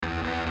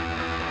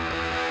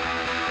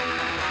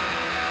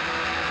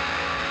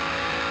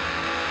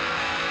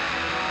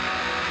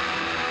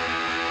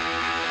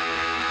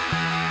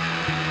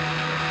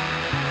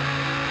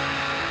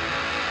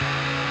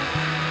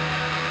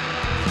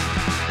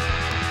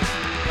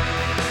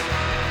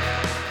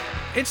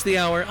It's the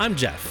hour. I'm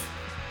Jeff.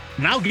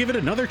 And I'll give it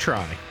another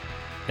try.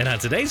 And on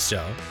today's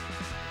show,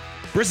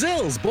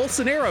 Brazil's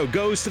Bolsonaro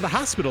goes to the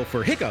hospital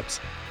for hiccups.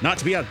 Not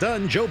to be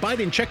outdone, Joe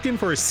Biden checked in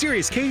for a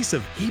serious case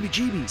of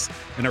heebie-jeebies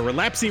and a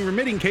relapsing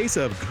remitting case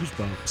of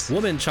goosebumps.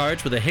 woman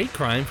charged with a hate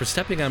crime for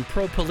stepping on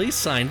pro-police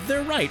sign.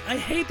 They're right. I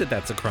hate that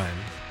that's a crime.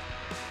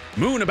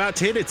 Moon about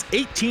to hit its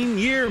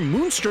 18-year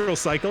moonstral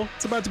cycle.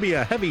 It's about to be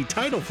a heavy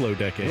tidal flow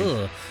decade.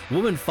 Ugh.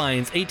 Woman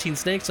finds 18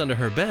 snakes under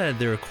her bed.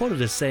 They're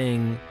quoted as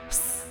saying,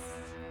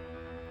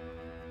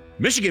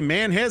 Michigan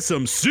man has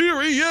some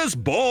serious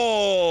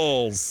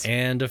balls.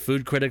 and a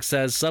food critic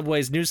says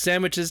Subway's new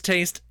sandwiches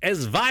taste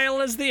as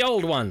vile as the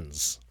old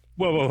ones.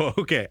 Whoa.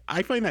 Okay.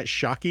 I find that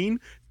shocking.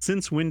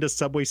 Since when does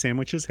Subway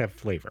sandwiches have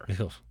flavor?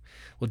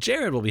 Well,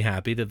 Jared will be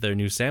happy that their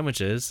new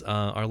sandwiches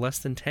are less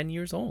than 10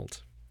 years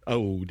old.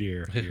 Oh,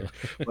 dear.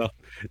 Well,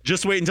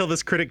 just wait until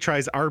this critic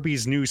tries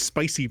Arby's new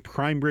spicy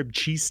prime rib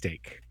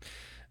cheesesteak.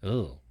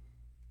 Oh,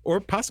 Or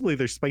possibly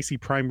their spicy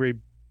prime rib.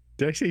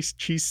 Did I say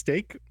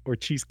cheesesteak or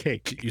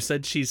cheesecake? you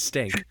said cheese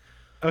steak.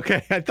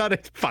 Okay, I thought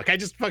it. Fuck, I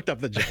just fucked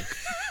up the joke.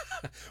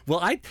 Well,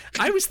 I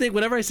always think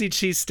whenever I see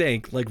cheese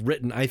steak like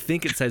written, I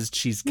think it says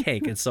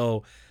cheesecake, and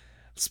so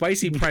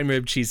spicy prime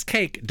rib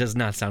cheesecake does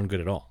not sound good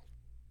at all.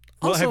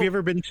 Well, Also, have you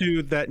ever been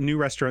to that new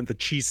restaurant, the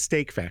Cheese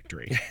Steak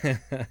Factory?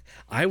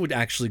 I would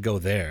actually go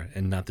there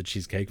and not the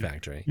Cheesecake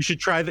Factory. You should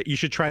try that. You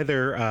should try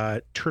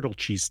their turtle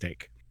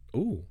cheesesteak.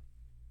 Ooh.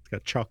 It's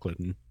got chocolate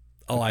and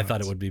Oh, I thought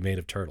it would be made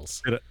of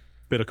turtles.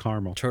 bit of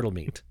caramel. Turtle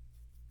meat.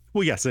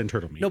 Well, yes, and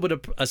turtle meat. No,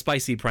 but a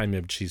spicy prime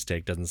rib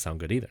cheesesteak doesn't sound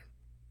good either.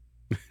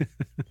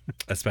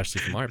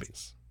 Especially from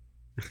Arby's.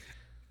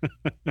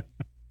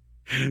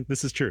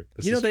 This is true.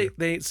 This You know, is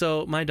true.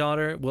 so my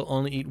daughter will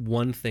only eat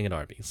one thing at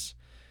Arby's,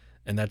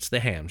 and that's the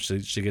ham.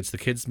 She gets the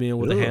kids' meal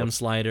with a ham Ugh.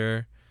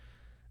 slider,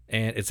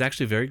 and it's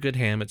actually very good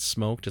ham. It's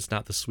smoked. It's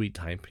not the sweet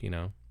type, you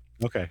know.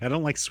 Okay, I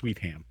don't like sweet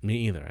ham. Me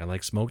either. I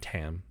like smoked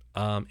ham.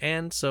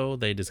 And so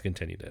they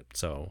discontinued it.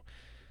 So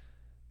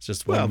it's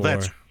just Well, one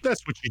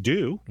that's what you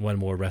do.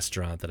 more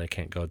restaurant that I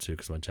can't go to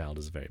because my child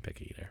is a very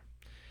picky eater.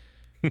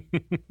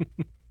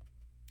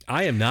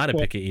 I am not a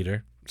picky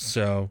eater,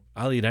 so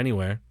I'll eat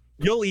anywhere.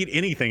 You'll eat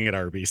anything at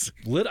Arby's.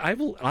 I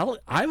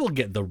will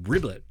get the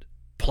riblet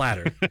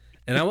platter,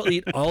 and I will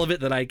eat all of it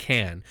that I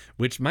can,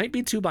 which might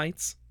be 2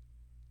 bites.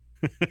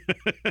 But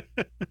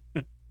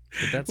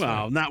that's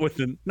Well, fine. not with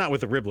the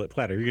riblet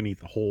platter. You're gonna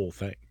eat the whole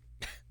thing,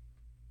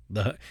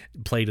 The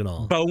plate and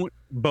all.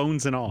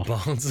 bones and all.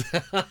 Bones.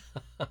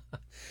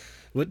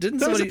 What didn't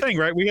That was somebody? the thing,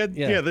 right? We had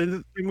Yeah.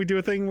 didn't we do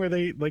a thing where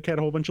they like had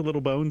a whole bunch of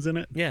little bones in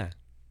it? Yeah.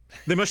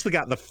 They must have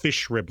got the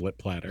fish riblet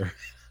platter.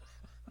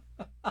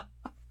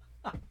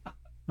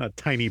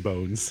 Tiny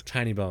bones.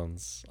 Tiny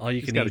bones. All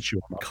you Just can gotta eat. chew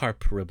 'em up. Carp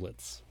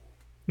riblets.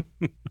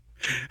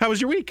 How was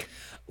your week?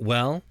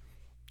 Well,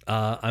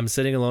 I'm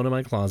sitting alone in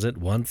my closet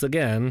once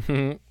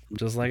again,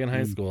 just like in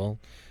high school.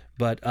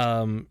 But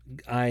I'm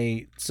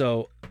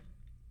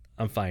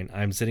fine.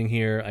 I'm sitting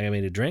here. I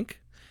made a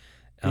drink.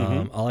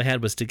 All I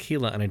had was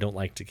tequila, and I don't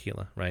like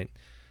tequila, right?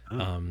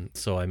 Oh.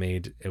 So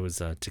it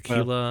was a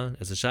tequila.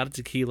 It's a shot of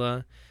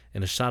tequila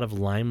and a shot of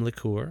lime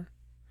liqueur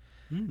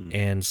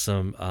and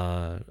some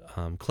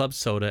club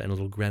soda and a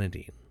little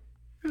grenadine.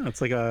 Yeah,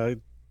 it's like a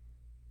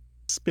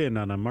spin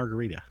on a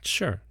margarita.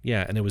 Sure,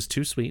 yeah, and it was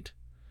too sweet.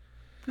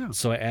 Oh.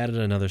 So I added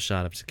another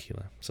shot of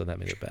tequila, so that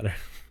made it better.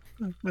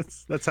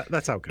 That's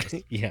how it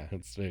goes. Yeah,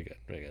 it's very good,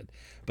 very good.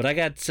 But I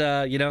got,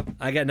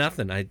 I got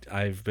nothing.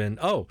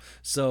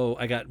 So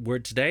I got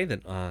word today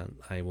that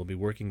I will be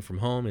working from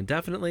home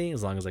indefinitely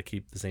as long as I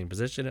keep the same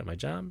position at my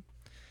job,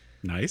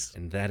 Nice.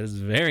 and that is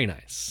very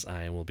nice.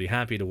 I will be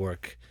happy to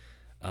work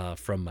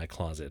from my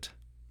closet,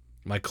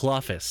 my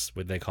cloffice,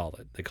 what they call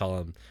it. They call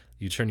them.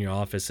 You turn your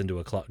office into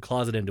a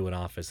closet into an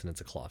office, and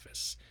it's a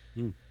cloffice.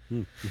 And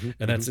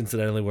that's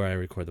incidentally where I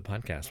record the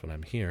podcast when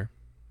I'm here.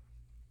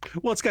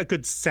 Well, it's got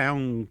good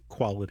sound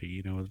quality.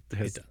 You know, it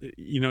has.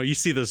 You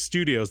see those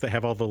studios that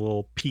have all the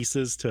little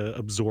pieces to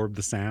absorb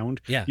the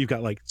sound. Yeah. You've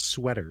got like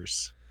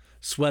sweaters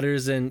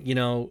And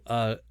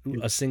a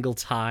single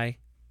tie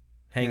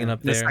hanging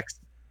up And there.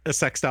 a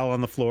sex doll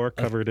on the floor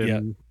covered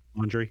in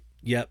laundry.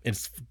 Yep,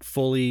 it's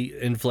fully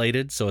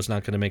inflated, so it's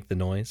not going to make the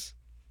noise.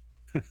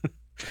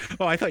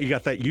 Oh, I thought you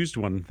got that used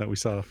one that we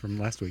saw from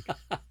last week.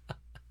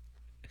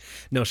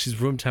 No, she's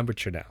room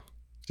temperature now.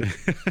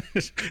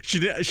 She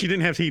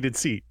didn't have heated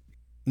seat.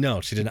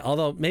 No, she didn't.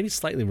 Although maybe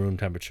slightly room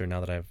temperature now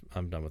that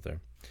I'm done with her.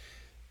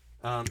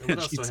 What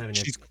else do I have in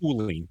here? She's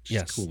cooling. She's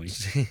Yes.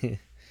 cooling.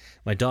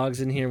 My dog's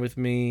in here with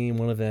me,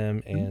 one of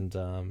them,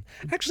 and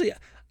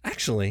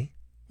actually,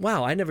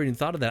 wow, I never even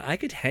thought of that. I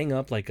could hang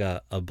up like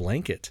a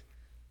blanket,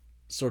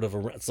 sort of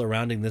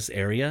surrounding this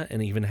area,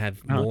 and even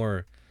have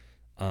more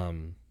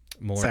Sound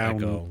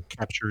echo.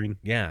 capturing.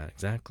 Yeah,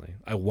 exactly.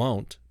 I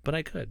won't, but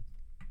I could.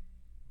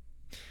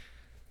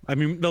 I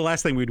mean, the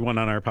last thing we'd want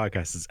on our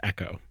podcast is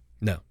echo.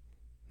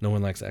 No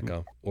one likes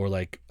echo or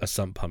like a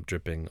sump pump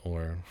dripping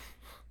or.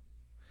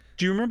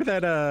 Do you remember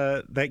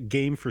that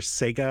game for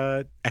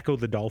Sega, Echo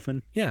the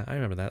Dolphin? Yeah, I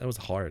remember that. That was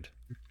hard.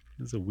 It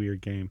was a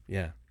weird game.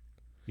 Yeah.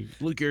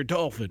 Look, you're a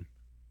dolphin.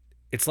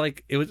 It's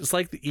like it's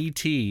like the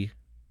ET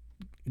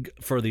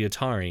for the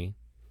Atari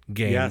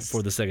game Yes.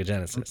 for the Sega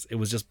Genesis. It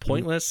was just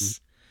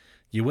pointless.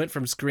 You went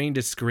from screen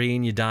to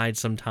screen. You died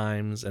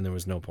sometimes, and there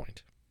was no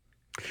point.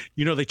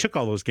 You know, they took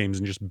all those games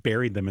and just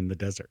buried them in the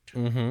desert.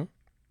 Mm-hmm.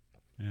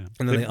 Yeah.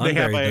 And then they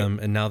have unburied them,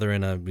 and now they're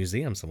in a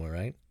museum somewhere,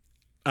 right?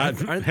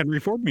 Henry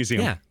Ford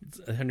Museum. Yeah,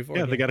 Henry Ford.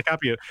 Yeah, they got a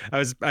copy of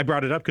it. I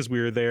brought it up because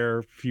we were there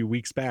a few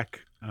weeks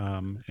back,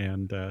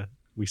 and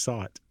we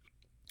saw it.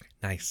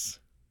 Nice.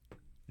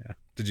 Yeah.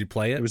 Did you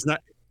play it? It was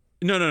not.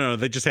 No.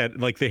 They just had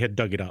they had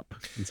dug it up,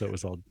 and so it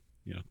was all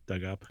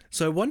dug up.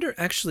 So I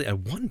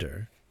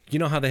wonder. You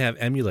know how they have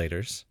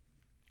emulators,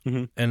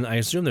 and I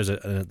assume there's an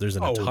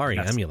Atari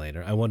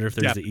emulator. I wonder if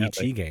there's the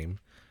ET game.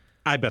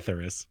 I bet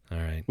there is. All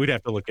right. We'd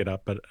have to look it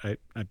up, but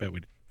I bet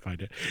we'd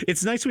find it.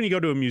 It's nice when you go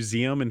to a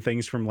museum and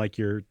things from like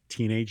your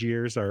teenage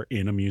years are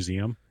in a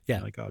museum. Yeah.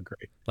 You're like, oh,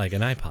 great. Like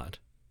an iPod.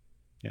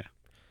 Yeah.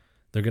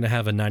 They're going to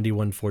have a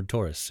 91 Ford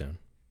Taurus soon.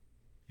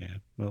 Yeah.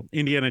 Well,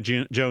 Indiana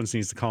Jones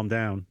needs to calm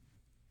down.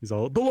 He's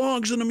all, it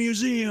belongs in a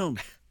museum.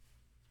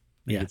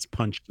 He gets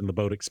punched and the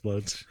boat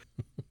explodes.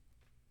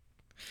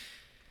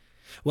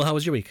 Well, how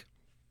was your week?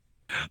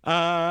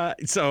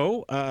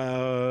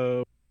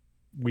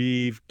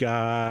 We've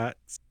got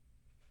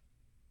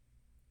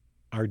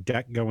our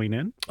deck going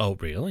in. Oh,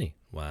 really?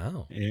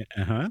 Wow.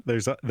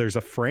 There's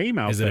a frame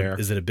out there.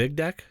 Is it a big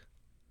deck?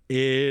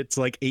 It's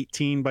like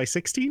 18 by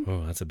 16.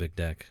 Oh, that's a big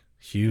deck.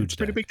 Huge.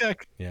 Pretty big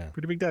deck. Yeah.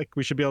 Pretty big deck.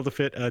 We should be able to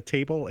fit a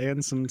table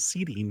and some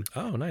seating.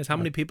 Oh, nice. How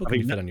many people can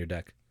you fit on your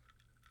deck?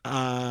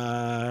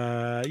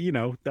 The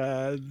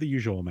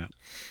usual amount.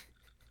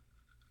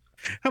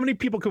 How many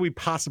people could we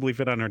possibly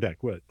fit on our deck?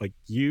 What, like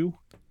you,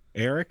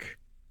 Eric?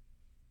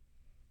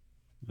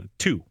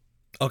 2.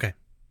 Okay.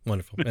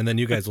 Wonderful. And then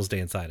you guys will stay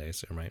inside, I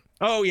assume, right?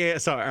 Oh, yeah.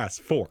 Sorry, us.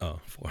 4. Oh,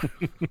 4.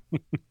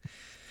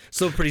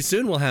 So pretty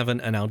soon we'll have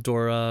an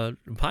outdoor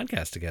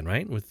podcast again,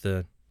 right? With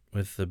the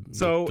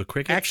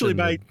crickets actually and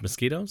the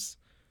mosquitoes.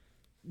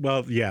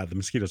 Well, yeah, the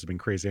mosquitoes have been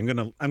crazy. I'm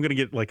gonna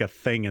get like a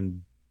thing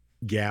and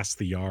gas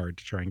the yard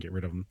to try and get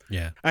rid of them.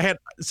 Yeah. I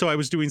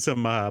was doing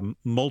some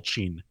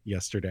mulching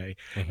yesterday,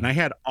 and I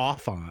had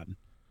off on,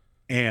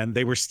 and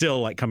they were still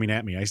like coming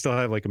at me. I still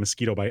have like a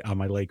mosquito bite on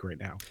my leg right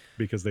now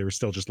because they were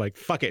still just like,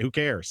 fuck it, who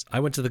cares?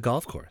 I went to the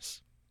golf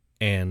course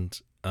and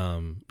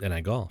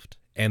I golfed,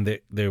 and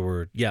they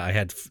were, I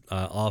had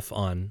off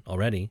on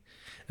already.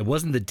 It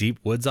wasn't the deep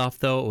woods off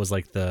though. It was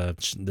like the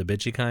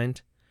bitchy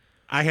kind.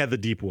 I had the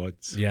deep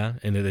woods. Yeah.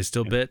 And they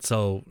still bit.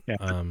 So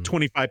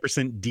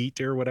 25%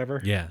 DEET or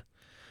whatever. Yeah.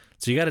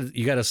 So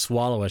you gotta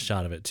swallow a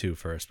shot of it too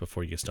first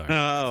before you start.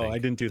 Oh, I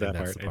didn't do that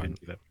part. I didn't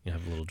do that. You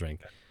have a little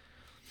drink.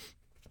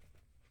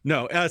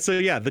 No,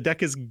 the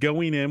deck is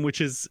going in,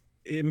 which is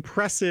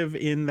impressive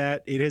in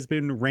that it has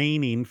been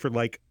raining for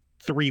like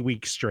 3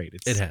 weeks straight.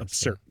 It's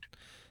absurd. Yeah.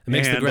 It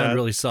makes the ground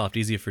really soft,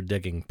 easier for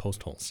digging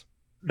post holes.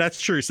 That's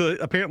true. So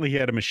apparently he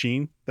had a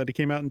machine that he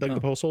came out and dug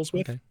the post holes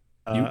with. Okay.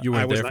 You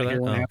weren't there for that?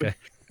 Oh, okay.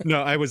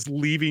 No, I was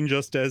leaving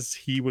just as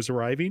he was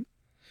arriving.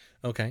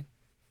 Okay.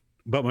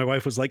 But my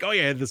wife was like, "Oh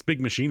yeah, I had this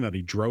big machine that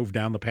he drove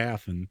down the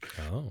path and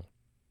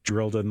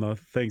drilled in the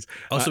things."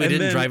 Oh, so he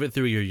didn't drive it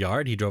through your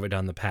yard? He drove it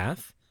down the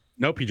path?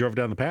 Nope, he drove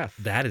down the path.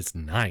 That is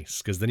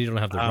nice, because then you don't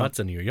have the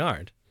ruts in your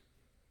yard.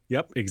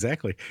 Yep,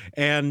 exactly.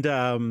 And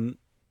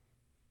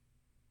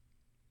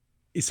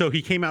so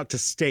he came out to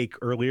stake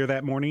earlier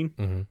that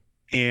morning,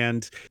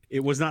 and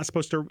it was not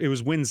supposed to. It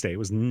was Wednesday. It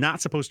was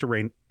not supposed to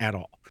rain at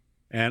all.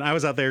 And I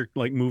was out there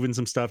like moving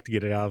some stuff to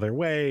get it out of their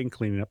way and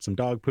cleaning up some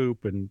dog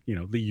poop and,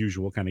 the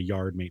usual kind of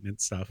yard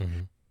maintenance stuff.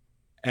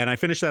 And I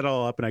finished that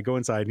all up and I go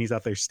inside and he's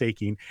out there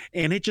staking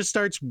and it just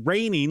starts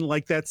raining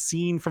like that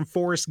scene from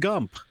Forrest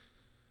Gump.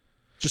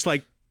 Just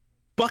like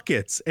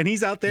buckets. And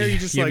he's out there. You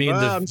just mean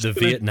the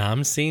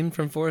Vietnam scene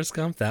from Forrest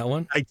Gump? That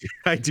one?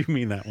 I do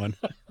mean that one.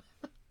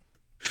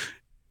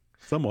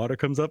 Some water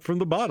comes up from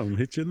the bottom,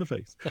 hits you in the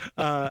face.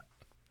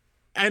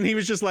 And he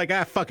was just like,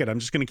 fuck it. I'm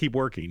just going to keep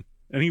working.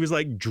 And he was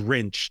like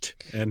drenched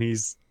and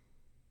he's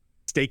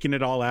staking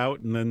it all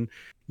out. And then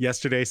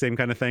yesterday, same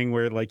kind of thing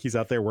where like he's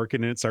out there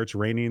working and it starts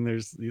raining.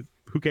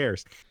 Who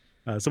cares?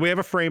 So we have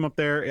a frame up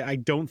there. I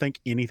don't think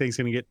anything's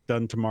going to get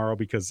done tomorrow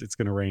because it's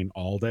going to rain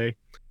all day.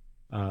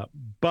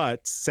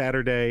 But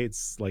Saturday,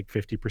 it's like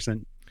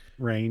 50%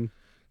 rain.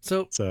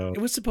 So it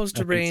was supposed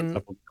to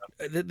rain.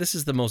 This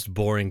is the most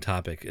boring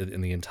topic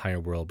in the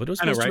entire world, but it was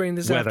supposed to rain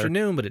this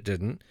afternoon, but it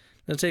didn't.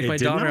 I'll take my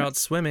daughter out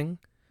swimming.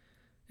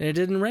 And it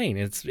didn't rain.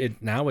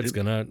 Now it's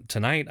gonna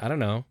tonight. I don't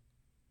know.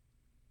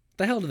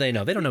 The hell do they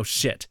know? They don't know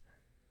shit.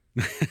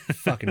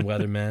 Fucking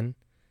weathermen.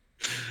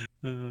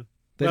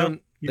 They don't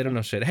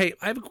know shit. Hey,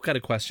 I've got a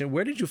question.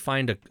 Where did you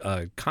find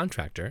a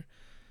contractor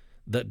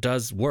that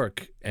does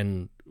work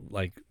and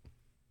like?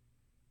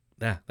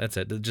 Yeah, that's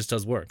it. It just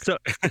does work. So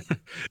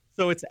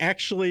it's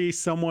actually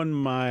someone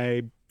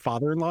my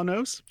father-in-law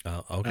knows.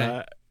 Oh,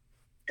 okay.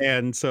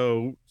 And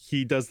so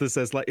he does this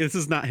as like this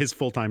is not his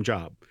full-time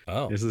job.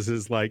 Oh, this is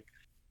his like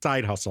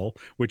side hustle,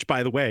 which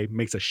by the way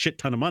makes a shit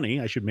ton of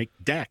money. I should make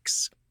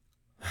decks.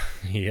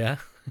 Yeah.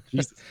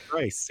 Jesus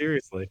Christ,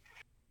 seriously.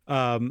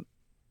 And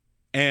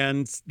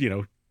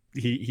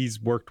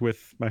he's worked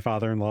with my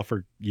father-in-law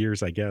for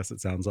years, I guess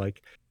it sounds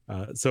like.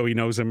 So he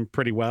knows him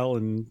pretty well,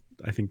 and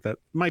I think that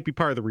might be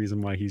part of the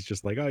reason why he's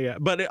just like, oh yeah.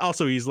 But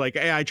also he's like,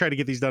 hey, I try to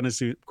get these done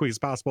as quick as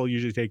possible.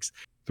 Usually takes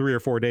 3 or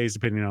 4 days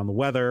depending on the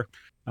weather.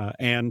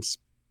 And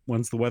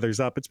once the weather's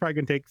up, it's probably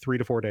gonna take 3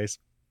 to 4 days.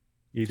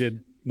 He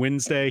did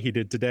Wednesday, he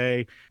did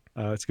today.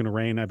 It's gonna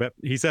rain. I bet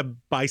he said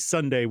by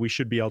Sunday we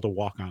should be able to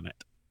walk on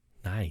it.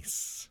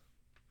 Nice.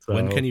 So,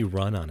 When can you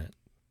run on it?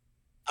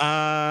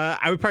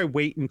 I would probably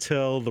wait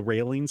until the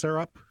railings are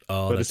up.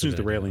 Oh, but that's as soon a as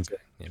the good idea. railings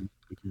Okay. Yeah.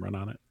 we can run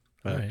on it.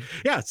 All right.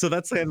 Yeah, so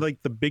that's like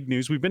the big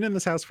news. We've been in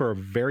this house for a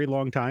very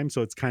long time,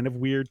 so it's kind of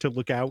weird to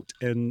look out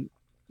and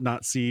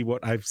not see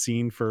what I've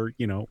seen for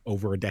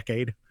over a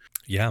decade.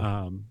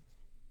 Yeah.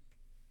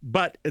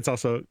 But it's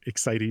also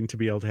exciting to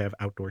be able to have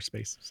outdoor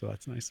space, so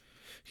that's nice.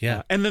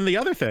 Yeah. And then the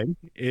other thing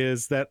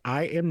is that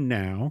I am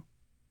now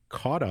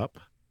caught up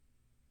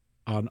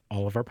on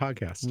all of our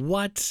podcasts.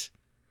 What?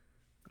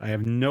 I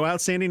have no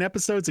outstanding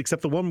episodes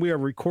except the one we are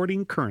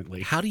recording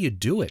currently. How do you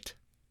do it?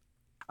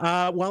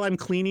 While I'm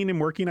cleaning and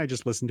working, I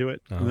just listen to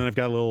it, Oh. and then I've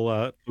got a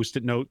little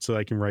post-it note so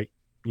I can write,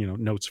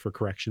 notes for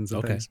corrections and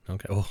Okay. things.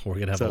 Okay. Oh, we're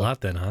gonna have a So-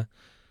 lot then, huh?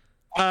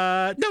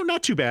 No,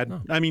 not too bad.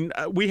 Oh. I mean,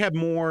 we had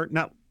more.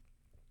 Not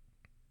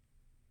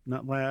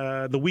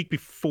the week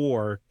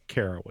before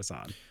Kara was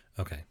on,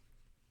 Okay.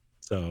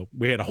 so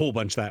we had a whole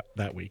bunch that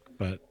week.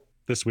 But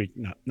this week,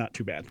 not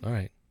too bad. All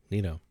right.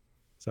 Neato.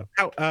 So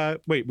how?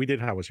 Wait, we did.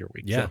 How was your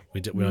week? Yeah. So,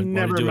 We did. We want to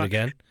never do it mi-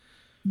 again.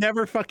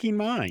 never fucking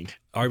mind.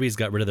 Arby's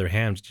got rid of their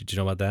hams. Did you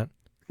know about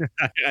that?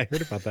 I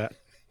heard about that.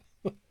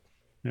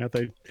 Yeah,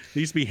 they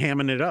used to be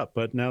hamming it up,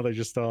 but now they're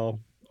just all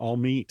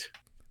meat.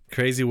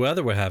 Crazy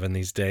weather we're having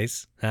these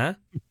days, huh?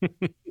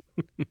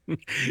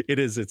 It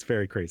is. It's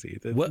very crazy.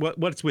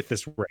 What's with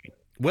this rain?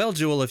 Well,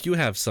 Jewel, if you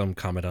have some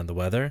comment on the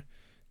weather,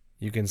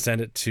 you can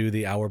send it to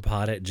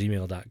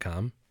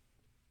thehourpod@gmail.com.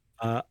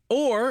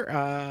 Or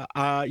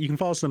you can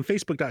follow us on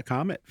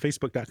Facebook.com at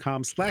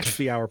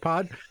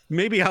facebook.com/thehourpod.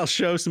 Maybe I'll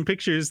show some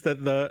pictures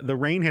that the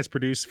rain has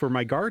produced for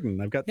my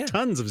garden. I've got Yeah.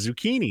 tons of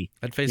zucchini.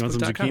 At You want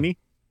some facebook.com. zucchini?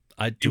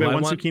 Do I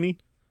want want zucchini?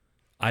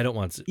 I don't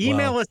want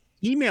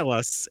Email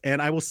us, and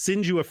I will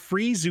send you a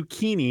free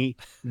zucchini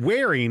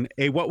wearing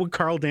a What Would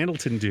Carl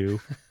Dandleton Do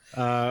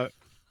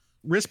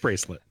wrist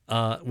bracelet.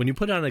 when you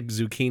put on a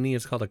zucchini,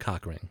 it's called a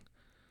cock ring.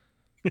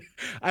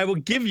 I will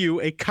give you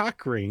a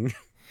cock ring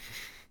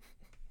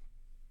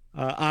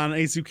on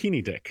a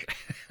zucchini dick.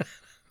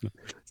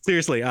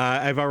 Seriously,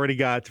 I've already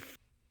got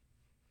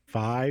 6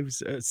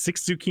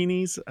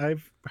 zucchinis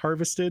I've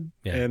harvested,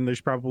 Yeah. and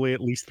there's probably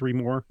at least 3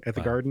 more at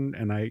the Wow. garden,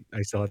 and I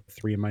still have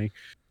 3 in my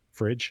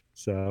fridge.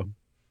 So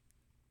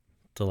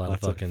It's a lot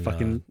lots of of fucking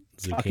fucking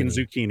zucchini.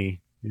 zucchini.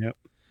 Yep.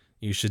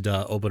 You should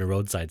open a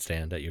roadside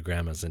stand at your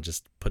grandma's and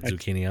just put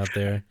zucchini out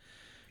there.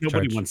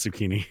 Nobody Charge- wants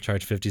zucchini.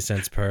 Charge 50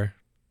 cents per.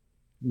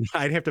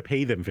 I'd have to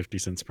pay them 50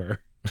 cents per.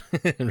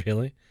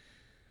 Really?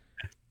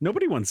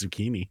 Nobody wants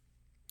zucchini.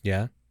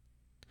 Yeah.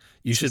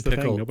 You It's should just the thing,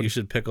 pickle. nobody- You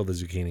should pickle the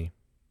zucchini.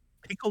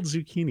 Pickled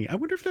zucchini. I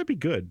wonder if that'd be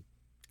good.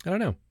 I don't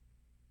know.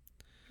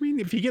 I mean,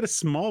 if you get a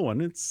small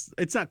one, it's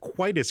not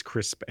quite as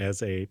crisp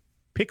as a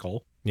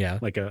pickle, Yeah.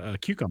 like a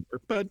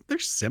cucumber, but they're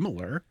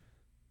similar.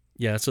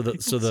 Yeah. So the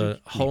Pickled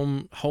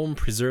zucchini.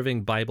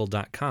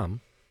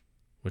 homepreservingbible.com,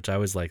 which I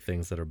always like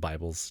things that are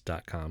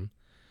bibles.com.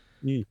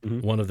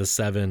 Mm-hmm. One of the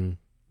 7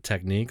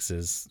 techniques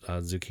is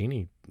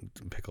zucchini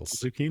pickles.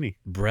 Zucchini.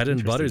 Bread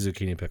and butter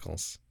zucchini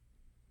pickles.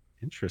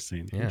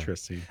 Interesting. Yeah.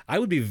 Interesting. I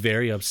would be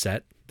very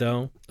upset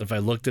though if I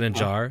looked in a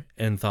jar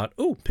and thought,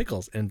 "Oh,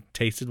 pickles," and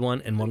tasted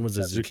one and one was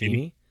a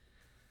zucchini.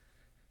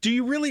 Do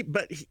you really?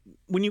 But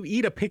when you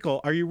eat a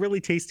pickle, are you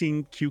really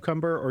tasting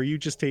cucumber, or are you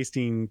just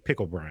tasting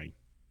pickle brine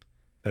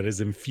that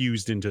is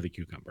infused into the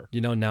cucumber?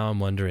 You know, now I'm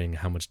wondering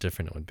how much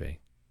different it would be.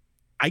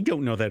 I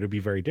don't know that it would be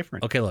very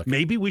different. Okay, look.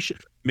 Maybe we should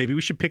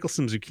pickle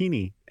some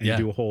zucchini and Yeah.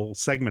 do a whole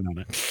segment on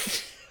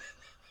it.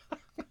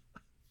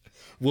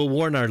 We'll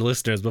warn our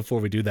listeners before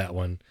we do that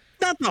one.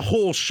 Not the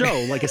whole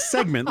show, like a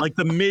segment, like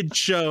the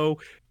mid-show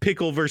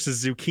pickle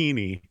versus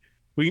zucchini.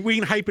 We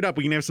can hype it up.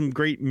 We can have some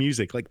great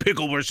music, like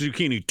pickle versus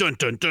zucchini. Dun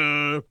dun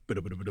dun.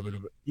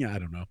 Yeah, I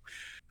don't know.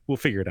 We'll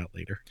figure it out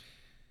later.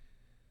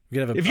 We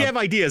could have If you have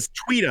ideas,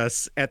 tweet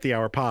us at the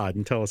Hour Pod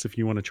and tell us if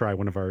you want to try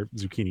one of our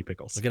zucchini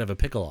pickles. we could have a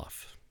pickle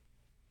off.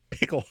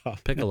 Pickle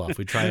off. Pickle off.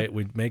 We try it.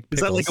 We make Is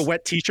pickles. that like a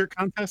wet t-shirt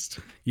contest?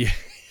 Yeah.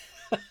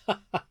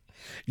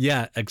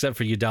 Yeah, except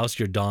for you douse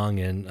your dong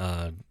in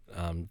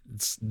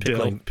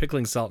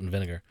pickling salt and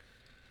vinegar.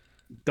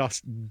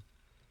 Douse.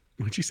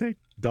 What'd you say?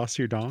 Douse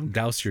your dong.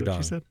 Douse your Is that what dong.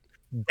 you said?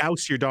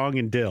 Douse your dong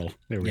in dill.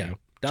 There we Yeah. go.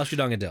 Douse your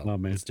dong and dill. Oh,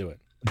 man. Let's do it.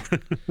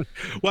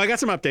 Well, I got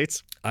some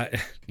updates.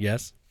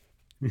 Yes.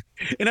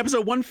 In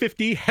episode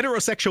 150,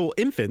 heterosexual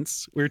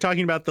infants, we were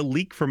talking about the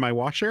leak from my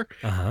washer.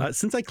 Uh-huh.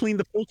 Since I cleaned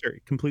the filter,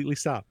 it completely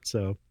stopped.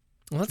 So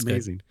Well, that's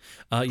amazing.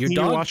 good. Your Clean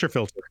your dog. washer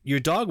filter. Your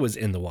dog was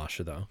in the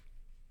washer though.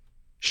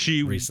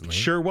 She Recently.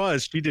 sure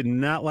was. She did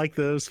not like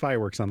those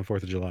fireworks on the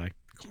 4th of July.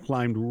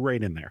 Climbed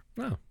right in there.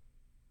 Oh.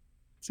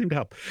 seemed to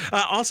help.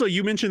 Also,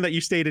 you mentioned that you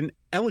stayed in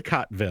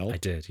Ellicottville. I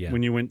did, yeah.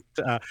 When you went,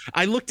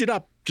 I looked it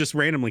up just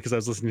randomly because I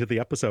was listening to the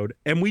episode,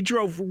 and we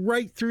drove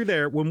right through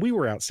there when we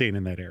were out staying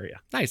in that area.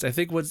 Nice. I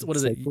think what is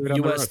it? Right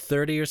on the US road.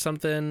 30 or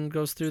something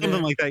goes through Something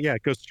there. like that. Yeah,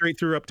 it goes straight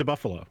through up to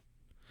Buffalo.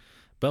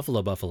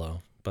 Buffalo.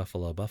 Buffalo.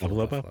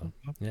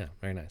 Yeah,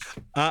 very nice.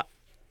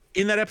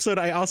 In that episode,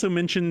 I also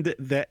mentioned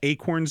that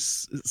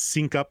acorns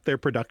sync up their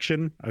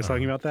production. I was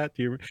talking about that.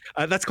 Do you?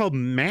 That's called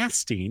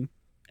masting.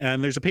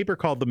 And there's a paper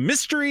called The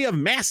Mystery of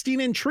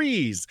Masting in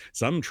Trees.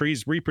 Some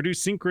trees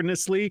reproduce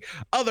synchronously,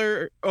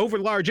 other over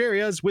large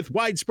areas with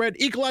widespread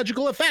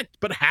ecological effect,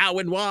 but how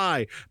and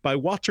why? By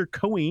Walter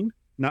Cohen,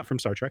 not from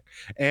Star Trek,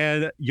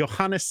 and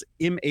Johannes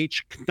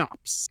M.H.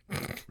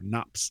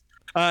 Knops.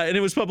 And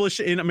it was published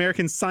in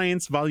American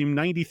Science, volume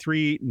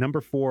 93, number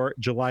 4,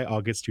 July,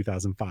 August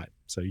 2005.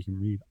 So you can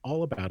read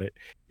all about it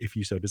if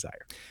you so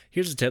desire.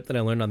 Here's a tip that I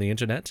learned on the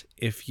internet.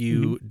 If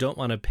you don't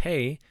want to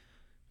pay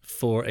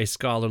for a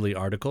scholarly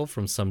article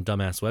from some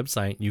dumbass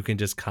website, you can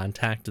just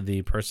contact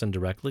the person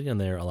directly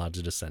and they're allowed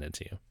to just send it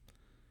to you.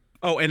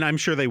 Oh, and I'm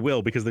sure they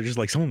will, because they're just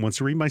like, someone wants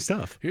to read my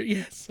stuff.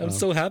 Yes, I'm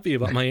so happy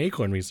about my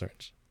acorn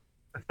research.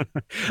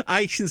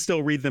 I can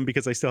still read them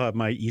because I still have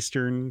my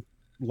Eastern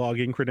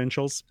login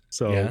credentials.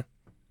 So Yeah.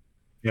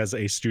 as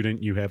a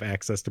student, you have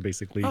access to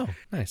basically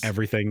Nice.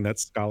 everything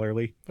that's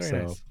scholarly. Very so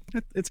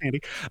nice. it's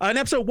handy. In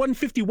episode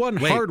 151,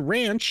 Wait. Hard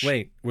Ranch.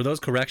 Wait, were those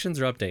corrections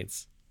or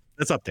updates?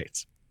 That's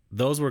updates.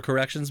 Those were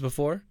corrections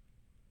before?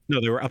 No,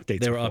 they were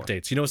updates. They were before.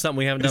 updates. You know something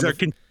we haven't These done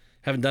are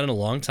haven't done in a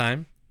long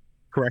time?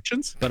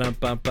 corrections.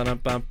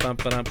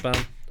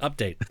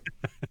 Update.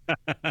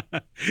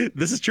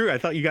 This is true. I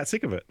thought you got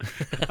sick of it.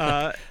 In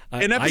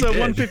I episode did.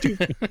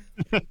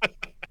 150.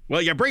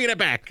 Well, you're bringing it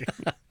back.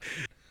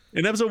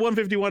 In episode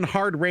 151,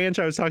 Hard Ranch,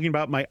 I was talking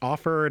about my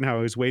offer and how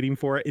I was waiting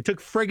for it. It took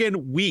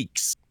friggin'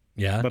 weeks,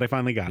 Yeah. but I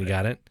finally got You it.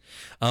 got it.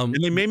 And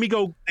they made me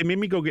go get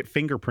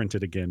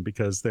fingerprinted again,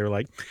 because they're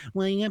like,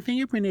 well, you got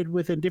fingerprinted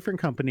with a different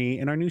company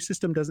and our new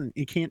system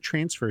it can't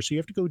transfer, so you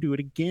have to go do it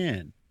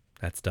again.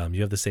 That's dumb.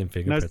 You have the same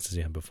fingerprints as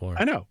you had before.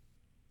 I know.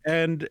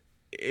 And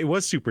it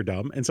was super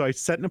dumb. And so I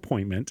set an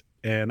appointment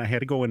and I had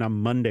to go in on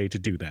Monday to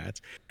do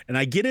that. And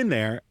I get in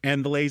there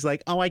and the lady's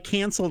like, oh, I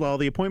canceled all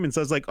the appointments.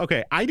 I was like,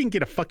 okay, I didn't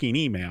get a fucking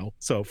email.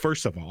 So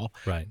first of all,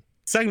 Right.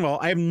 second of all,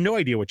 I have no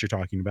idea what you're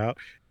talking about.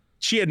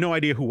 She had no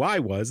idea who I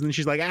was. And then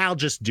she's like, I'll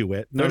just do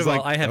it. And Third I was of all,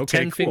 like, I have okay,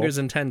 10 cool. fingers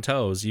and 10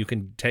 toes. You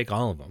can take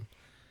all of them.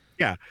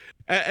 Yeah.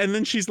 And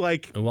then she's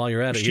like, And while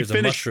you're at it, She here's a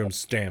finished- mushroom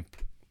stamp.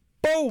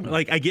 boom.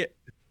 Like I get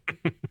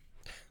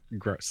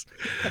gross.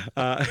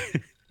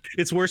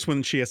 It's worse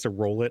when she has to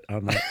roll it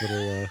on that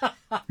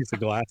little piece of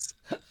glass.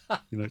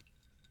 You know,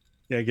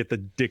 yeah, get the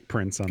dick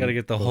prints on. Got to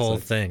get the both whole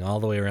sides. thing all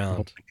the way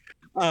around.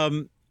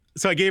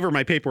 So I gave her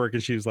my paperwork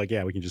and she was like,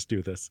 yeah, we can just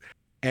do this.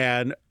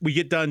 And we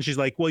get done. She's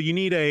like, well, you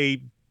need a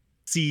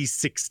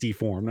C60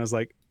 form. And I was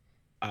like,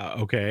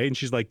 okay. And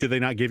she's like, did they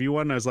not give you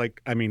one? And I was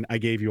like, I mean, I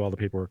gave you all the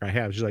paperwork I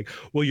have. She's like,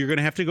 well, you're going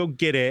to have to go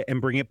get it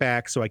and bring it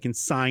back so I can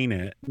sign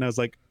it. And I was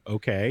like,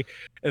 okay.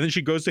 And then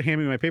she goes to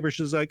hand me my paper.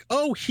 She's like,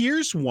 oh,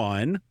 here's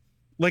one.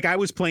 Like I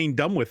was playing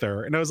dumb with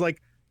her. And I was like,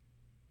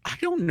 I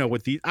don't know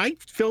what I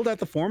filled out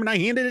the form and I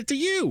handed it to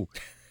you.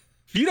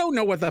 You don't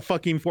know what that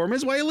fucking form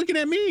is. Why are you looking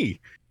at me?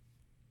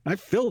 I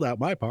filled out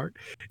my part.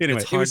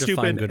 Anyway, It's it was hard to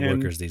stupid. find good and,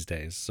 workers these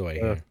days. So I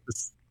hear.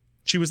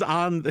 she was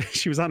on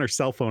her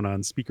cell phone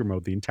on speaker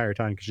mode the entire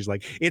time because she's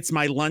like, it's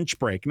my lunch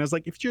break. And I was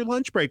like, if it's your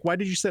lunch break, why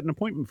did you set an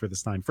appointment for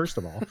this time? First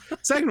of all.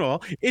 Second of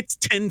all, it's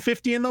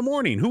 10:50 in the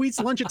morning. Who eats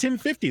lunch at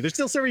 10:50? They're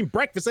still serving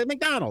breakfast at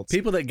McDonald's.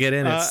 People that get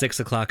in at 6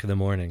 o'clock in the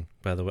morning,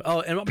 by the way.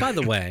 Oh, and by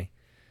the way,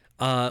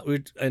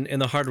 in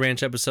the Hard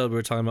Ranch episode, we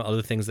were talking about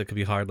other things that could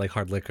be hard, like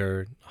hard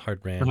liquor,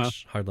 hard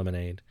ranch, hard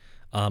lemonade.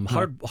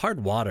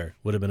 Hard water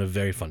would have been a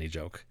very funny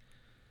joke.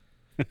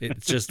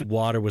 It's just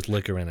water with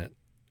liquor in it.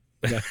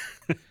 Yeah.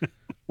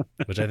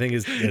 Which I think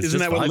is Isn't just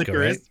that what vodka, liquor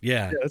right? is?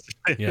 Yeah.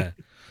 Yeah.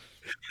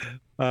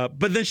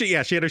 But then she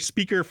had her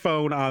speaker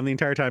phone on the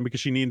entire time because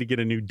she needed to get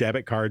a new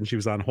debit card and she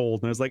was on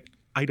hold. And I was like,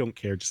 I don't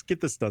care. Just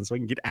get this done so I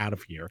can get out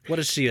of here. What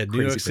is she, a New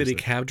Crazy York City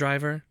person. cab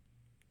driver?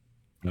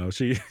 No,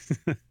 she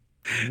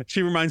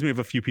reminds me of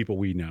a few people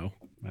we know.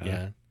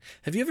 Yeah.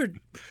 Have you ever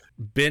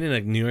been in a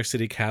New York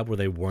City cab where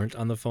they weren't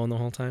on the phone the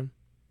whole time?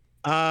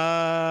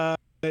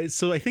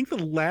 So I think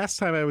the last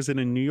time I was in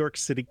a New York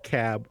City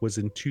cab was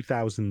in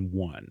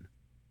 2001.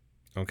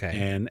 Okay.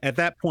 And at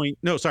that point,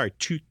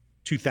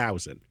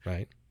 2000.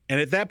 Right. And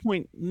at that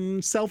point,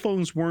 cell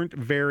phones weren't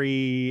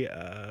very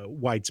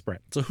widespread.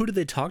 So who did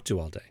they talk to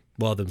all day?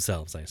 Well,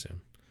 themselves, I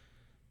assume.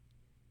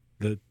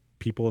 The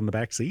people in the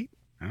back seat?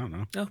 I don't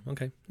know. Oh,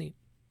 okay. Neat.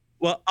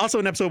 Well, also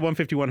in episode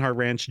 151, Hard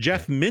Ranch,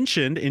 Jeff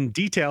mentioned in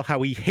detail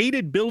how he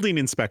hated building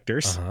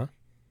inspectors.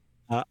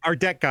 Uh-huh. Our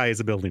deck guy is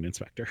a building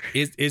inspector.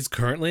 Is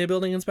currently a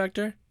building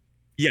inspector?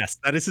 Yes,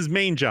 that is his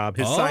main job.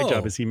 His side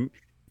job Oh. is he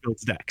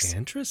builds decks.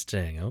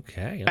 Interesting.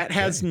 Okay. That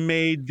has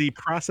made the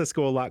process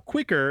go a lot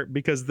quicker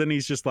because then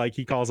he's just like,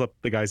 he calls up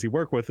the guys he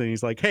work with and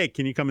he's like, hey,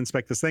 can you come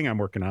inspect this thing I'm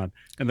working on?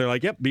 And they're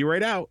like, yep, be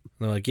right out.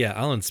 They're like, yeah,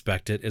 I'll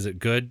inspect it. Is it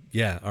good?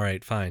 Yeah. All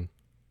right, fine.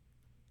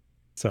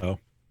 So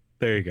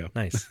there you go.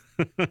 Nice.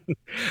 In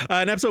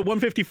episode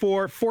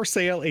 154, For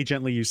Sale, a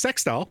Gently Used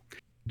Sex Doll,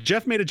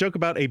 Jeff made a joke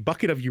about a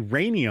bucket of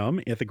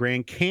uranium at the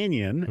Grand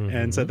Canyon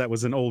and said that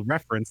was an old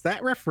reference.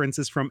 That reference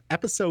is from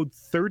episode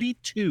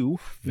 32,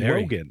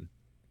 Wogan.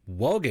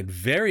 Wogan,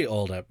 very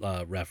old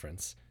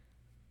reference.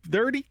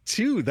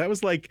 32. That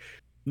was like,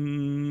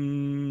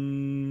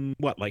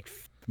 like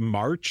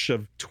March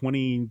of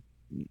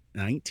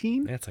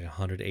 2019? That's like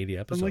 180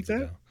 episodes Something like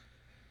that? ago.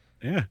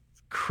 Yeah.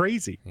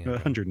 Crazy. Yeah.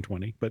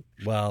 120, but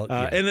well,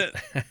 yeah. and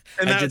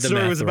that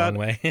story was about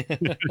way.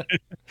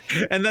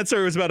 and that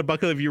story was about a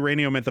bucket of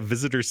uranium at the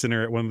visitor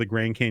center at one of the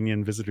Grand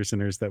Canyon visitor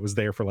centers that was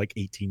there for like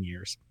 18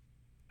 years.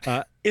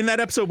 In that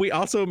episode, we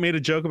also made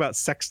a joke about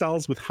sex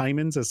dolls with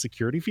hymens as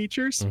security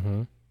features.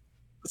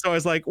 So I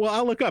was like, well,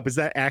 I'll look up, is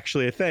that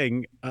actually a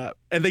thing?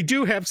 And they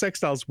do have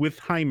sex dolls with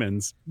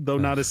hymens, though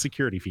not as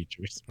security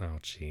features. Oh,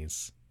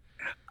 jeez.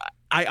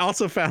 I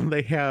also found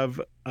they have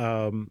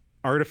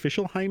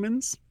artificial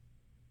hymens.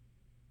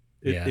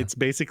 It's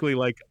basically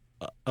like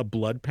a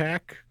blood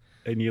pack,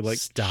 and you like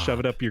shove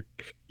it up your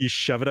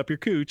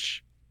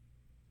cooch,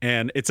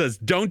 and it says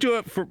don't do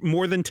it for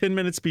more than 10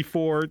 minutes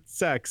before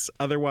sex,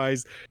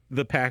 otherwise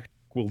the pack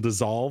will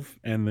dissolve,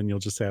 and then you'll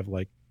just have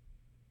like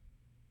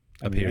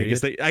a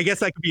period. I guess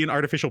that could be an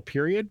artificial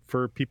period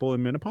for people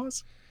in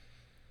menopause.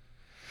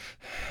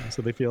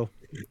 So they feel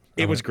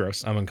it was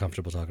gross. I'm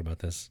uncomfortable talking about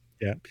this.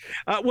 Yeah.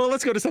 Well,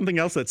 let's go to something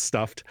else that's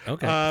stuffed.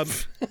 Okay.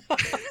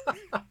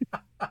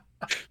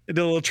 I did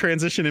a little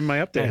transition in my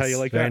update. Nice. How you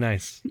like Very that?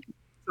 nice.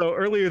 So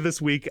earlier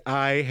this week,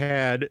 I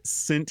had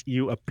sent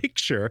you a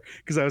picture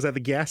because I was at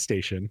the gas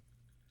station,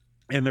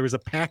 and there was a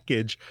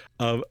package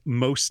of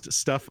Most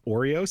Stuff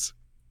Oreos.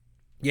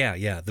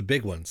 Yeah, the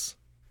big ones.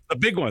 The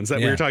big ones that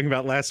we were talking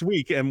about last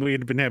week, and we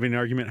had been having an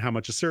argument how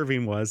much a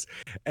serving was.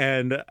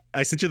 And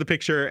I sent you the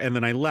picture, and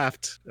then I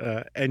left,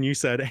 and you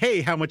said,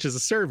 "Hey, how much is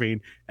a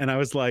serving?" And I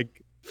was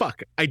like,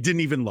 "Fuck, I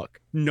didn't even look.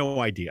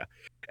 No idea."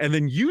 And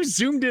then you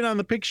zoomed in on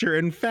the picture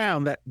and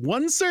found that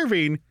one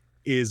serving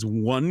is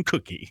one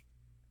cookie.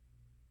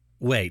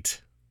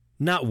 Wait,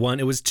 not one.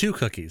 It was 2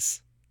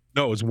 cookies.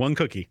 No, it was one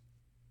cookie.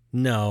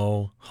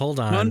 No, hold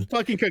on. One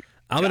fucking cookie.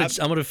 I'm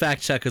gonna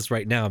fact check us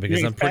right now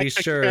because I'm pretty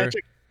sure.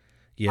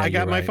 Yeah, I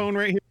got my phone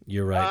right here.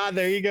 You're right.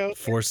 There you go.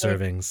 4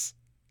 servings.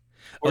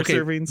 4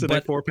 servings and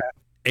a 4-pack.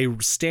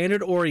 A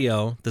standard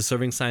Oreo, the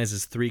serving size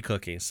is 3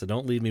 cookies. So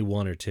don't leave me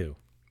 1 or 2.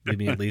 Leave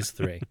me at least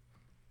 3.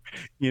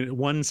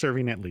 One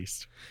serving at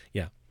least.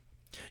 Yeah.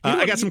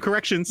 I got some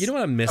corrections. You know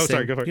what I'm missing? Oh,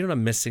 sorry, go for it. You know what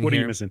I'm missing What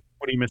here? are you missing?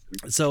 What are you missing?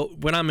 So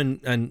when I'm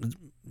in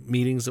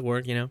meetings at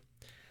work,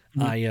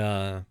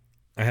 I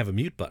have a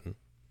mute button.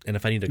 And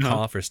if I need to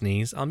cough or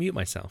sneeze, I'll mute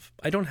myself.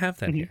 I don't have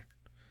that here.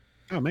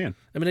 Oh, man.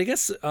 I mean, I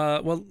guess,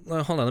 hold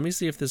on. Let me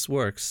see if this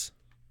works.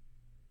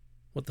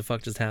 What the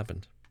fuck just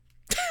happened?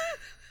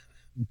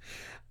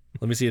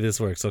 Let me see if this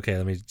works. Okay,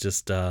 let me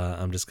just,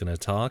 I'm just going to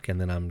talk, and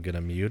then I'm going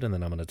to mute, and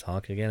then I'm going to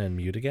talk again and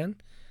mute again.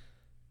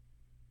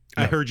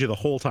 No. I heard you the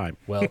whole time.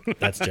 Well,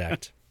 that's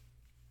jacked.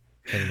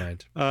 Never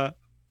mind. Well,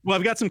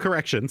 I've got some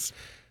corrections.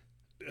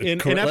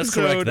 Let's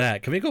correct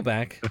that. Can we go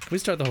back? Can we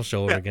start the whole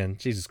show over again?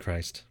 Jesus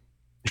Christ.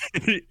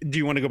 Do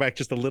you want to go back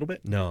just a little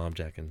bit? No, I'm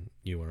jacking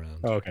you around.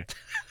 Oh, okay.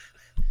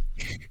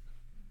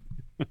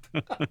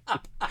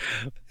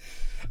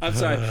 I'm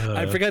sorry.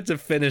 I forgot to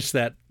finish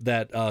that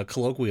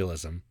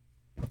colloquialism.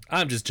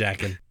 I'm just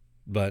jacking,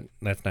 but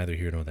that's neither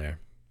here nor there.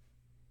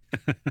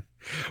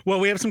 Well,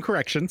 we have some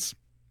corrections.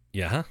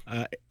 Yeah.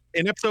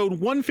 In episode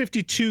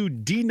 152,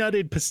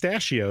 Denutted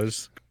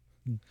Pistachios,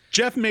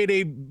 Jeff made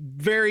a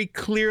very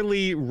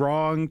clearly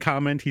wrong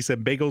comment. He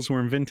said bagels were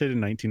invented in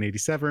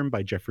 1987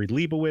 by Jeffrey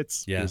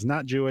Leibowitz. Yeah. He was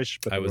not Jewish,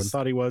 but everyone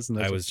thought he was. And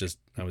I was just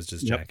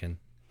jacking.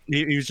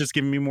 He was just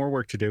giving me more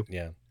work to do.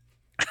 Yeah.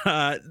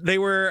 They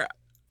were,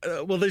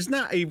 well, there's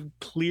not a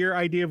clear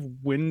idea of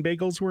when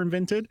bagels were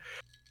invented.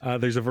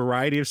 There's a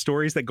variety of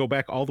stories that go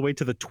back all the way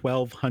to the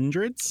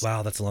 1200s.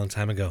 Wow, that's a long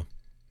time ago.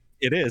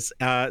 It is.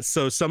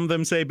 So some of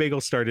them say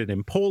bagels started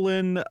in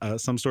Poland.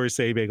 Some stories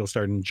say bagels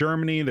started in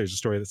Germany. There's a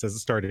story that says it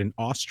started in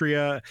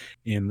Austria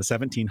in the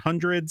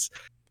 1700s.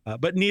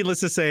 But needless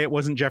to say, it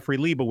wasn't Jeffrey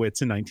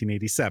Leibowitz in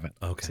 1987.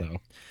 Okay. So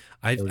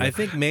I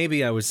think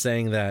maybe I was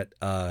saying that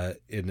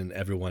and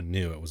everyone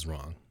knew it was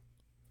wrong.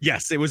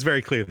 Yes, it was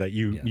very clear that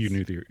you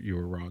knew that you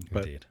were wrong.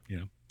 But, Indeed.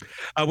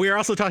 We are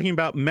also talking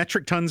about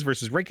metric tons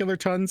versus regular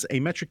tons. A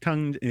metric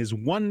ton is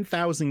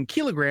 1,000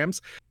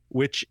 kilograms,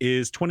 which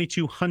is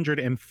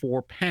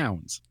 2,204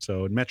 pounds.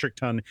 So a metric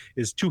ton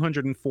is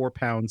 204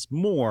 pounds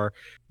more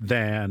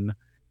than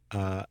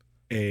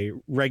a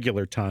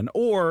regular ton,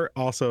 or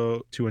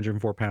also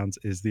 204 pounds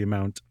is the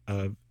amount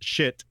of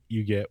shit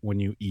you get when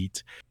you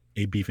eat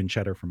a beef and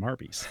cheddar from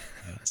Arby's.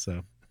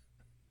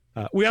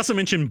 We also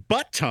mentioned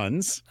butt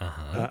tons.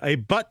 A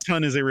butt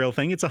ton is a real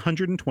thing. It's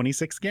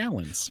 126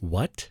 gallons.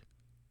 What?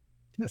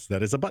 Yes,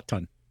 that is a butt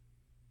ton.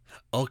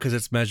 Oh, because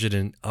it's measured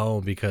in,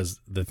 because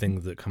the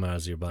things that come out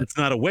of your butt. It's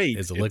not a weight.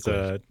 It's a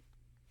liquid.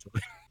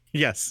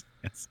 Yes.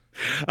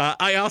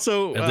 I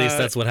also. At least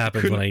that's what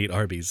happens when I eat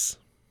Arby's.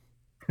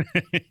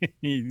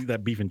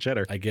 That beef and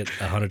cheddar. I get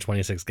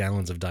 126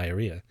 gallons of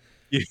diarrhea.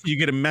 You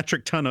get a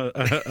metric ton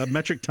a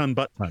metric ton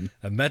butt ton.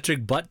 A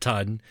metric butt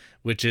ton,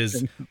 which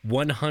is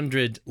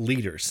 100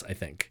 liters, I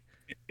think.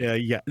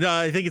 Yeah. No,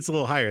 I think it's a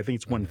little higher. I think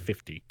it's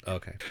 150.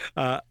 Okay.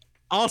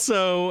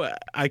 Also,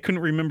 I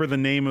couldn't remember the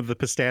name of the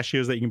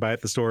pistachios that you can buy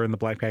at the store in the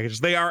black packages.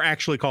 They are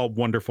actually called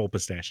Wonderful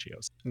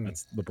Pistachios.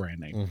 That's the brand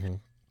name.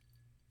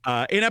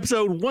 Mm-hmm. In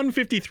episode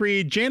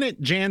 153,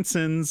 Janet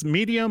Jansen's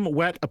medium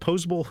wet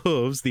opposable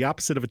hooves, the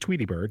opposite of a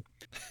Tweety bird.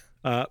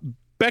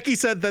 Becky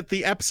said that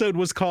the episode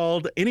was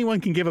called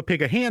Anyone Can Give a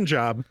Pig a Hand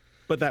Job,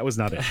 but that was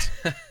not it.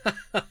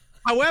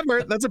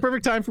 However, that's a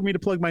perfect time for me to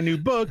plug my new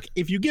book,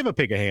 If You Give a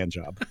Pig a Hand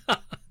Job.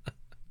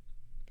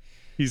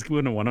 He's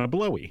going to want a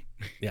blowy.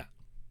 Yeah.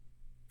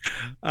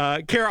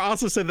 Kara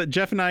also said that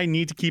Jeff and I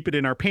need to keep it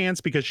in our pants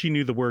because she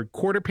knew the word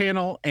quarter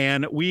panel,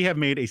 and we have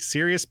made a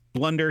serious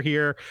blunder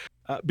here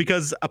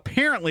because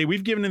apparently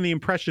we've given him the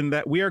impression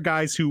that we are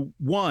guys who,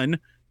 one,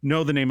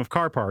 know the name of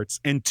car parts,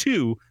 and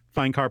two,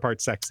 find car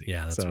parts sexy.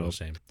 Yeah, that's a real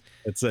shame.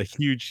 It's a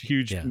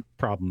huge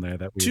problem there.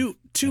 That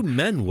two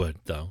men would,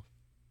 though.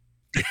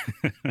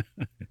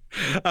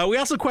 We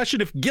also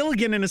questioned if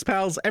Gilligan and his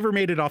pals ever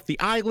made it off the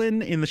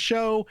island in the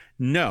show.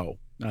 No.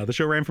 The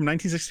show ran from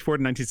 1964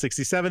 to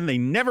 1967. They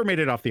never made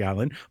it off the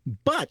island.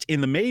 But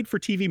in the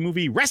made-for-TV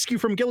movie Rescue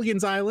from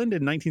Gilligan's Island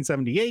in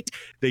 1978,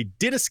 they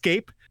did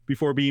escape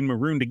before being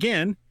marooned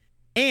again.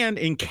 And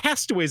in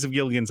Castaways of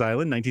Gilligan's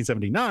Island,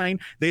 1979,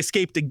 they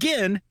escaped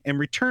again and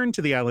returned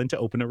to the island to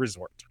open a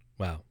resort.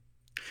 Wow.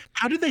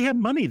 How did they have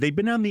money? They've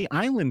been on the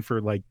island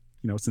for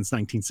since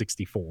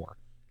 1964.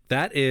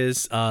 That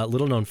is a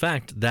little known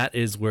fact. That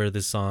is where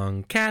the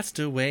song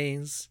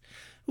Castaways,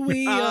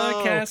 We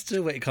Are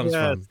Castaway comes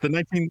from. The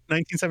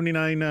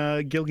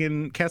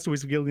 1979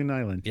 Castaways of Gilligan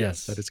Island.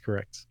 Yes, that is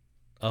correct.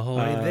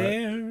 Ahoy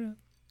there.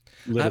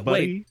 Little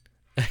buddy.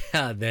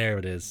 There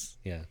it is.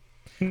 Yeah.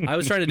 I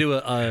was trying to do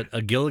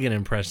a Gilligan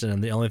impression,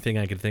 and the only thing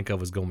I could think of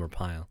was Gomer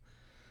Pyle.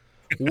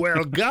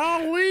 Well,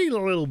 golly,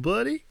 little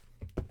buddy.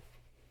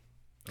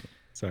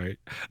 Sorry.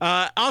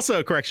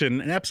 Also,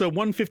 correction, in episode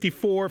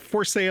 154,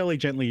 For Sale, a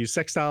Gently Used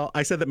Sex Doll,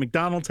 I said that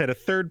McDonald's had a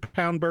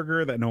third-pound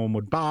burger that no one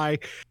would buy.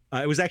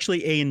 It was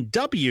actually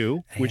A&W,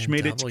 which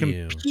made it to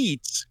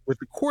compete with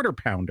the quarter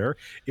pounder.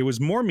 It was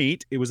more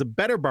meat, it was a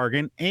better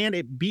bargain, and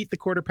it beat the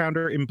quarter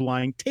pounder in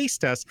blind taste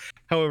tests.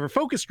 However,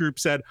 focus group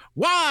said,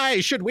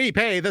 why should we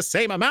pay the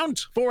same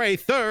amount for a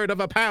third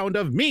of a pound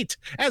of meat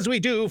as we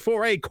do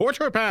for a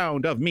quarter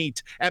pound of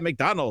meat at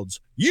McDonald's?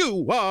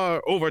 You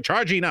are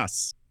overcharging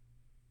us.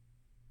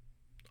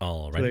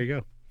 All right. So there you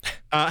go.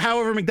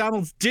 However,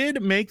 McDonald's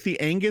did make the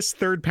Angus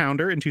third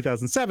pounder in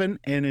 2007,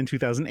 and in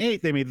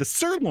 2008 they made the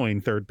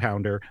sirloin third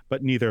pounder,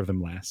 but neither of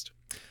them last.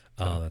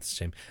 Oh, that's a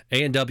shame.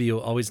 A&W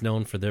always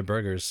known for their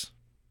burgers,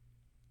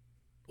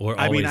 or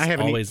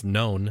always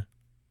known.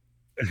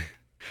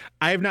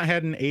 I have not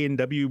had an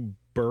A&W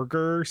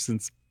burger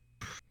since,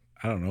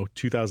 I don't know,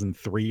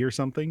 2003 or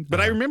something,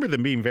 but I remember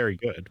them being very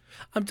good.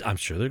 I'm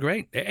sure they're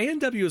great.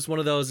 A&W is one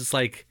of those. It's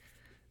like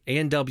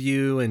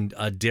A&W and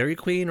Dairy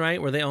Queen,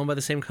 right? Were they owned by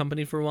the same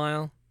company for a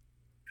while?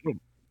 I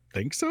don't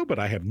think so, but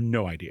I have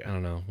no idea. I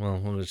don't know.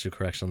 Well, we'll just do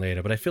correction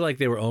later. But I feel like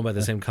they were owned by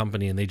the same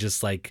company, and they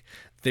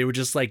were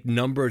just like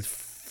number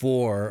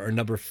 4 or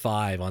number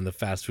 5 on the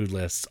fast food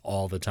lists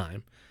all the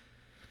time.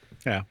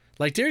 Yeah.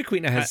 Like Dairy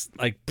Queen has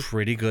like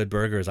pretty good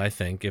burgers, I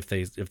think, if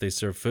they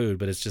serve food,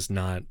 but it's just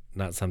not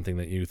something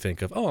that you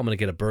think of, oh, I'm going to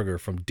get a burger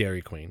from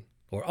Dairy Queen,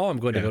 or oh, I'm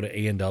going to go to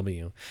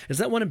A&W. Is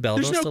that one in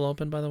Belleville still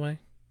open, by the way?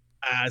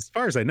 As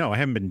far as I know, I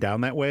haven't been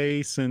down that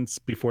way since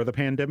before the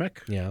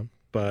pandemic. Yeah.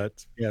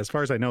 But yeah, as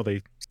far as I know,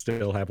 they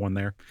still have one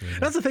there. Yeah.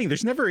 That's the thing.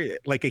 There's never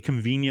like a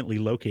convenently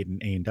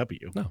located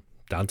A&W. No.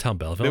 Downtown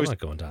Belleville, I'm not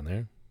going down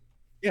there.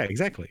 Yeah,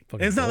 exactly.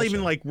 And it's not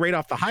even like right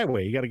off the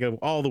highway. You got to go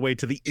all the way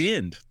to the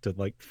end to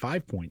like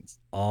 5 Points.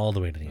 All the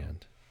way to the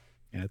end.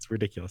 Yeah, it's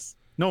ridiculous.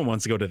 No one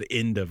wants to go to the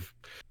end of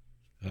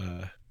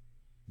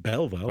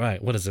Belleville.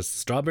 Right. What is this? The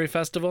Strawberry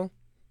Festival?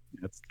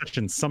 It's such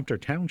in Sumter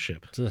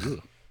Township.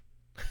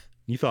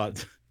 You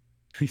thought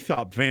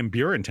Van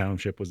Buren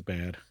Township was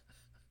bad.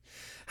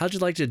 How'd you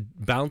like to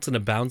bounce in a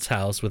bounce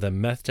house with a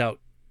methed out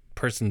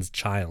person's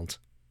child?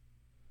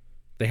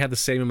 They had the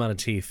same amount of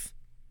teeth.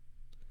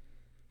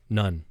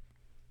 None.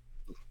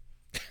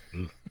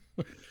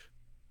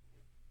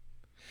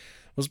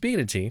 Well, speaking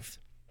of teeth.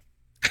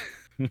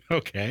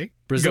 Okay.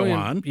 Go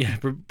on. Yeah,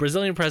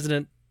 Brazilian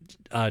President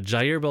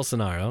Jair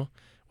Bolsonaro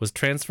was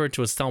transferred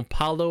to a São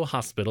Paulo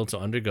hospital to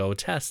undergo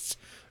tests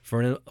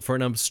for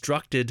an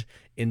obstructed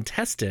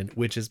intestine,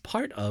 which is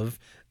part of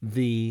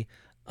the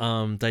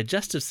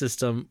digestive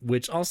system,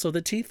 which also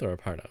the teeth are a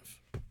part of.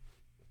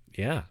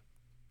 Yeah.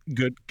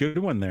 Good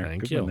one there.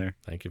 Thank you.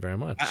 Thank you very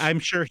much. I'm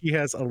sure he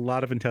has a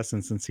lot of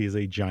intestines since he is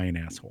a giant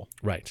asshole.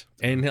 Right.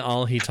 And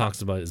all he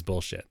talks about is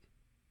bullshit.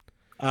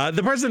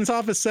 The president's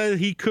office said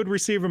he could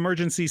receive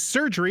emergency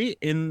surgery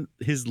in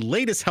his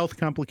latest health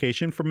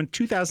complication from a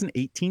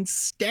 2018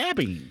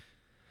 stabbing.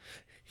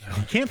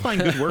 You can't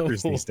find good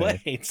workers these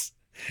days.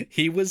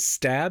 He was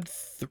stabbed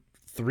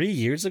 3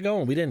 years ago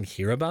and we didn't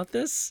hear about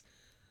this?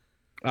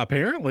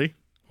 Apparently.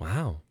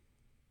 Wow.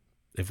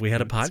 If we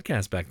had a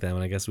podcast back then,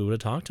 I guess we would have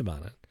talked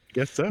about it.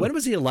 Guess so. When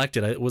was he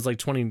elected? It was like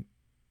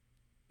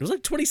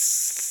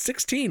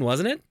 2016,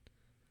 wasn't it?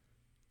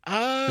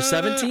 Or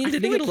 17?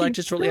 Did he get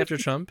elected shortly after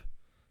Trump?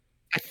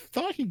 I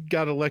thought he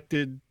got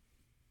elected.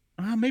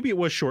 Maybe it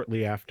was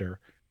shortly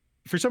after.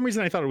 For some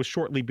reason, I thought it was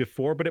shortly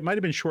before, but it might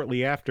have been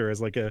shortly after as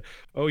like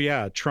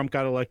Trump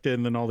got elected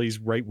and then all these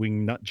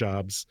right-wing nut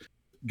jobs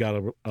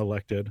got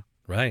elected.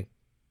 Right.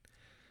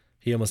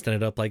 He almost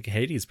ended up like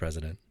Haiti's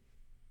president.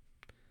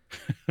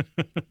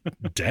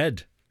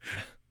 Dead.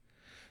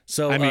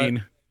 So, I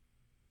mean,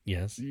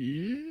 yes.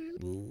 Yeah.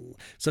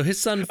 So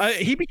his son,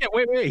 he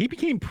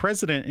became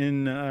president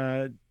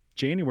in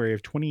January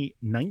of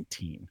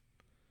 2019.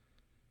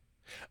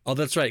 Oh,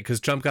 that's right. Because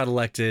Trump got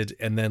elected,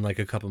 and then like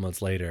a couple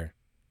months later,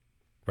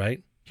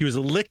 right? He was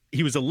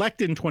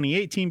elected in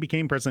 2018,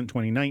 became president in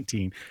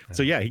 2019.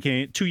 So yeah, he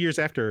came 2 years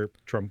after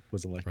Trump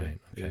was elected. Right.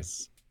 Okay.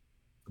 Is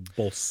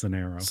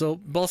Bolsonaro. So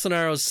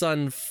Bolsonaro's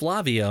son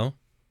Flavio,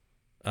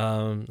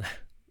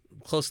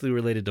 closely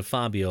related to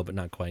Fabio, but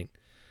not quite,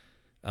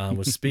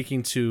 was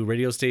speaking to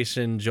radio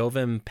station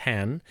Jovem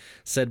Pan,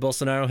 said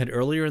Bolsonaro had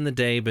earlier in the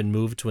day been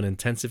moved to an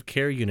intensive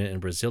care unit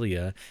in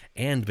Brasilia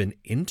and been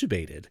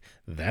intubated.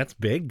 That's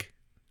big.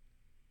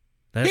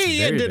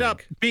 He ended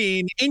up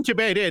being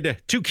intubated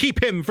to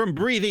keep him from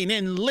breathing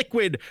in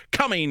liquid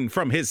coming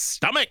from his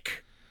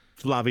stomach,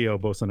 Flavio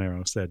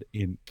Bolsonaro said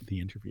in the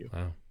interview.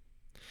 Wow.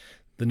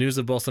 The news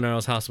of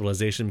Bolsonaro's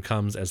hospitalization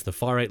comes as the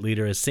far-right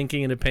leader is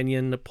sinking in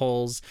opinion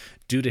polls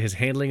due to his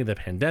handling of the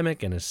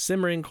pandemic and a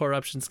simmering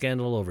corruption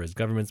scandal over his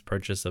government's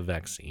purchase of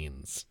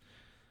vaccines.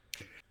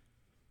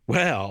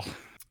 Well,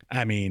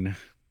 I mean,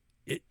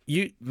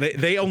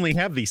 they only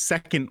have the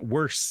second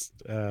worst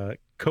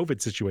COVID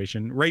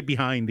situation right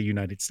behind the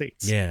United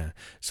States. Yeah.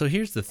 So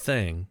here's the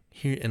thing.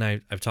 And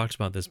I've talked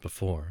about this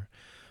before,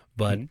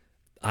 but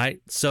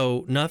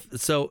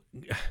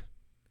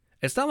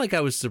it's not like I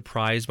was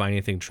surprised by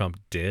anything Trump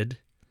did.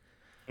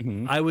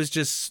 Mm-hmm. I was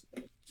just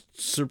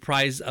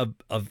surprised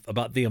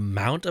about the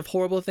amount of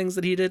horrible things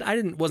that he did.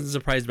 Wasn't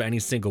surprised by any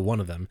single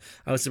one of them.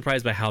 I was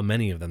surprised by how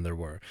many of them there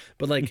were.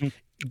 But like,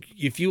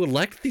 if you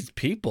elect these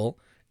people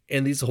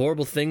and these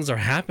horrible things are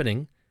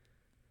happening,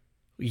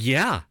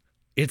 yeah,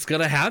 it's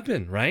gonna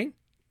happen, right?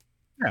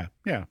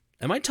 Yeah.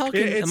 Am I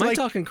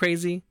talking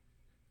crazy?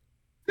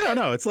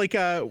 No, it's like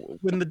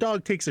when the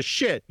dog takes a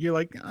shit, you're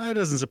like, it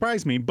doesn't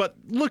surprise me, but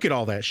look at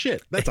all that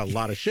shit. That's a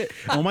lot of shit.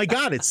 Oh my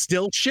God, it's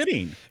still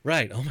shitting.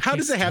 Right. How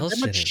does it have that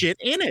much shit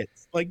in it?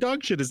 Like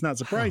dog shit is not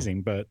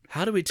surprising, but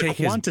how do we take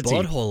his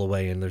butthole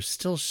away and there's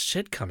still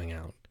shit coming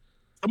out?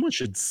 Someone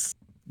should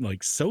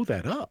like sew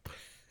that up.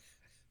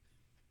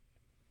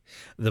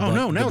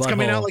 Now it's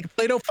coming out like a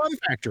Play-Doh Fun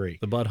Factory.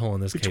 The butthole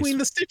in this case. Between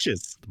the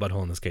stitches. The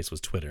butthole in this case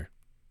was Twitter.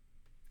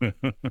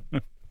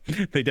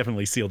 They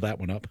definitely sealed that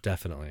one up.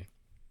 Definitely.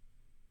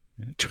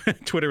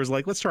 Twitter was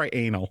like, let's try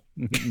anal.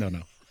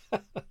 No.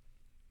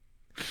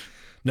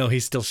 No,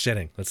 he's still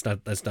shitting.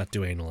 Let's not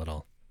do anal at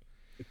all.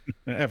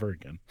 Ever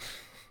again.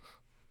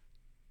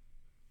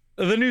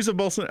 The news of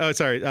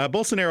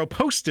Bolsonaro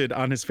posted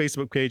on his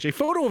Facebook page a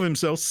photo of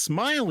himself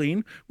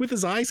smiling with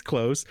his eyes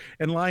closed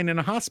and lying in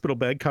a hospital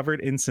bed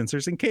covered in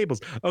sensors and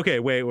cables. Okay,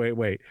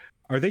 wait.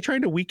 Are they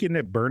trying to weaken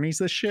at Bernie's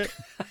this shit?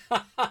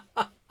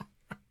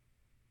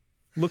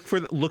 Look for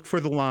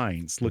the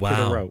lines. Look for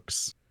the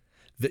ropes.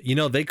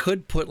 They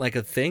could put like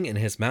a thing in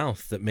his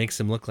mouth that makes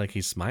him look like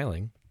he's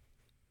smiling.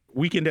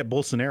 Weekend at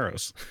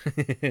Bolsonaro's.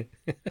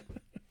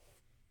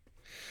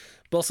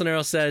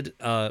 Bolsonaro said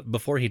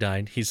before he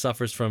died, he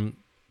suffers from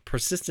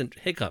persistent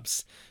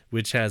hiccups,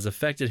 which has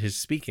affected his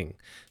speaking.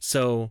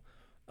 So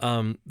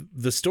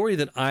the story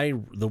that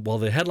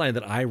the headline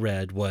that I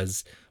read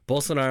was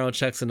Bolsonaro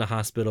checks into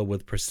hospital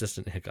with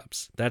persistent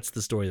hiccups. That's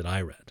the story that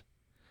I read.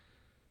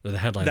 Or the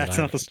headline. That's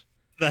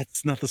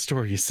not the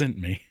story you sent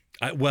me.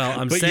 That's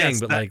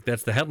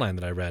the headline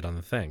that I read on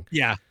the thing.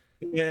 Yeah.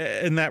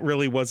 And that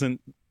really wasn't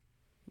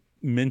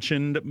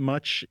mentioned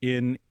much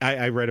in.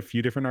 I read a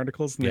few different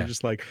articles and they're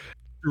just like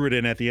threw it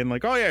in at the end,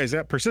 like, oh yeah, he's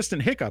got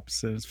persistent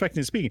hiccups and it's affecting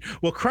his speaking.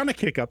 Well, chronic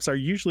hiccups are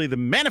usually the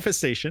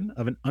manifestation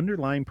of an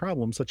underlying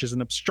problem, such as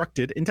an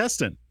obstructed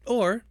intestine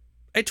or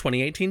a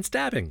 2018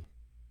 stabbing.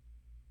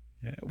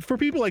 Yeah. For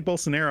people like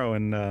Bolsonaro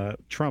and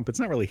Trump, it's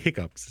not really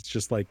hiccups. It's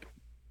just like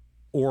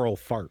oral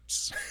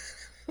farts.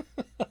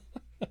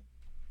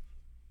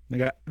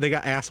 They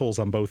got assholes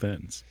on both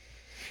ends.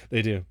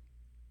 They do.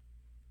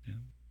 Yeah.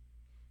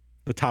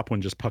 The top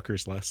one just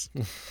puckers less.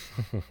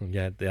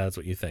 Yeah, that's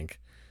what you think.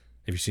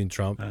 Have you seen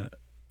Trump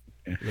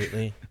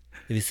lately?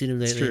 Have you seen him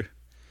lately? It's true.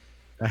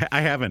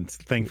 I haven't,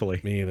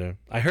 thankfully. Me either.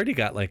 I heard he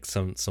got like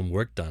some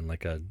work done,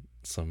 like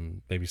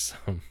some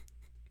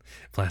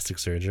plastic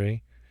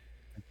surgery.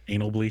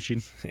 Anal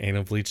bleaching.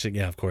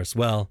 Yeah, of course.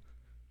 Well,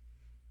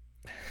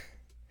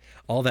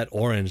 all that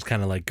orange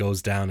kind of like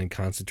goes down and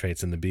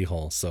concentrates in the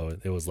beehole. So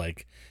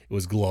it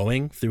was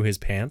glowing through his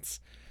pants.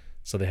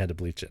 So they had to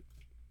bleach it.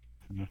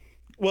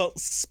 Well,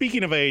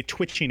 speaking of a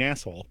twitching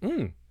asshole,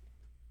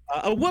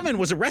 A woman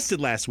was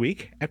arrested last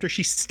week after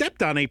she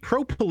stepped on a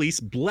pro-police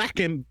black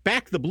and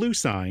back the blue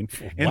sign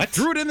and What?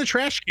 threw it in the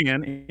trash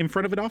can in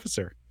front of an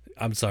officer.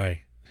 I'm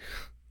sorry.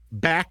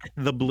 Back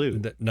the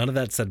blue. None of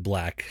that said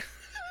black.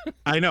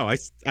 I know. I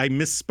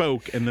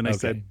misspoke and then I Okay.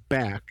 said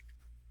back.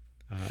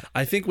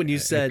 I think when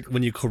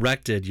you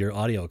corrected, your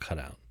audio cut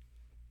out.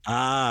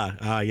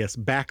 Yes,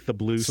 back the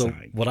blue So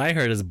sign. what I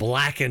heard is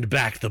black and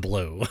back the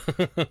blue.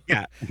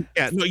 Yeah.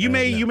 No, you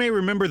may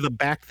remember the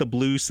back the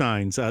blue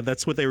signs.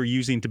 That's what they were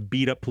using to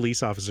beat up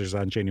police officers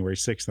on January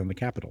 6th on the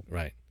Capitol.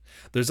 Right.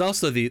 There's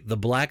also the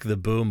black the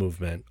boo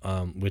movement,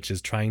 which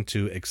is trying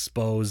to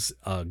expose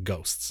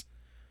ghosts.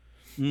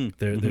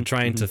 They're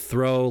trying to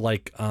throw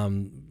like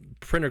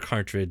printer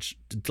cartridge,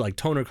 like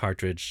toner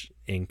cartridge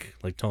ink,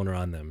 like toner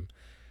on them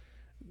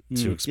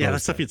to expose. Yeah,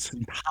 that stuff them. it's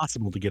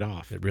impossible to get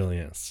off. It really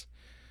is.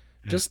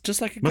 Just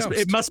like a It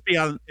ghost. must be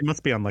on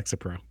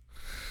Lexapro.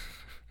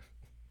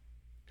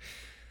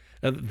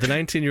 The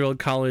 19-year-old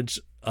college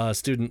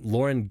student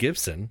Lauren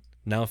Gibson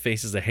now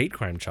faces a hate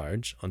crime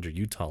charge under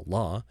Utah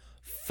law.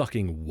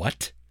 Fucking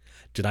what?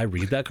 Did I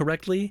read that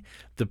correctly?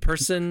 The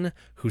person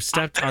who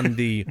stepped on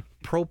the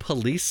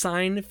pro-police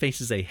sign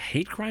faces a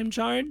hate crime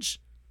charge?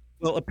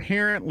 Well,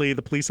 apparently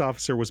the police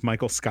officer was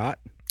Michael Scott,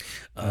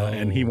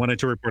 and he wanted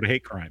to report a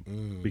hate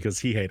crime because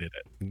he hated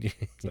it.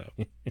 So.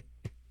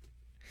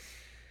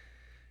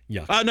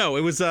 Yeah. No,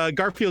 it was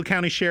Garfield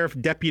County Sheriff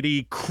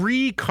Deputy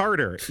Cree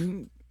Carter.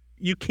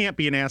 You can't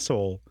be an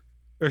asshole.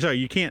 Or sorry,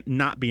 you can't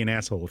not be an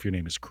asshole if your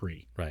name is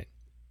Cree. Right.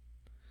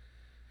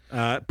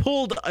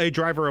 Pulled a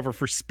driver over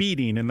for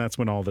speeding, and that's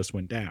when all this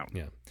went down.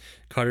 Yeah.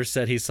 Carter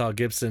said he saw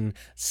Gibson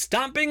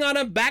stomping on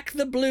a back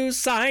the blue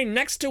sign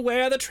next to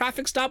where the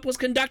traffic stop was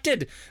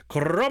conducted,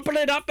 crumple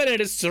it up in a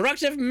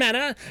destructive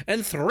manner,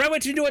 and throw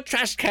it into a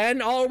trash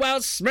can, all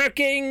while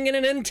smirking in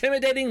an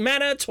intimidating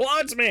manner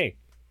towards me.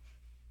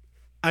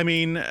 I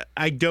mean,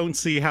 I don't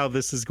see how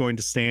this is going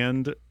to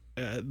stand.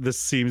 This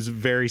seems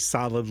very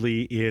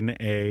solidly in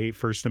a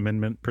First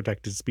Amendment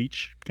protected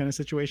speech kind of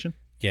situation.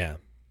 Yeah.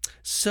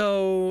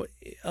 So,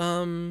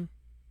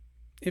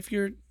 if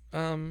you're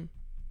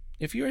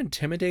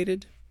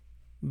intimidated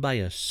by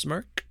a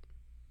smirk,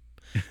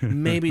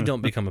 maybe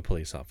don't become a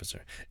police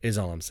officer, is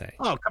all I'm saying.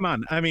 Oh, come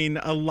on. I mean,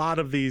 a lot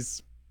of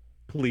these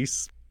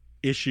police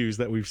issues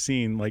that we've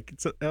seen, like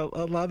a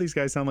lot of these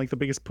guys sound like the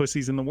biggest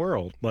pussies in the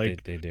world.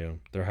 Like They do.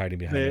 They're hiding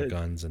behind their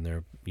guns and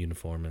their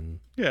uniform and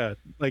yeah,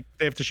 like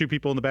they have to shoot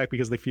people in the back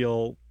because they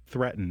feel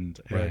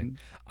threatened. right. And,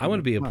 I want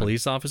to be a come on.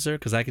 police officer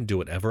because I can do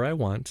whatever I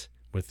want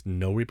with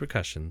no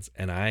repercussions,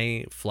 and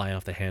I fly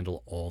off the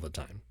handle all the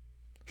time.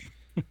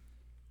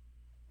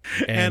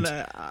 And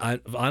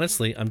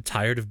honestly, I'm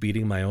tired of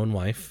beating my own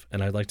wife,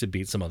 and I'd like to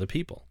beat some other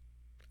people,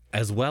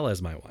 as well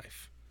as my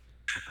wife.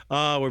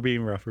 Oh, we're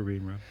being rough.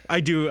 I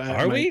do.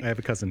 Are we? I have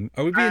a cousin.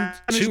 Are we being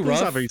He's too a police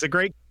rough? officer.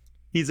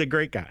 He's a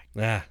great guy.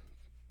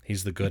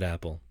 He's the good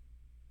apple.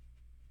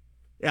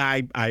 Yeah,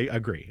 I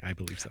agree. I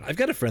believe so. I've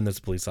got a friend that's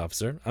a police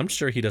officer. I'm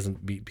sure he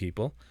doesn't beat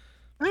people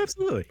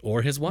Absolutely.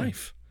 or his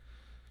wife.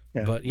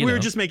 Yeah. But, we were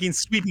just making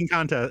sweeping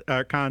comments.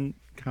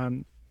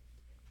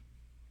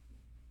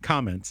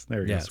 There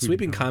we go. Yeah,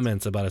 sweeping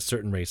comments about a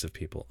certain race of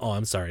people. Oh,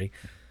 I'm sorry.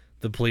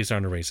 The police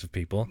aren't a race of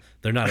people.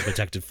 They're not a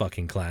protected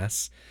fucking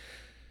class.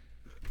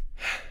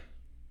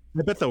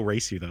 I bet they'll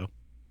race you though.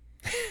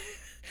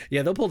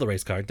 Yeah, they'll pull the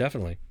race card,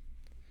 definitely.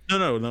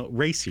 No,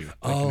 race you. like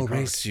in a Oh, car.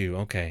 race you.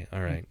 Okay,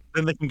 all right.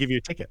 Then they can give you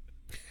a ticket.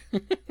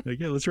 Like,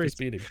 yeah, let's race.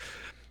 Speeding.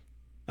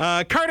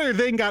 Carter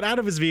then got out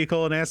of his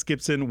vehicle and asked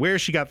Gibson where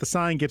she got the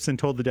sign. Gibson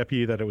told the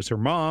deputy that it was her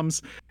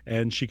mom's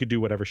and she could do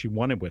whatever she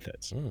wanted with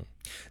it.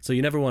 So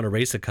you never want to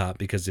race a cop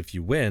because if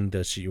you win,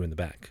 they'll shoot you in the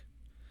back.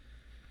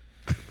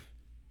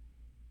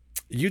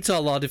 Utah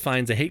law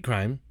defines a hate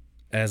crime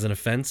as an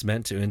offense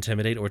meant to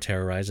intimidate or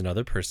terrorize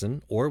another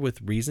person or with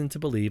reason to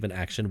believe an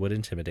action would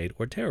intimidate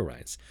or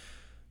terrorize.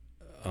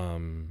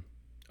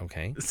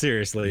 Okay.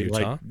 Seriously,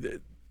 Utah? like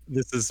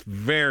this is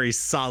very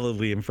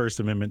solidly in First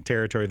Amendment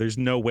territory. There's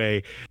no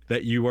way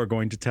that you are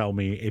going to tell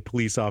me a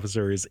police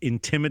officer is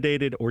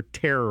intimidated or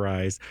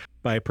terrorized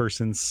by a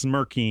person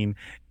smirking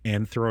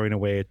and throwing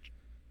away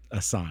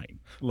a sign.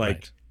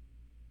 Like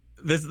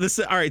Right. this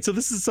all right, so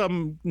this is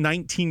some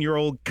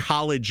 19-year-old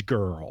college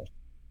girl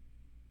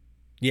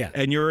Yeah.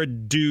 and you're a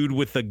dude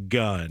with a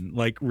gun.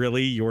 Like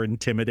really, you're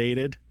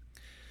intimidated?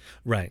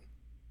 Right.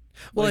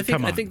 Well, Like,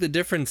 come I on. think the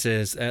difference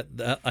is at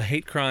a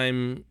hate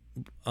crime.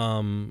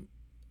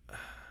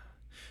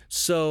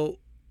 So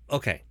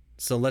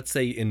let's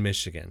say in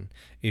Michigan,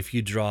 if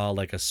you draw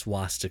like a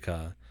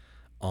swastika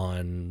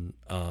on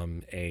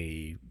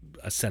a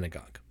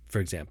synagogue, for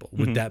example,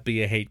 would that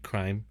be a hate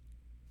crime?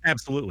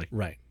 Absolutely.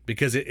 Right,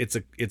 because it's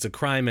a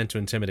crime meant to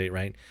intimidate,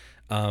 right?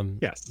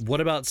 Yes. What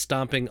about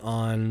stomping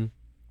on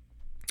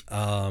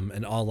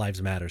an All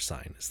Lives Matter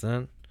sign? Is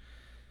that?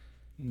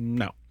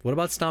 No. What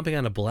about stomping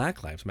on a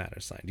Black Lives Matter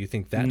sign? Do you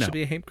think that No. should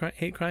be a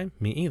hate crime?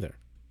 Me either.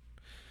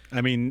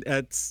 I mean,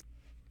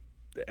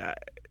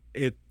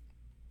 it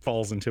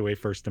falls into a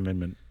First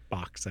Amendment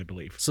box, I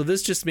believe. So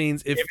this just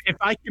means if If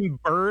I can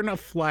burn a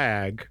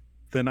flag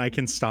then I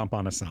can stomp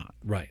on a sign.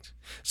 Right.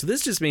 So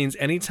this just means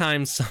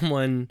anytime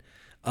someone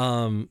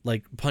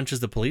like punches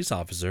the police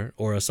officer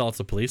or assaults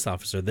a police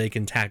officer, they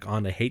can tack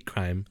on a hate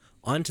crime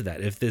onto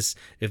that if this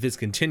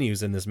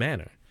continues in this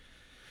manner.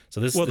 So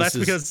this that's is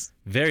because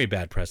very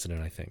bad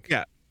precedent, I think.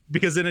 Yeah,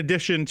 because in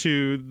addition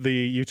to the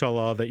Utah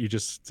law that you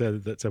just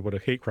said that said what a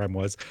hate crime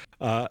was,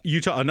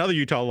 another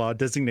Utah law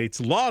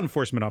designates law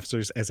enforcement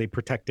officers as a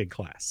protected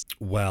class.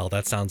 Well,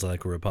 that sounds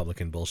like a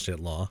Republican bullshit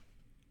law.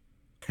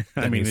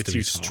 I mean, needs it's to be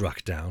Utah.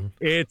 struck down.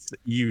 It's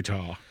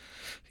Utah.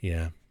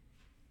 Yeah.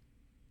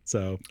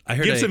 So I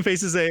heard Gibson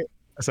faces a.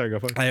 Sorry, go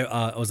for it.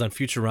 I was on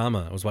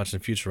Futurama. I was watching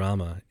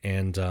Futurama,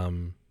 and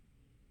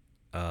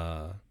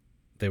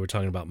they were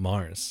talking about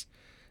Mars,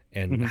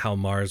 and how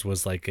Mars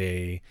was like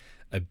a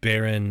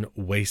barren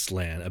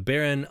wasteland, a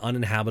barren,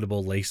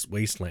 uninhabitable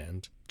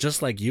wasteland,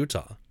 just like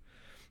Utah.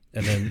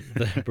 And then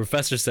the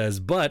professor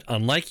says, but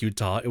unlike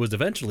Utah, it was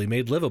eventually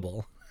made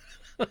livable.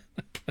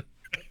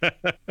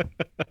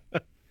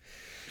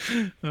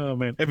 Oh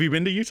man, have you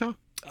been to Utah?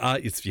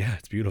 It's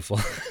beautiful.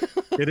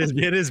 It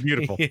is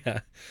beautiful. Yeah,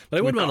 but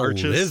I wouldn't want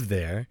to live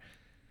there.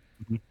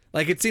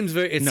 Like it seems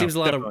seems a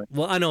lot definitely. of,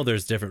 well, I know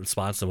there's different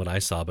spots than what I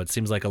saw, but it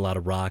seems like a lot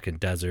of rock and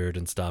desert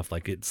and stuff.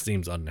 Like it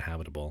seems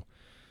uninhabitable.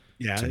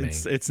 Yeah, to me.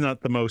 it's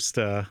not the most.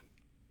 I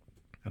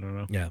don't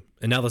know. Yeah,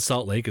 and now the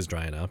Salt Lake is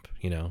drying up.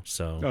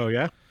 So. Oh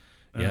yeah.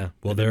 Yeah.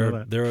 Well, I didn't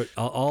know they're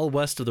all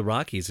west of the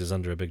Rockies is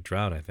under a big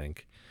drought, I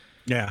think.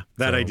 Yeah,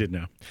 that So- I did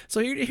know.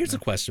 So here's a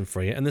question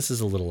for you, and this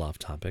is a little off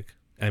topic.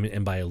 I mean,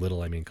 and by a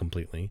little, I mean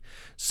completely.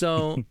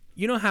 So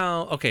you know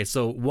how? Okay,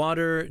 so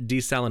water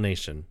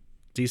desalination,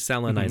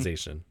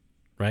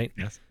 right?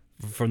 Yes.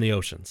 From the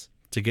oceans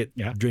to get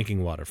Yeah.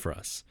 drinking water for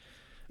us.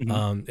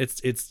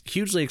 It's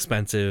hugely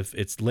expensive.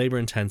 It's labor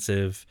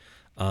intensive.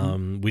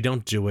 We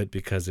don't do it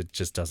because it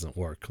just doesn't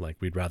work. Like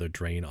we'd rather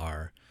drain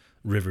our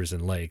rivers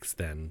and lakes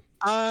than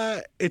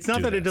It's not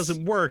do that it this.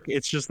 doesn't work.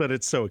 It's just that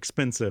it's so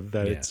expensive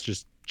that Yeah. it's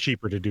just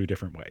cheaper to do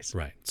different ways.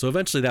 right. So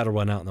eventually that'll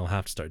run out and they'll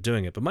have to start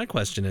doing it. But my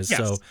question is, Yes.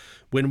 so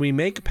when we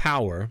make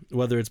power,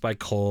 whether it's by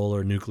coal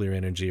or nuclear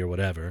energy or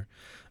whatever,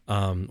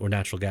 or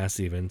natural gas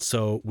even,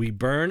 so we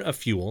burn a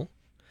fuel,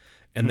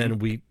 and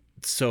then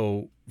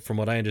so from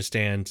what I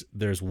understand,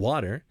 there's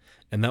water,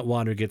 and that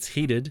water gets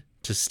heated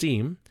to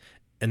steam,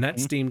 and that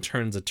steam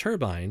turns a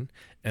turbine,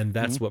 and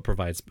that's what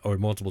provides, or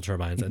multiple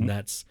turbines, and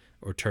that's,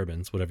 or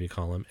turbines, whatever you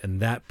call them, and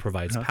that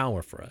provides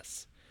power for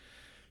us.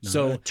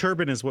 So a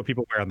turban is what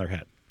people wear on their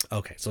head.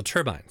 Okay, so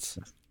turbines.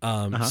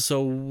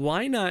 So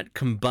why not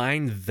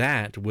combine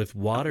that with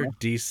water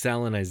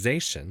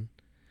desalinization,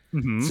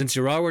 since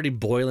you're already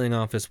boiling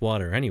off this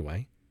water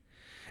anyway,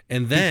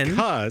 and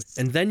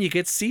then you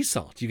get sea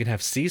salt. You can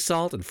have sea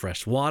salt and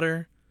fresh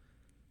water,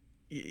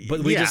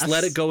 but we just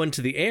let it go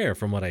into the air,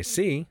 from what I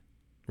see,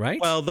 right?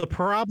 Well, the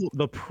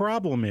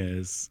problem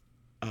is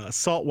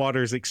salt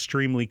water is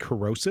extremely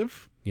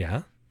corrosive.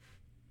 Yeah.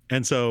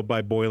 And so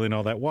by boiling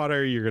all that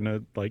water, you're going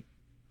to like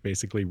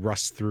basically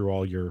rust through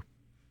all your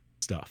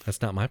stuff.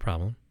 That's not my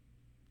problem.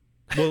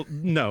 Well,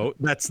 no,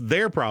 that's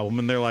their problem.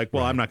 And they're like,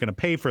 well, I'm not going to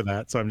pay for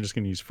that. So I'm just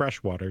going to use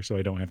fresh water so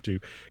I don't have to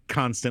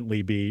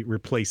constantly be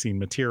replacing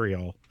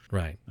material.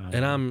 Right.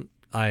 And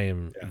I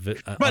am.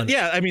 But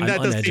yeah, I mean,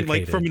 that does seem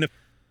like uneducated.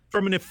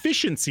 from an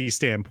efficiency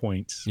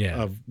standpoint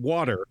of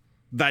water,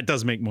 that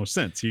does make most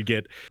sense. You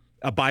get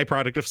a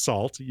byproduct of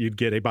salt, you'd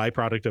get a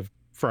byproduct of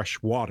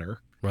fresh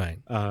water. Right.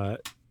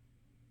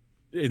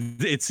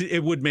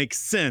 It would make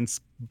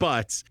sense,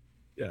 but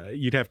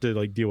you'd have to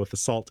like deal with the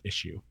salt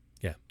issue.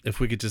 Yeah. If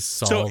we could just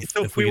solve,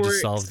 if we could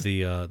just solve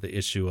the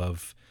issue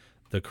of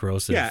the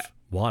corrosive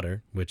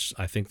water, which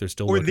I think they're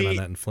still working on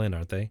that in Flint,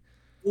 aren't they?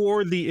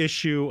 Or the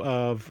issue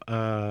of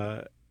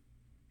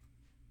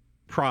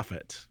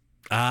profit.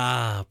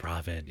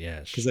 Profit,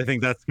 yes. Because I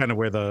think that's kind of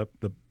where the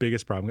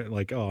biggest problem.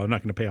 Like, oh, I'm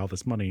not going to pay all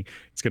this money;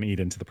 it's going to eat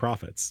into the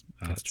profits.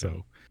 That's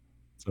true.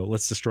 So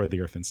let's destroy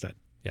the earth instead.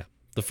 Yeah.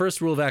 The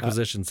first rule of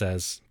acquisition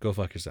says, "Go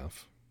fuck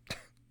yourself."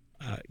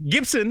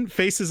 Gibson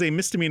faces a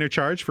misdemeanor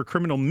charge for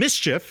criminal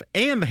mischief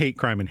and the hate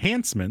crime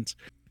enhancement,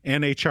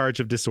 and a charge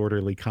of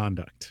disorderly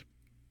conduct.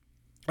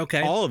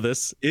 Okay. All of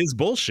this is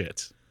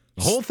bullshit.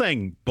 The whole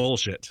thing,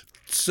 bullshit.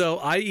 So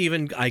I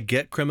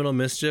get criminal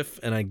mischief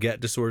and I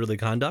get disorderly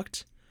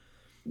conduct.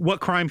 What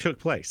crime took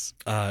place?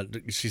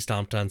 She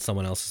stomped on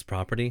someone else's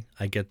property.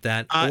 I get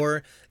that.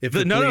 Or if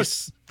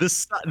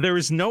there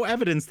is no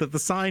evidence that the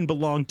sign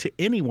belonged to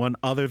anyone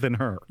other than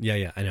her.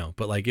 Yeah, I know.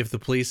 But like, if the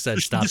police said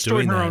She stop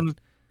destroyed doing her that, own-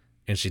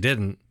 and she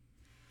didn't,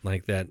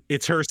 like that.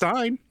 It's her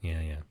sign.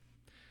 Yeah.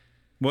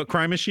 What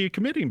crime is she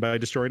committing by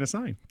destroying a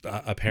sign?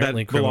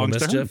 Apparently, That criminal belongs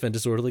to her. mischief and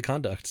disorderly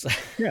conduct.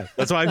 Yeah,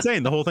 that's why I'm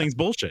saying the whole thing's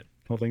bullshit.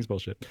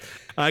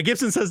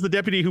 Gibson says the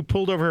deputy who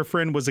pulled over her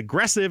friend was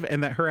aggressive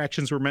and that her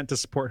actions were meant to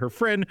support her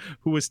friend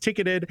who was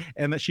ticketed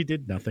and that she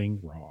did nothing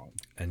wrong.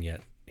 And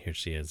yet, here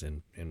she is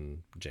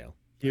in jail.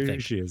 Here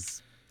she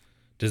is.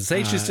 Does it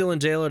say she's still in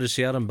jail, or does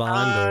she out on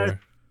bond? Or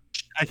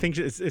I think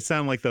it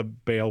sounded like the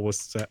bail was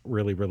set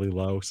really, really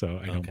low, so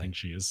I don't think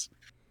she is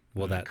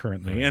Well, that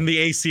currently, and the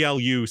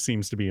ACLU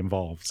seems to be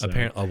involved. So.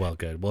 Oh well,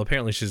 good. Well,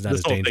 apparently she's not This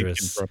as whole thing can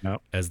dangerous throw 'em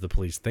out. as the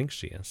police think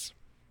she is.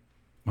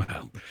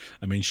 Well,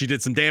 I mean, she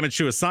did some damage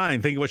to a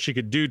sign. Think of what she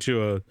could do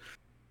to a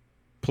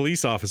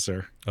police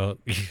officer. Oh,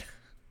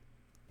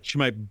 She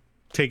might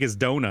take his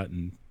donut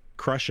and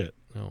crush it.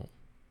 no.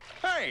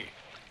 Hey,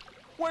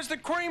 where's the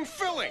cream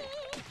filling?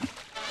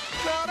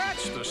 Now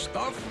that's the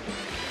stuff.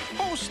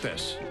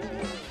 Hostess.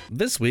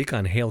 This week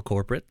on Hail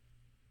Corporate,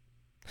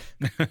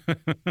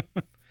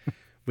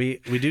 we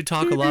do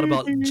talk a lot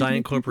about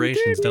giant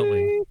corporations, don't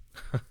we?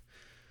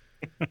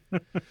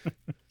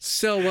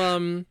 So,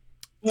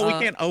 Well, we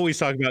can't always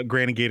talk about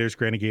Granny Gator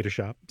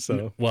Shop.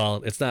 So,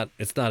 well, it's not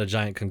a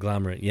giant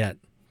conglomerate yet,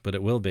 but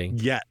it will be.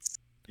 yes.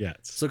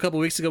 So a couple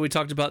weeks ago, we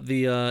talked about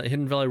the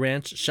Hidden Valley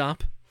Ranch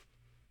shop.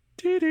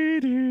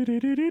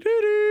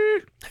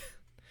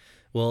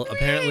 Well,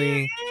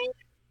 apparently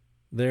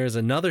there's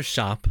another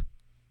shop.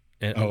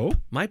 And,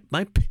 my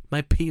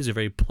P's are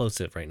very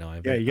plosive right now.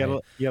 Yeah, you got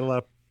a lot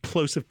of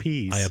plosive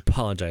P's. I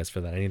apologize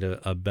for that. I need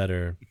a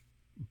better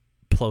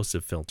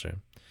plosive filter.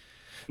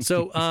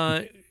 So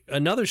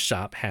another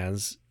shop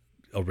has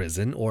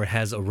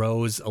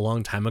arose a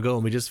long time ago,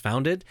 and we just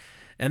found it,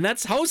 and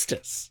that's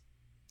Hostess.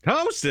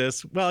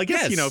 Hostess? Well, I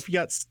guess, Yes. if you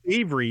got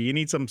savory, you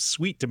need some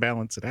sweet to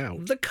balance it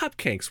out. The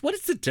cupcakes. What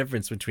is the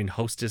difference between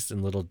Hostess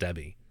and Little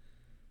Debbie?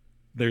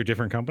 They're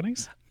different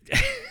companies?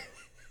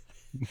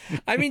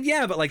 I mean,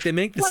 yeah, but like they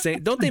make the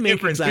same. Don't they make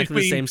difference exactly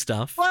the between- same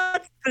stuff?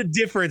 What's the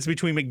difference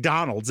between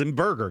McDonald's and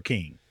Burger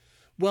King?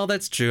 Well,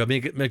 that's true. I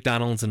mean,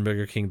 McDonald's and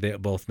Burger King, they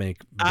both make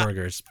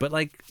burgers, but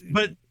like,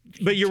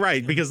 But you're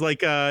right, because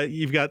like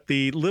you've got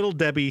the Little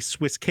Debbie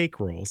Swiss cake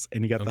rolls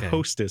and you got the Okay.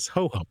 Hostess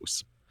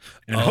ho-hos.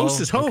 And Oh,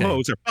 Hostess okay.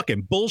 ho-hos are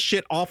fucking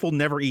bullshit, awful,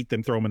 never eat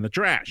them, throw them in the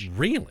trash.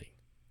 really,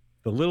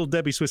 The Little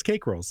Debbie Swiss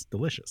cake rolls,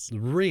 delicious.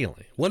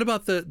 really. What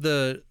about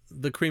the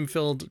cream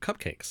filled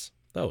cupcakes?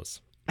 Those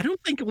I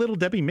don't think Little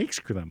Debbie makes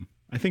them.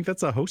 I think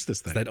that's a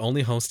Hostess thing. is that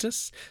only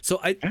Hostess? So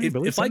believe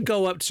if I so.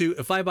 go up to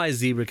if I buy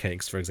zebra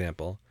cakes, for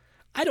example,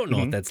 I don't know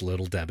if that's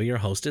Little Debbie or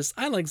Hostess.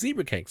 I like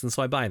zebra cakes, and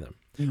so I buy them.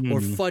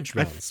 Or fudge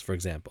rounds, for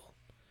example.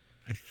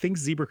 I think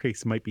zebra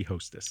cakes might be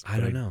Hostess. I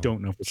but don't know.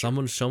 Don't know. For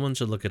sure. Someone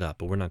should look it up,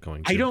 but we're not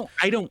going to.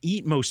 I don't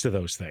eat most of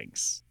those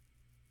things.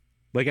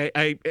 Like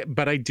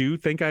but I do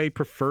think I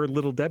prefer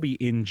Little Debbie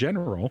in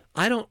general.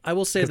 I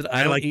will say that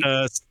I I don't like eat.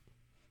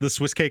 the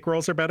Swiss cake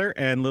rolls are better,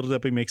 and Little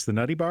Debbie makes the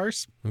nutty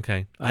bars.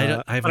 Okay, I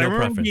have But no remember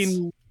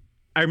preference.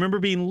 I remember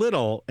being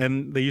little,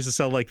 and they used to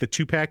sell like the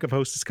 2-pack of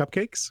Hostess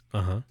cupcakes.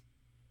 Uh-huh.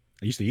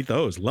 I used to eat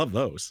those. Love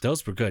those.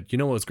 Those were good. You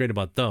know what was great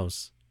about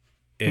those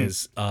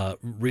is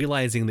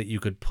realizing that you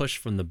could push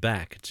from the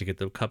back to get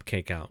the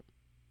cupcake out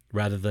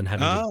rather than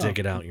having to dig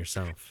it out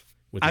yourself.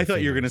 with I your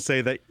thought you were going to fingers.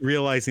 say that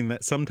realizing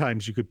that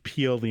sometimes you could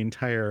peel the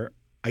entire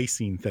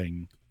icing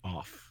thing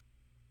off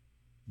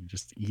and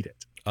just eat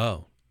it.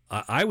 Oh,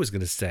 I was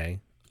going to say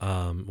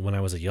when I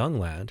was a young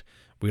lad,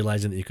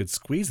 realizing that you could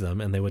squeeze them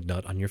and they would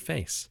nut on your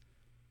face.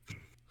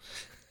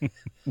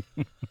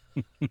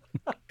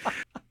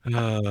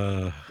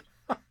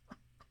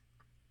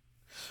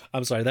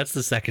 I'm sorry, that's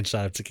the second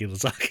shot of tequila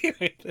sake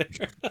right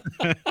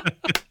there.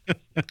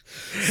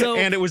 So,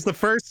 And it was the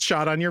first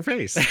shot on your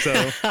face.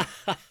 So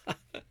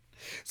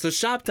so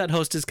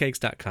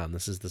shop.hostesscakes.com.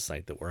 This is the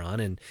site that we're on,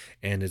 and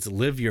it's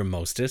Live Your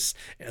Mostess,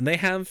 and they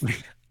have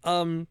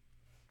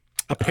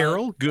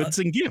apparel, goods,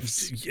 and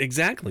gifts.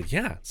 exactly,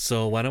 yeah.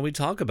 So why don't we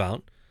talk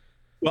about?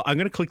 Well, I'm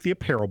going to click the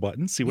apparel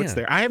button, see what's Yeah.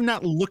 there. I have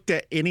not looked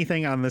at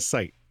anything on this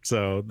site.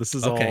 So this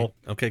is all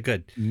Okay,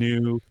 good.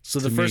 new. So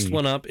the to first me.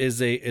 one up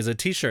is a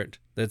T-shirt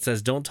that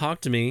says "Don't talk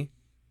to me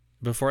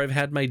before I've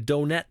had my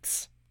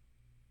donuts."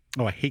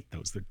 Oh, I hate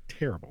those. They're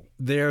terrible.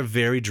 They're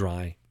very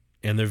dry,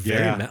 and they're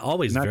very Yeah,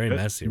 always Not very good.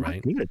 messy, Not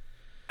right? good.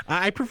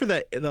 I prefer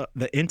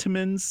the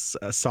Intamins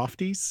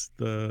softies.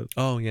 The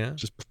Oh yeah.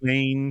 just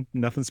plain,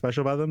 nothing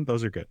special about them.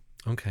 Those are good.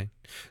 Okay.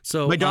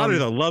 So My daughter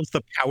though loves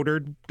the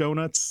powdered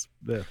donuts.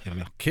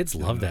 kids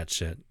love that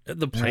shit.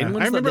 The plain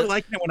ones. I remember the,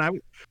 liking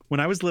it when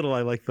I was little.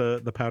 I liked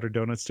the powdered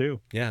donuts too.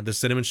 yeah, the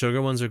cinnamon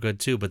sugar ones are good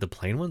too, but the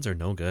plain ones are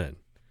no good.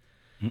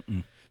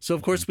 So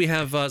of course we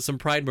have some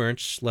Pride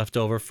merch left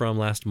over from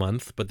last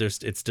month, but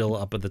it's still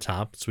up at the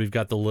top. So we've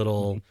got the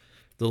little,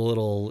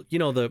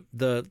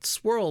 the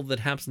swirl that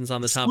happens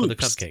on the top of the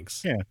Swoops.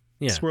 cupcakes.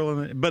 Yeah, swirl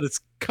in it, but it's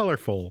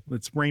colorful.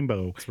 It's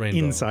rainbow, rainbow.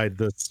 inside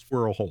the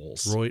swirl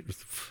holes. Roy,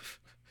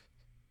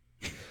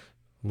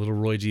 little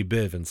Roy G.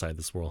 Biv inside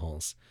the swirl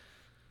holes.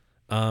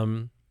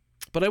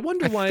 But I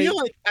wonder why.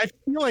 I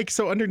feel like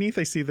so underneath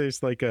I see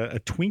there's like a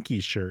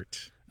Twinkie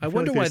shirt. I feel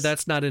wonder like why there's-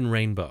 that's not in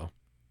rainbow.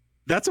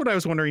 That's what I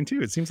was wondering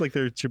too. It seems like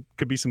there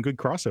could be some good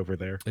crossover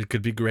there. It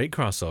could be great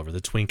crossover. The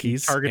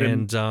Twinkies Targeted-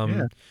 and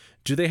yeah.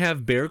 do they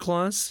have bear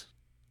claws?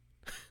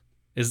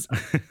 Is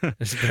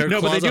bear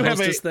No, but claws they a do have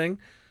hostess thing?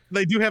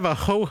 They do have a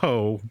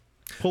ho-ho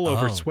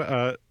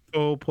pullover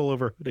Oh.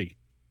 pullover hoodie.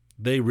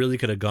 They really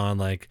could have gone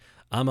like,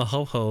 I'm a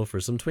ho-ho for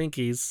some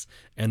Twinkies,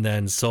 and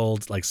then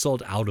sold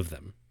out of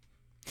them.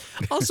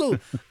 Also,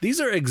 these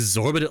are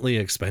exorbitantly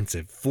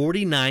expensive.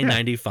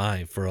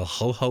 $49.95 for a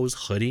Ho-Ho's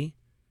hoodie.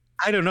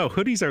 I don't know.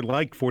 Hoodies are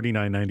like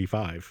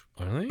 $49.95,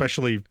 Are they?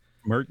 especially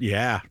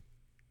yeah.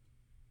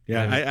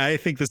 I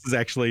think this is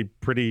actually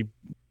pretty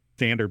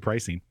standard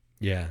pricing.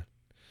 Yeah.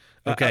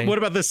 Okay. What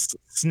about this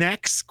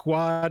Snack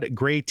Squad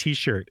gray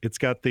T-shirt? It's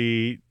got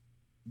the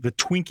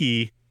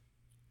Twinkie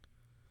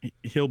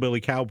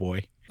hillbilly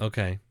cowboy,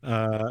 Okay.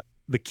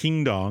 the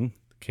King Dong,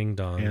 King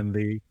Dong. and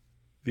the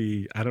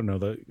I don't know,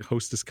 the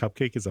Hostess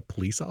cupcake is a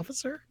police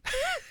officer.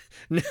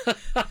 No,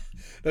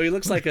 he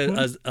looks like an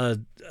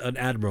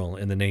admiral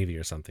in the Navy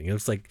or something. He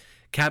looks like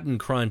Captain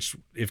Crunch.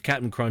 If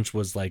Captain Crunch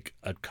was like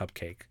a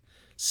cupcake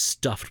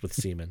stuffed with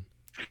semen.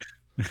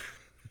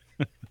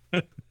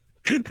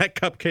 that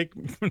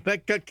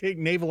cupcake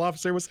naval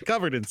officer was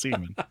covered in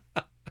semen.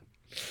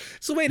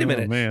 So wait a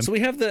minute. Man. So we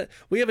have a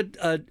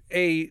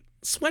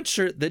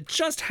sweatshirt that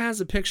just has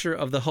a picture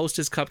of the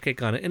Hostess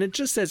cupcake on it, and it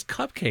just says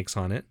cupcakes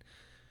on it.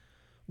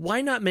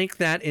 Why not make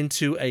that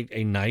into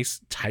a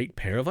nice tight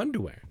pair of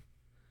underwear?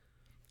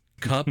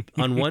 Cup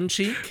on one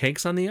cheek,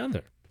 cakes on the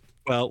other.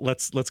 Well,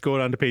 let's go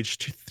on to page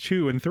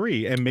 2 and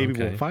 3, and maybe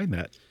Okay. we'll find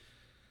that.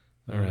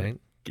 All right.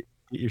 Get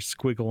your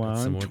squiggle on.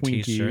 Some more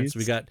Twinkies. T-shirts.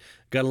 We got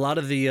a lot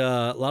of the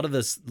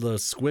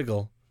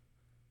squiggle.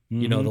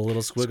 You know, the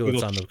little squiggle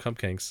that's on the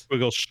cupcakes.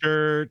 Squiggle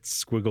shirt,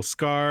 squiggle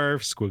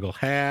scarf, squiggle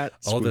hat,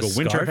 Oh, the squiggle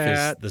winter scarf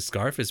hat. the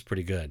scarf is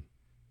pretty good.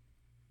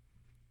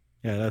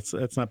 Yeah,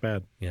 that's not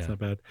bad. Yeah. It's not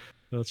bad.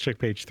 Let's check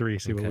page 3,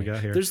 see what we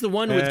got here. There's the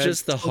one with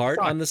just the squiggle heart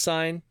sock. on the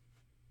sign,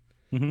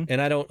 Mhm.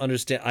 and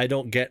I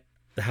don't get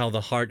how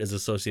the heart is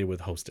associated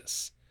with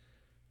Hostess.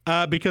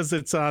 Because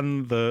it's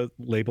on the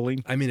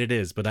labeling. I mean, it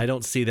is, but I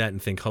don't see that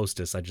and think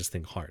Hostess. I just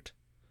think heart.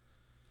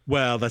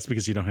 Well, that's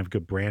because you don't have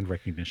good brand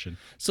recognition.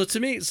 So to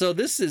me,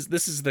 this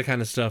is the kind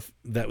of stuff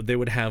that they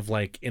would have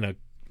like in a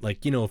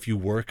if you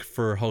work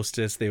for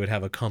Hostess, they would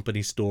have a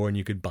company store and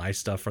you could buy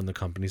stuff from the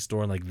company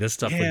store, and like this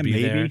stuff Yeah, would be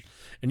maybe. there,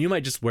 and you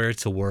might just wear it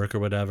to work or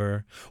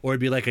whatever, or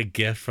it'd be like a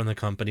gift from the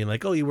company,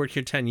 like, oh, you worked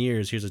here 10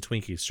 years, here's a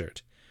Twinkies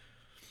shirt.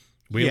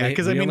 We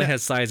only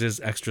had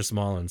sizes extra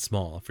small and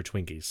small for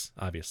Twinkies,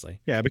 obviously.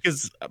 Yeah,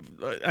 because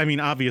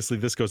obviously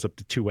this goes up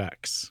to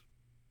 2X.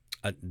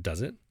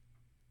 Does it?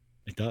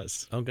 It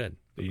does. Oh, good.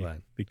 I'm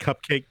glad. The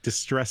cupcake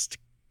distressed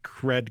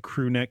red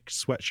crew neck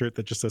sweatshirt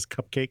that just says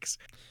cupcakes.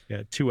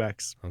 Yeah,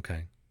 2X.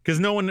 Okay. Because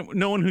no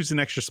one who's an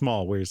extra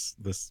small wears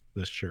this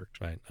shirt.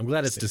 Right. I'm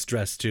glad it's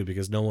distressed too,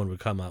 because no one would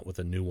come out with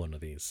a new one of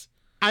these.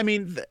 I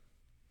mean,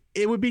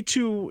 it would be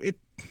too.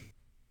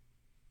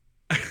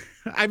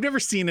 I've never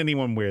seen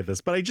anyone wear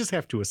this, but I just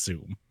have to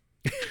assume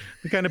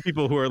the kind of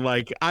people who are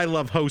like, I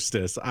love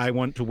Hostess. I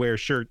want to wear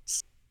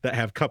shirts that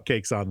have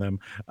cupcakes on them.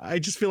 I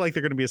just feel like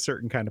they're going to be a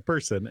certain kind of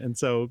person. And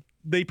so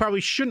they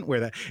probably shouldn't wear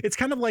that. It's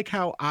kind of like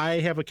how I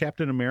have a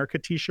Captain America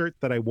t-shirt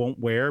that I won't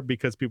wear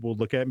because people would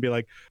look at it and be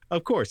like,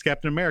 of course,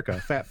 Captain America,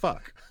 fat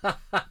fuck.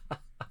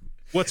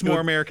 What's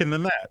more American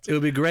than that? It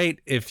would be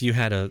great if you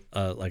had a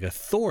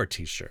Thor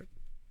t-shirt.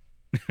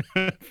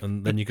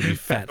 And then you could be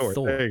Fat Thor.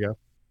 There you go.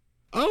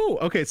 Oh,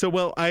 okay.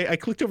 So, I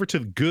clicked over to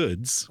the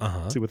goods,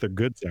 see what their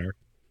goods are.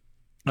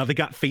 They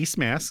got face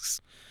masks.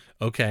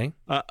 Okay.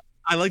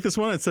 I like this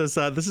one. It says,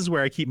 this is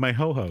where I keep my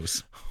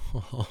ho-hos.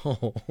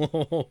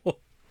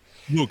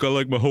 Look, I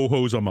like my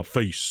ho-hos on my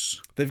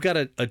face. They've got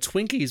a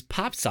Twinkies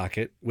pop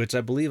socket, which I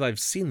believe I've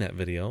seen that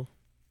video.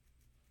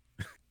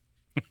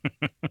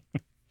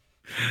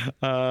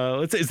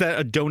 Is that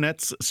a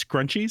Donuts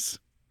Scrunchies?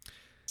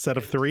 Set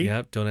of 3?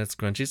 Yep, Donuts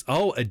Scrunchies.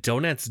 Oh, a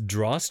Donuts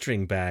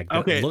drawstring bag.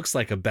 That looks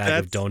like a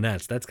bag of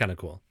donuts. That's kind of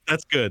cool.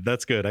 That's good.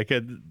 I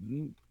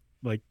could,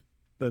 like,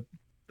 that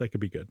could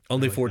be good.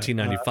 Only I like that.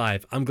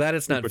 $14.95. I'm glad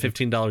it's not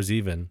 $15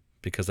 even,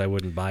 because I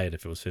wouldn't buy it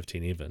if it was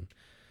 $15 even.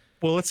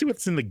 Well, let's see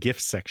what's in the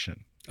gift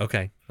section.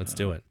 Okay, let's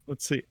do it.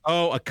 Let's see.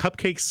 Oh, a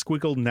cupcake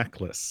squiggle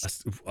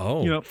necklace.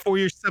 Oh, For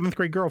your 7th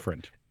grade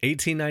girlfriend.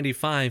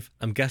 $18.95.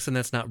 I'm guessing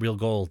that's not real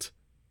gold.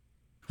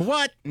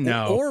 What?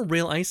 No. Or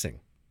real icing,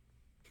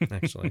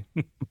 actually.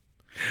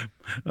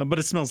 But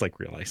it smells like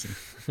real icing.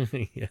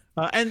 Yeah.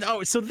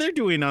 So they're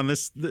doing on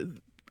this.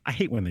 I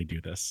hate when they do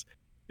this.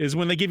 Is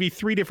when they give you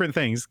 3 different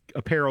things: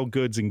 apparel,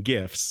 goods, and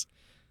gifts,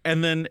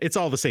 and then it's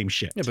all the same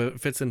shit. Yeah, but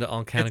it fits into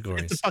all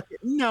categories.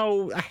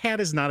 No, a hat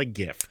is not a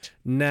gift.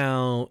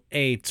 Now,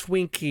 a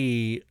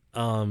Twinkie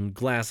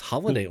glass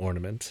holiday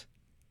ornament.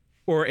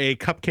 Or a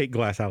cupcake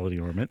glass holiday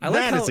ornament. That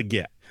That is is a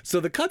gift. So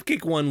the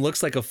cupcake one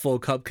looks like a full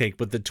cupcake,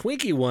 but the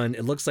Twinkie one,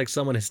 it looks like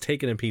someone has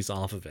taken a piece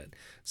off of it,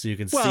 so you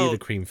can see the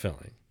cream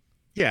filling.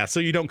 Yeah, so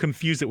you don't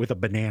confuse it with a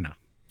banana.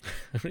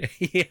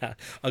 Yeah,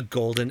 a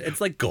golden. It's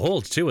like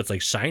gold too. It's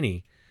like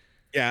shiny.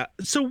 Yeah.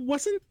 So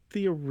wasn't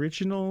the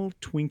original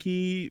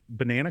Twinkie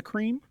banana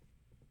cream?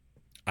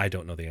 I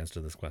don't know the answer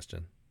to this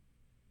question.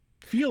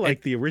 I feel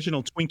like the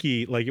original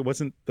Twinkie, like it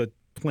wasn't the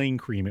plain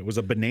cream; it was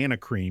a banana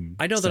cream.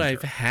 I know that center.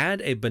 I've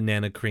had a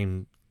banana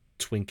cream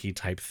Twinkie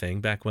type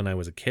thing back when I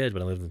was a kid,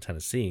 when I lived in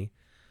Tennessee.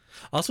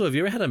 Also, have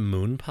you ever had a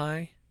moon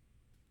pie?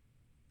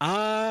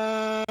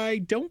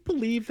 I don't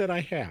believe that I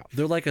have.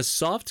 They're like a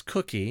soft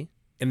cookie,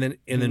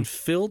 then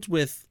filled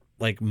with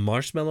like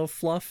marshmallow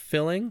fluff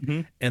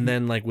filling, and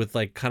then like with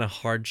like kind of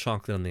hard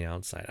chocolate on the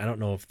outside. I don't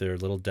know if they're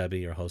Little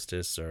Debbie or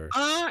Hostess or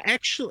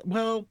Actually,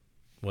 well,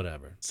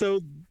 whatever.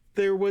 so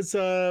there was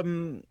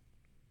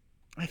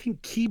I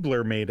think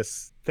Keebler made a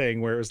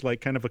thing where it was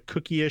like kind of a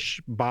cookie-ish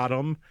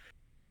bottom,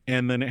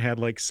 and then it had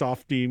like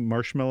softy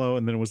marshmallow,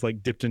 and then it was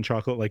like dipped in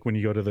chocolate, like when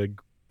you go to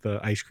the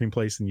ice cream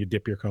place and you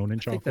dip your cone in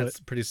I think chocolate. that's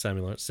pretty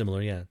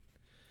similar, yeah.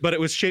 But it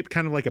was shaped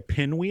kind of like a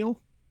pinwheel.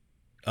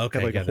 Okay,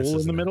 Had like yeah, a this hole in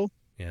isn't the it. middle.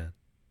 Yeah.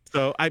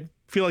 So I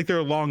feel like they're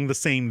along the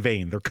same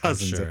vein. They're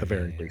cousins sure, at the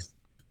very yeah. least.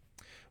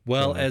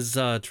 Well, So-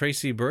 as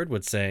Tracy Bird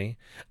would say,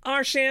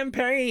 our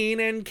champagne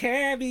and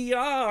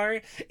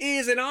caviar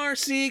is an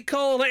RC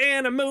cola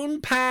and a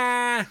moon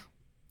pie.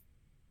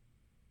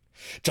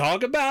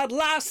 Talk about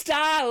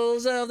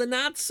lifestyles of the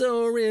not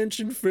so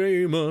rich and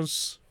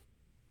famous.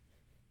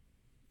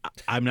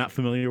 I'm not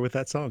familiar with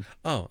that song.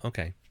 Oh,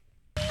 okay.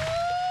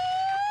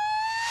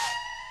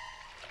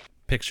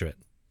 Picture it.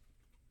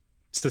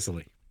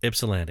 Sicily.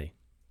 Ypsilanti,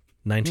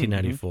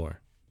 1994.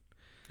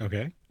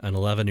 Okay. An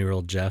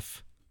 11-year-old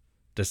Jeff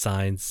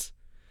decides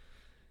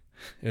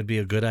it would be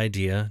a good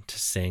idea to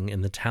sing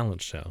in the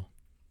talent show.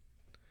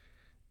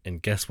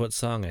 And guess what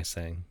song I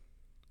sang?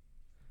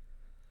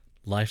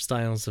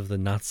 Lifestyles of the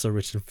Not So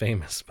Rich and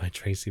Famous by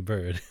Tracy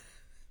Bird.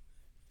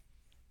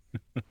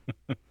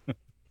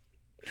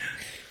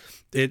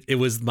 It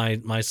was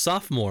my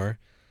sophomore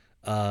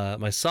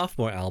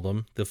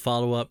album, the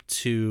follow-up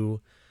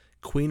to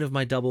Queen of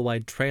My Double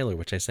Wide Trailer,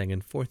 which I sang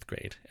in 4th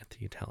grade at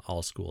the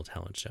all-school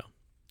talent show.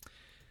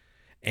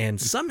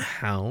 And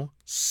somehow,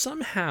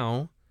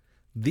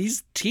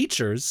 these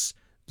teachers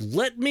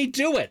let me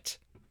do it.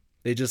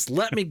 They just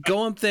let me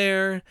go up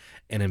there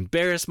and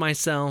embarrass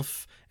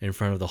myself in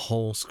front of the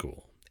whole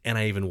school. And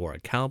I even wore a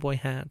cowboy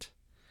hat.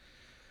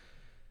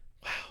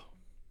 Wow.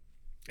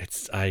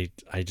 I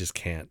just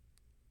can't.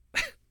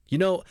 You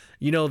know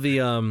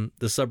the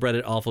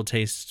subreddit Awful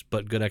Taste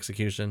But Good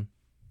Execution?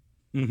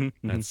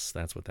 That's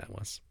what that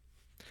was.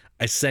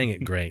 I sang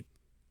it great,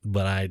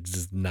 but I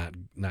just not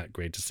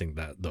great to sing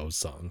those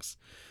songs.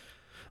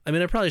 I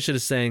mean, I probably should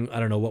have sang, I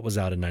don't know, what was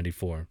out in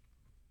 94?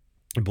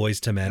 Boys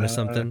to Men or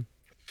something?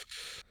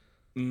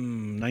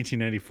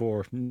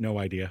 1994. No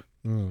idea.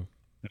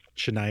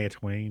 Shania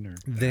Twain or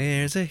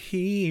There's a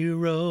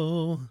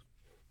hero.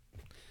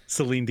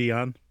 Celine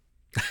Dion.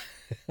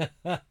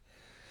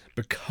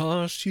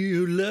 Because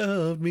you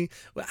love me.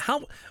 What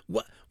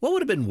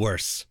would have been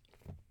worse?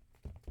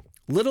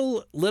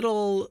 Little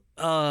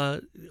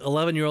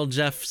 11-year-old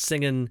Jeff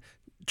singing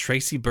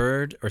Tracy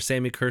Bird or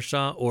Sammy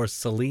Kershaw or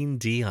Celine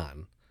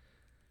Dion?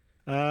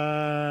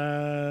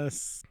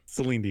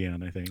 Celine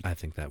Dion, I think. I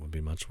think that would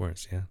be much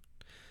worse, yeah.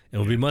 It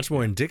would be much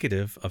more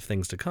indicative of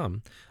things to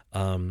come.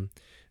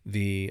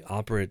 The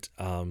operate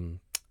word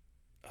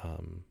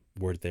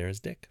there is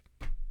dick.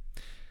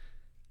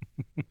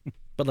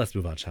 But let's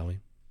move on, shall we?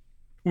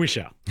 We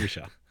shall.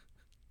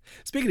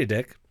 Speaking of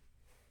dick,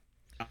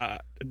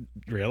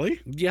 Really?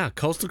 yeah,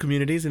 coastal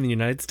communities in the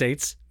United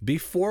States be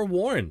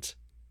forewarned.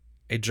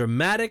 A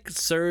dramatic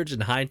surge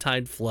in high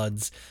tide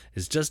floods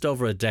is just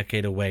over a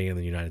decade away in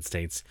the United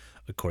States,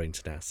 according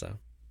to NASA.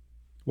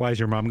 Why is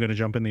your mom going to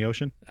jump in the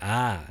ocean?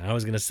 I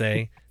was going to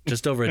say,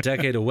 just over a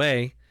decade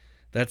away.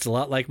 That's a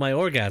lot like my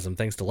orgasm,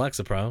 thanks to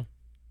Lexapro.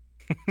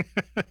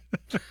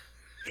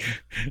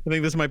 I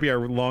think this might be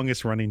our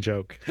longest running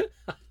joke.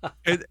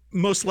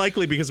 Most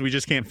likely because we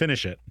just can't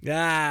finish it.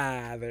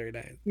 Very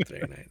nice.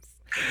 Very nice.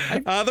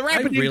 The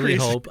rapid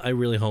I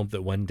really hope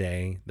that one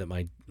day that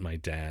my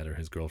dad or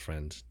his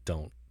girlfriend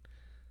don't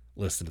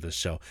listen to this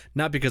show.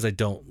 Not because I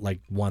don't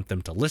want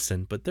them to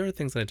listen, but there are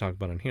things that I talk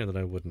about on here that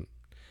I wouldn't.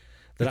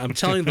 That I'm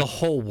telling the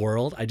whole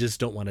world. I just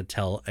don't want to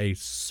tell a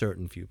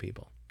certain few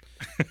people.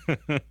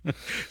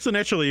 So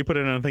naturally, you put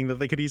it on a thing that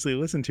they could easily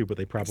listen to, but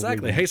they probably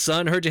Exactly. won't. Hey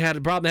son, heard you had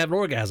a problem having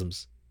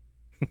orgasms.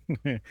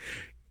 You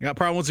got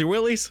problems with your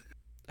willies?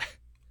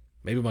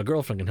 Maybe my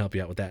girlfriend can help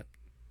you out with that.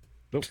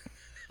 Nope.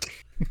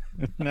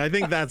 I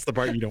think that's the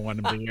part you don't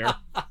want them to hear.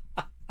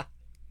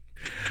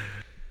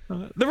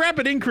 The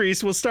rapid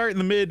increase will start in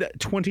the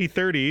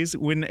mid-2030s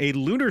when a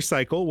lunar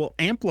cycle will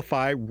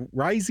amplify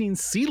rising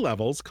sea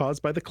levels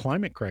caused by the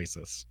climate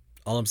crisis.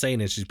 All I'm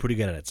saying is she's pretty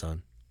good at it,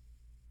 son.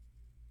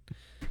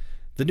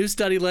 The new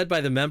study led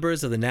by the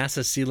members of the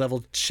NASA Sea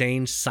Level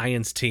Change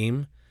Science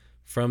Team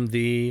from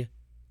the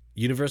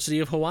University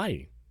of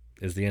Hawaii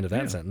is the end of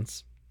that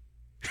sentence.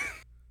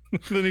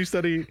 The new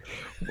study,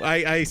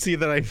 I see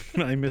that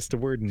I missed a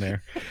word in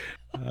there.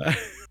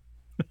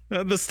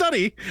 The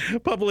study,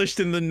 published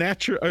in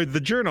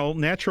the journal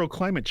Natural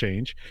Climate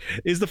Change,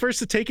 is the first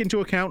to take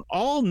into account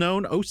all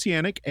known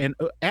oceanic and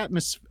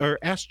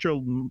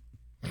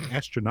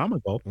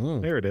astronomical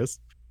there it is,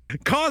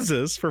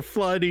 causes for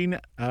flooding,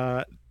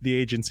 the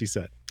agency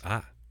said.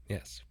 Ah,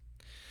 yes.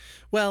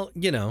 Well,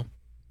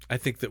 I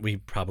think that we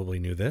probably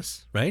knew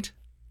this, right?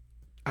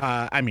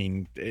 I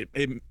mean,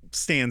 it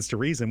stands to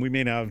reason. We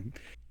may not have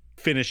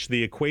finished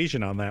the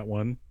equation on that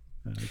one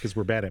because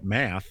we're bad at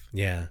math.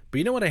 Yeah. But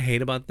you know what I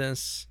hate about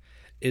this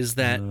is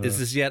that this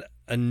is yet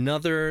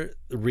another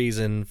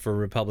reason for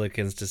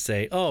Republicans to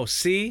say, oh,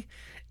 see,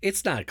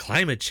 it's not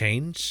climate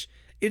change.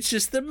 It's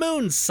just the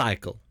moon's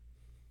cycle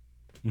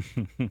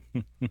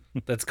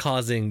that's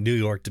causing New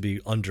York to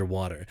be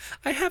underwater.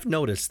 I have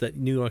noticed that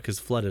New York has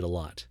flooded a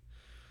lot.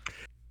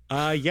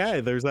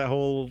 Yeah, there's that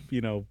whole,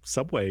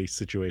 subway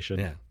situation.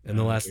 Yeah. In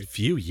the last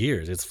few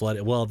years, it's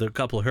flooded. Well, there are a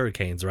couple of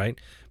hurricanes, right?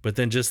 But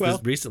then just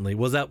recently,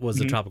 was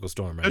a tropical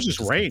storm, right? That was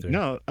just rain.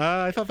 No,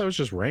 I thought that was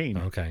just rain.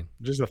 Okay.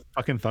 Just a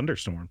fucking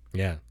thunderstorm.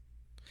 Yeah.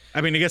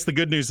 I mean, I guess the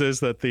good news is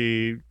that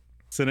the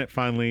Senate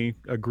finally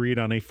agreed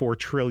on a $4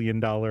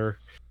 trillion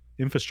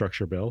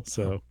infrastructure bill.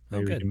 So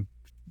maybe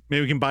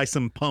we can buy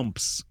some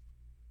pumps.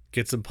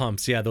 Get some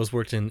pumps. Yeah, those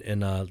worked in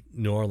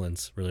New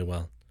Orleans really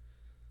well.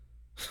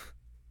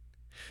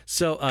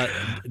 So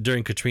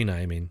during Katrina,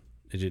 I mean,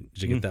 did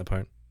you get that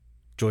part?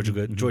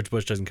 George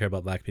Bush doesn't care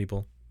about black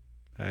people.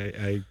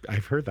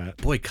 I've heard that.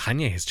 Boy,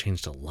 Kanye has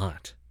changed a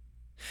lot.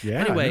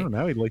 Yeah. Anyway, I know,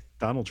 now he likes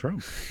Donald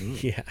Trump.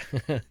 Yeah.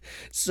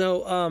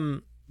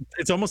 So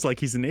it's almost like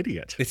he's an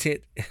idiot.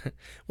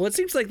 Well, it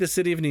seems like the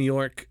city of New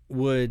York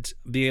would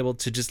be able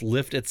to just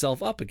lift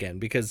itself up again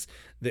because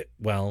that's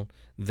what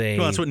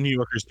New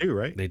Yorkers do,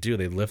 right? They do.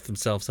 They lift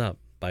themselves up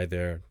by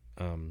their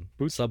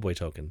subway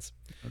tokens.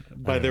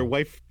 By their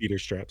wife beater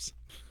straps.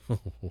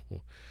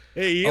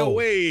 Hey, yo,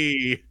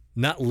 way.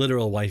 Not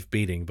literal wife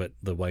beating, but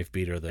the wife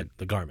beater,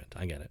 the garment.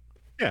 I get it.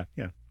 Yeah,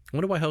 yeah. I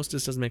wonder why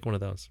Hostess doesn't make one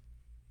of those.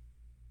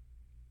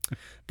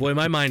 Boy,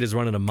 my mind is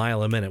running a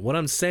mile a minute. What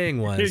I'm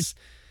saying was...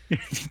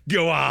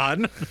 Go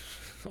on.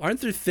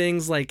 Aren't there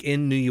things like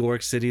in New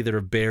York City that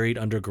are buried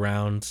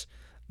underground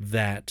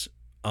that...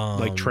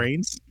 like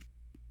trains?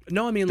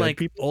 No, I mean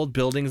like old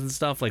buildings and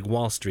stuff, like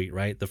Wall Street,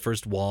 right? The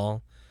first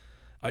wall.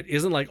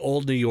 Isn't like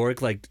old New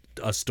York like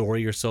a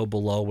story or so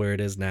below where it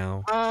is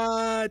now?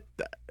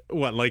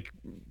 What, like...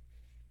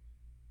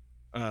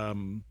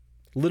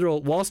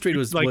 literal Wall Street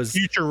was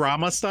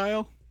Futurama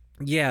style?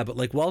 Yeah, but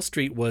like Wall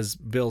Street was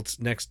built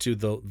next to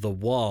the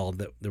wall,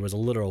 that there was a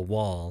literal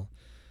wall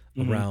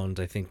around,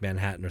 I think,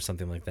 Manhattan or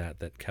something like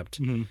that kept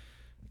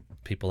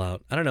people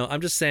out. I don't know. I'm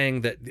just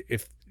saying that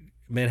if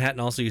Manhattan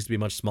also used to be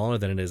much smaller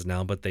than it is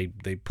now, but they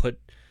put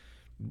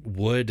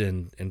wood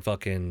and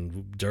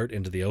fucking dirt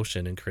into the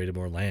ocean and created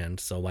more land.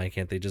 So why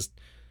can't they just,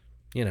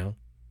 Yeah,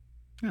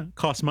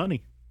 cost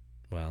money.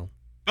 Well,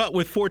 but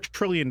with $4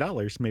 trillion,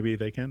 maybe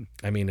they can.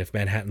 I mean, if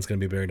Manhattan's going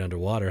to be buried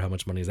underwater, how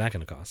much money is that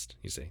going to cost?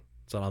 You see,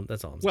 so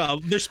that's all I'm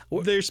saying.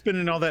 Well, they're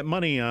spending all that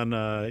money on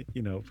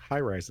high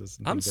rises.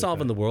 I'm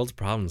solving the world's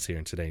problems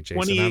here today,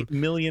 Jason. $28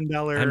 million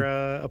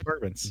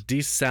apartments.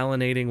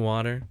 Desalinating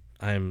water.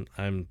 I'm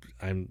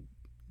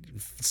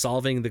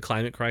solving the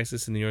climate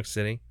crisis in New York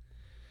City.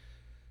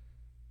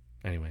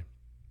 Anyway,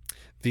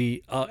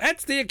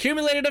 it's the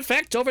accumulated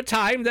effect over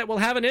time that will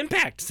have an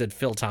impact, said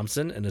Phil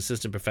Thompson, an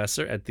assistant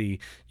professor at the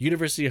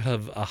University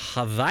of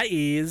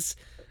Hawaii's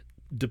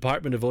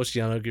Department of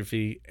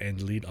Oceanography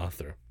and lead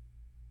author.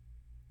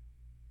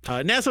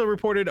 NASA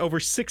reported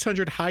over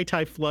 600 high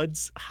tide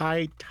floods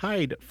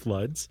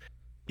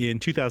in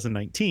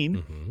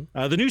 2019.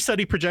 The new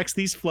study projects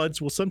these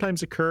floods will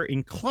sometimes occur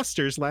in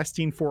clusters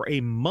lasting for a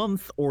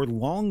month or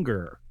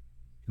longer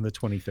in the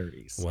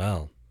 2030s.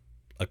 Wow.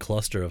 A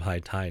cluster of high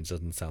tides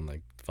doesn't sound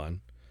like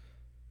fun.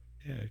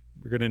 Yeah,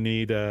 we're going to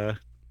need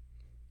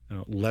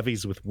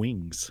levees with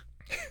wings.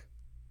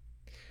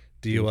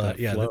 Do you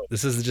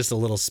this isn't just a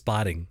little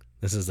spotting.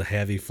 This is a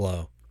heavy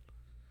flow.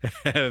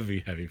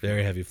 Heavy flow.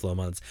 Very heavy flow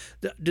months.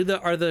 Do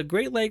the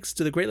Great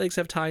Lakes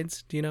have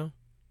tides? Do you know?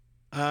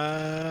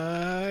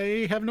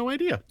 I have no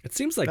idea. It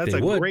seems like they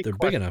would. They're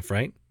big enough,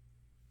 right?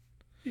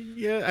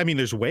 Yeah, I mean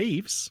there's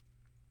waves.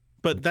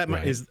 But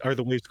are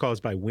the waves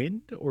caused by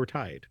wind or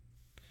tide?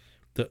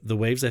 The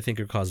waves, I think,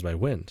 are caused by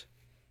wind.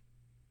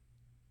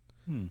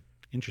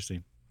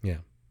 Interesting. Yeah.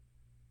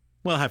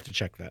 Well, I'll have to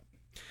check that.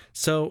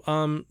 So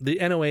the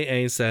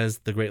NOAA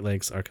says the Great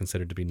Lakes are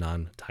considered to be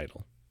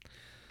non-tidal.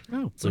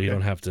 Oh, so you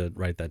don't have to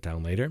write that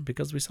down later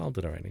because we solved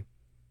it already.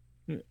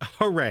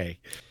 Hooray.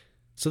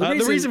 So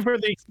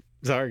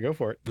sorry, go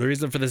for it. The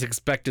reason for this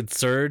expected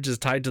surge is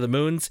tied to the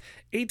moon's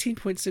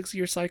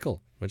 18.6-year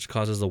cycle, which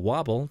causes a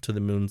wobble in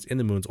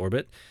the moon's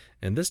orbit,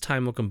 and this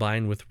time will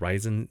combine with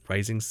rising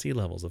sea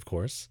levels, of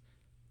course.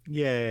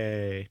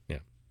 Yay. Yeah.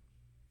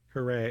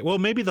 Hooray. Well,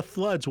 maybe the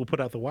floods will put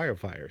out the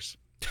wildfires.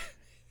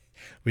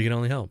 We can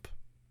only hope.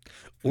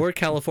 Or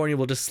California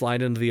will just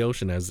slide into the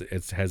ocean, as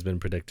it has been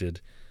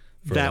predicted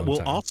for that a long will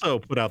time. Also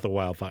put out the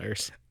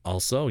wildfires.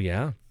 Also,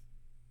 yeah.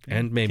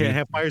 And maybe can't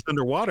have fires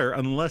underwater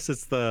unless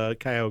it's the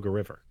Cuyahoga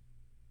River.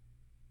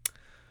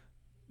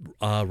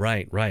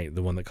 Right.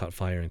 The one that caught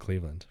fire in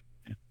Cleveland.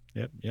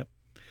 Yep.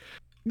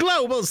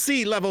 Global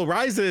sea level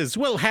rises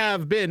will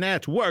have been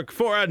at work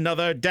for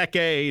another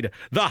decade.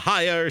 The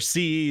higher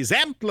seas,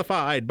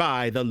 amplified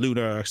by the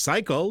lunar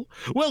cycle,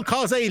 will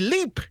cause a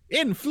leap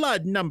in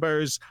flood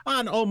numbers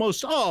on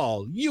almost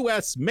all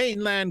U.S.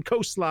 mainland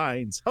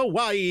coastlines,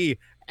 Hawaii,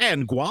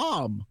 and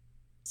Guam,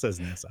 says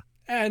NASA.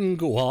 And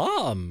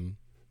Guam.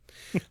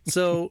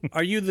 So,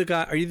 are you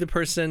the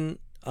person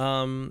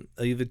Are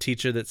you the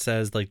teacher that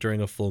says like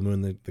during a full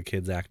moon the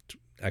kids act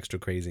extra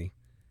crazy?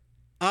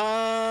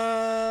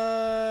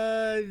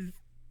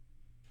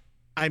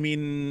 I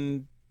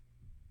mean,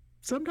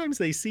 sometimes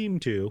they seem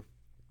to,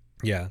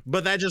 Yeah.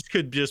 but that just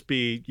could just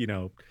be,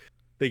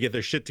 they get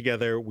their shit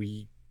together.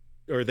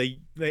 Or they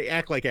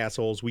act like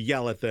assholes. We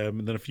yell at them,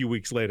 and then a few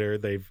weeks later,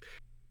 they've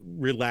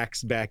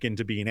relaxed back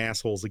into being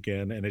assholes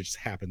again, and it just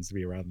happens to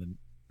be around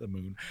the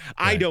moon.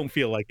 I Right. don't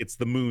feel like it's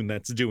the moon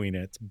that's doing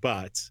it,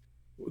 but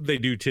they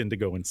do tend to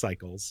go in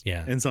cycles.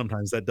 Yeah. And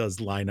sometimes that does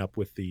line up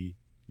with the,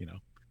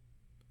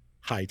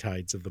 high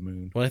tides of the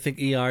moon. Well, I think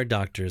ER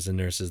doctors and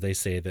nurses, they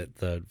say that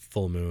the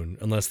full moon,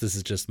 unless this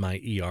is just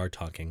my ER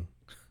talking,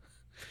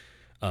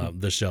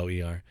 the show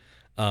ER,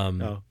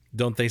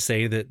 don't they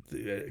say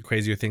that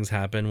crazier things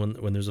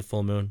happen when there's a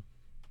full moon?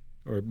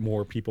 Or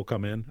more people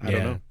come in? I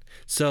don't know.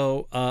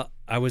 So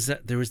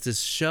there was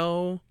this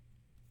show.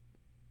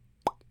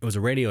 It was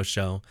a radio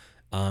show.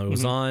 It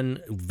was on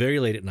very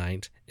late at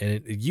night, and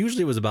it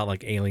usually was about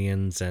like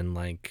aliens and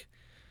like,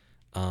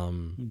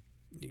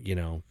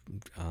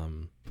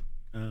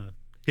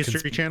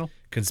 History Channel?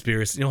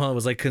 conspiracy. It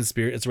was like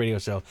conspiracy. It's a radio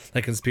show,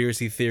 like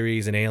conspiracy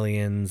theories and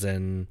aliens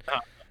and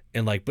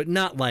like, but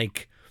not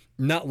like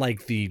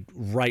the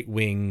right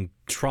wing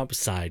Trump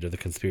side of the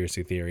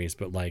conspiracy theories,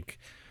 but like,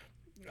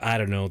 I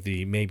don't know,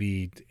 the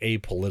maybe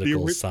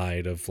apolitical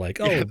side of like,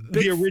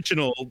 the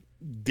original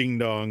ding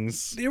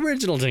dongs. The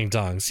original ding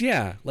dongs,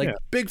 yeah. Like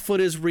Bigfoot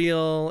is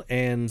real,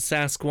 and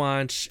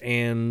Sasquatch,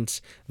 and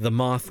the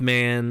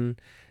Mothman,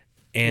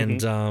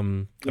 and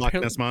Loch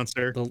Ness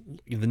Monster,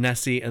 the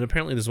Nessie, and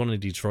apparently there's one in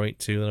Detroit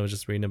too that I was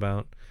just reading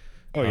about.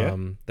 Oh yeah,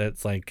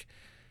 that's like,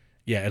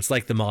 it's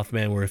like the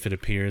Mothman, where if it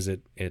appears,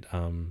 it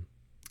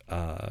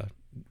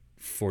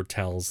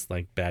foretells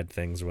like bad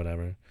things or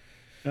whatever.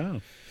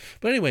 Oh.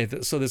 But anyway,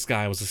 so this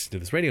guy was listening to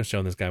this radio show,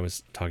 and this guy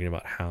was talking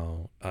about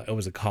how it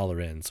was a caller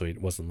in, so he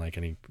wasn't like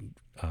any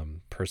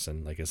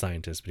person, like a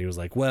scientist, but he was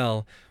like,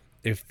 well,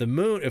 if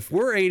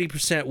we're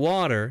 80%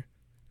 water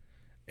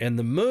and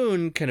the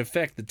moon can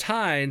affect the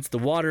tides, the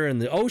water in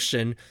the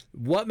ocean,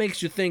 what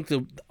makes you think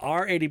that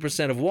our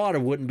 80% of water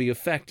wouldn't be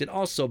affected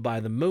also by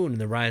the moon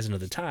and the rising of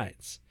the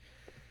tides?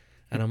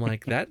 And I'm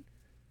like,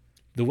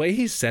 the way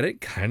he said it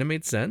kind of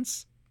made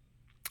sense.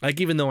 Like,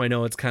 even though I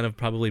know it's kind of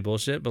probably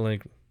bullshit, but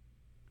like,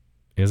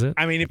 is it?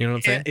 I mean, if you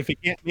can't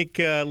make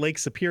Lake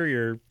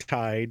Superior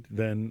tide,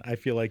 then I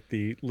feel like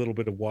the little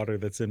bit of water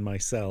that's in my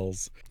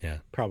cells,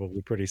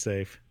 probably pretty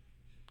safe.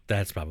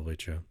 That's probably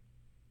true.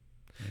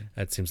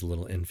 That seems a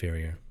little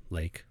inferior.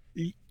 Lake.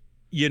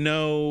 You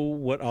know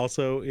what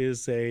also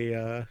is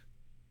a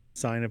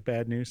sign of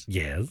bad news?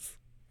 Yes.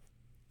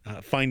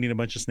 Finding a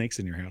bunch of snakes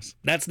in your house.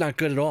 That's not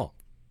good at all.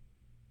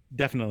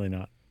 Definitely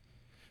not.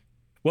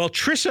 Well,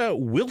 Trisha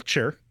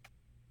Wilcher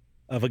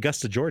of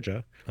Augusta,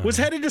 Georgia, was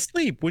headed to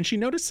sleep when she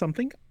noticed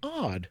something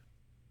odd.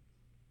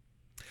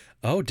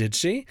 Oh, did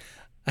she?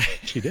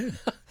 She did.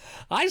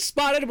 I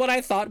spotted what I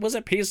thought was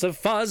a piece of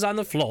fuzz on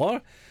the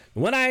floor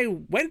when I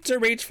went to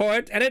reach for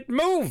it, and it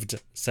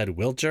moved, said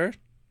Wilcher.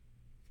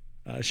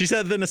 She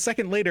said then a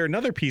second later,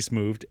 another piece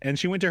moved, and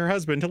she went to her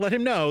husband to let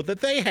him know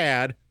that they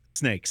had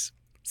snakes.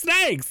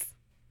 Snakes!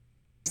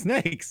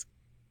 Snakes.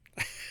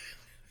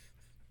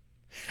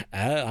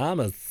 I'm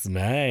a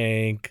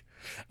snake.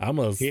 I'm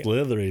a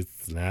slithery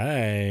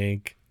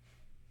snake.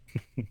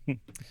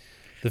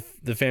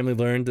 The family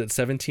learned that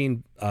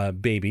 17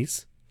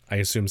 babies, I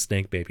assume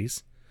snake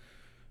babies,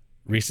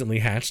 recently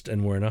hatched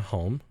and were in a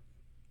home,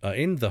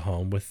 in the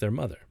home with their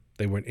mother.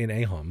 They weren't in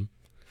a home.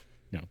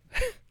 No.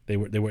 They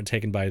weren't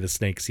taken by the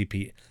snake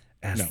CPS.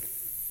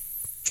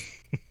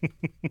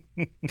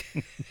 No.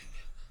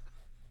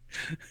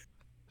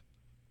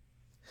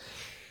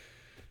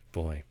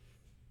 Boy.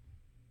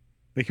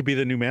 They could be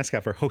the new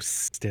mascot for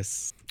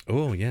Hostess.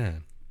 Oh, yeah.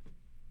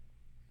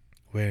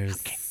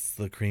 Where's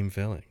the cream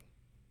filling?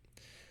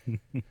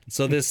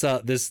 So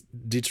this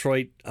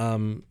Detroit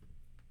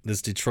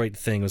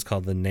thing was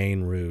called the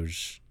Nain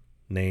Rouge.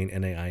 Nain,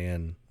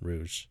 Nain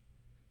Rouge.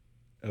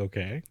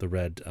 Okay. The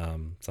red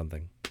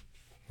something.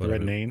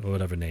 Red Nain?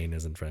 Whatever Nain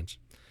is in French.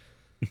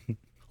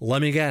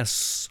 Let me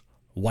guess.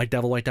 White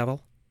devil, white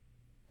devil?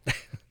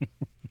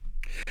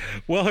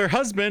 Well, her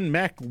husband,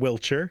 Mac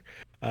Wilcher,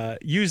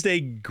 used a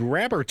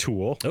grabber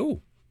tool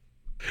to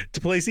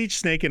place each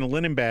snake in a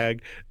linen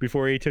bag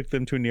before he took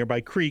them to a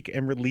nearby creek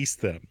and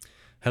released them.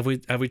 Have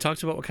we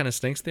talked about what kind of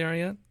snakes they are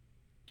yet?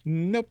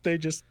 Nope, they're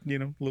just,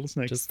 little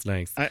snakes. Just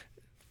snakes.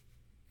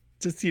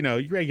 Just,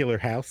 regular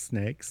house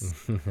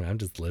snakes. I'm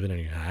just living in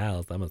your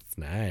house. I'm a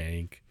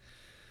snake.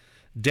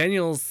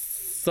 Daniel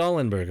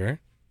Sullenberger,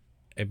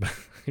 a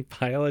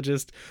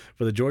biologist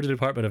for the Georgia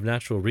Department of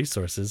Natural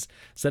Resources,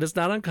 said it's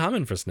not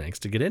uncommon for snakes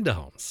to get into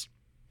homes.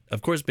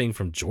 Of course, being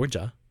from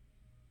Georgia,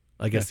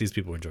 I guess these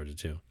people were in Georgia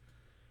too.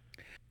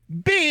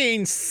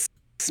 Being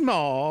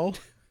small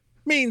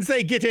means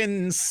they get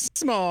in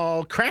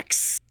small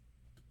cracks.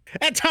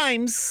 At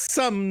times,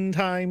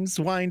 sometimes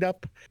wind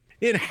up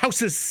in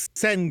houses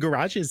and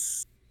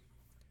garages.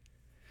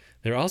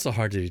 They're also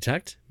hard to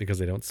detect because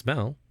they don't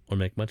smell or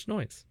make much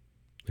noise.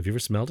 Have you ever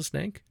smelled a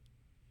snake?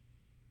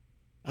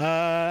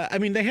 I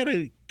mean, they had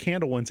a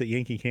candle once at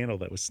Yankee Candle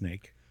that was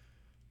snake.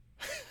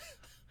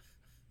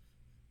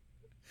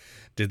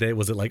 Did they?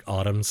 Was it like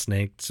autumn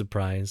snake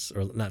surprise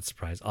or not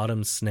surprise?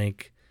 Autumn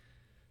snake.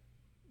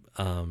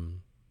 I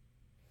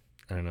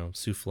don't know,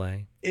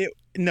 souffle.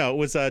 No, it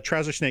was a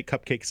trouser snake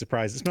cupcake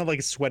surprise. It smelled like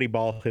a sweaty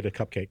ball hit a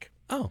cupcake,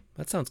 Oh,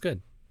 that sounds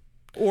good.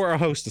 or a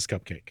Hostess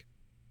cupcake.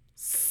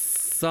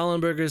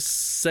 Sollenberger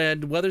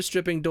said weather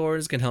stripping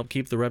doors can help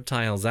keep the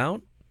reptiles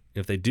out.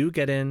 If they do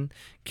get in,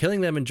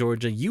 killing them in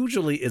Georgia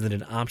usually isn't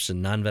an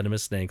option.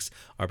 Non-venomous snakes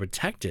are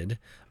protected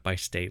by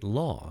state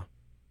law.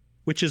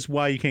 Which is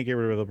why you can't get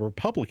rid of the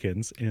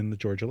Republicans in the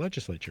Georgia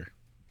legislature.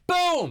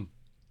 Boom!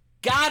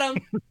 Got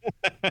him!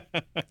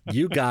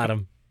 You got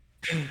him.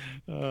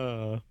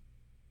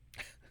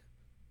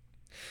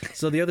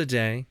 So the other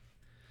day,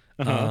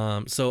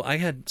 so I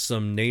had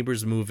some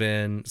neighbors move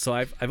in. So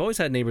I've always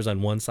had neighbors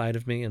on one side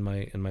of me in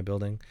my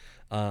building.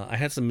 I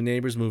had some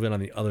neighbors move in on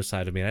the other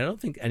side of me. And I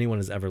don't think anyone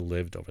has ever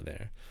lived over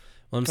there.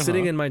 Well, I'm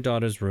sitting in my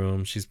daughter's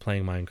room. She's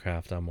playing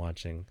Minecraft. I'm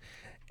watching.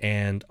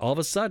 And all of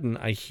a sudden,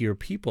 I hear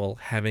people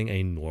having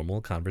a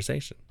normal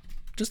conversation.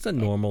 Just a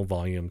normal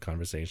volume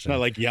conversation. Not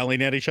like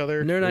yelling at each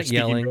other. They're not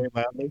speaking yelling. very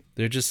loudly.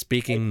 They're just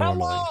speaking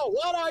normally. Hello,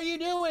 what are you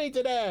doing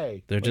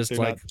today? They're just they're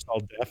like, not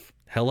all deaf.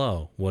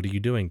 hello, what are you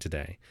doing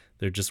today?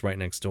 They're just right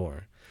next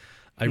door.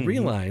 I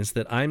realized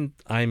that I'm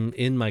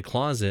in my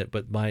closet,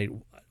 but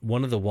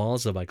one of the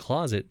walls of my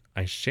closet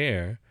I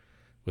share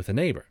with a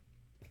neighbor.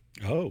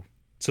 Oh,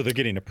 so they're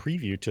getting a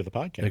preview to the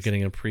podcast. They're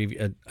getting a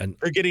preview.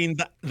 They're getting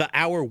the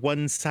hour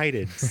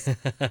one-sided.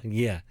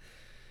 Yeah.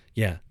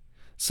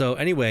 So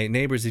anyway,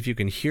 neighbors, if you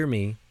can hear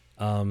me,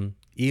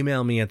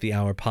 email me at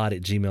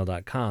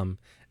thehourpod@gmail.com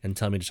and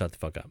tell me to shut the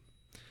fuck up,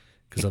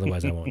 because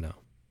otherwise I won't know.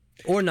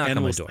 Or knock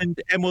on my door. And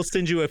we'll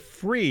send you a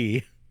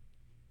free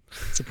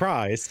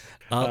surprise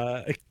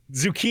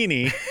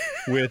zucchini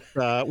with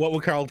what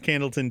will Carl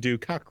Candleton do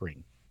cock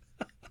ring.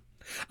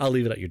 I'll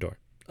leave it at your door.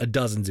 A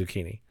dozen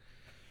zucchini.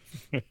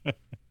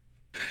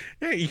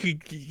 Yeah, you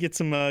could get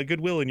some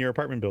Goodwill in your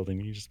apartment building.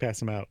 You just pass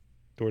them out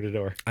door to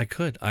door. I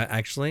could.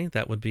 Actually,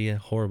 that would be a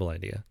horrible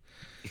idea.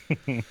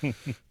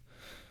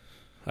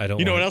 I don't.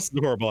 You know what else is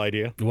a horrible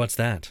idea? What's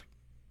that?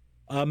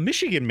 A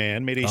Michigan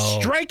man made a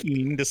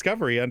striking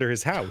discovery under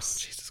his house.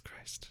 Jesus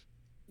Christ.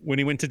 When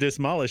he went to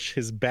demolish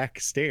his back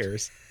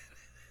stairs.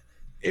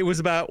 It was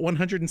about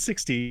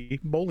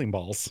 160 bowling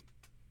balls.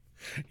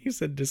 You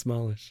said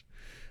demolish.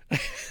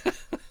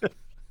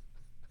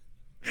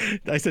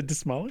 I said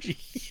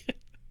demolish?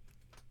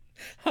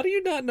 How do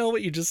you not know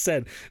what you just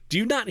said? Do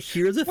you not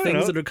hear the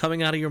things that are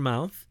coming out of your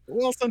mouth?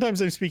 Well, sometimes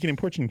I'm speaking in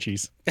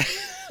Portuguese.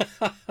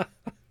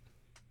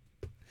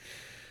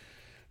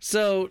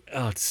 So,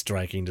 it's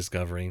striking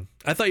discovery.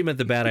 I thought you meant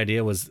the bad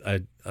idea was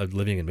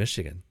living in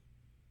Michigan.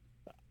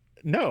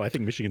 No, I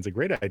think Michigan's a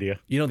great idea.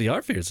 You know, the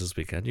art fair is this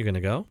weekend. You're going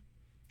to go?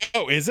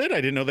 Oh, is it? I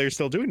didn't know they were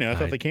still doing it. I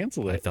thought they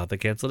canceled it. I thought they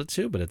canceled it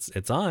too, but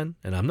it's on,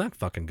 and I'm not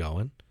fucking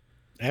going.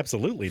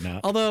 Absolutely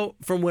not. Although,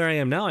 from where I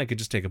am now, I could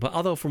just take a bus.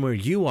 Although, from where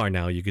you are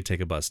now, you could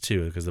take a bus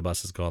too, because the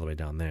buses go all the way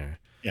down there.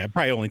 Yeah, it'd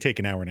probably only take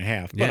an hour and a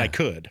half, but Yeah. I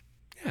could.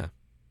 Yeah.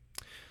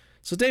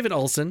 So David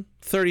Olson,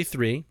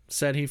 33,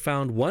 said he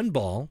found one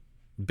ball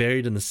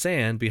buried in the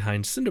sand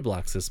behind cinder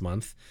blocks this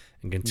month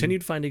and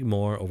continued finding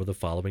more over the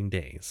following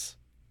days.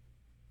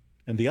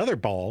 And the other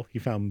ball he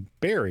found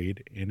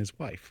buried in his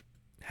wife.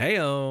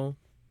 Hey-o.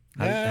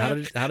 How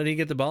did he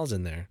get the balls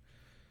in there?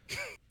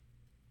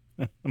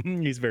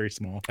 He's very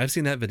small. I've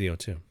seen that video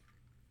too.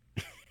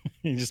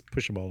 You just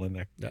push them all in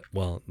there.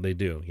 Well, they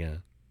do, yeah.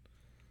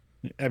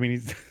 I mean,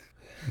 he's...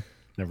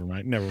 Never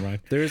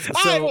mind. There's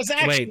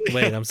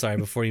wait, I'm sorry,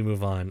 before you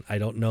move on. I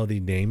don't know the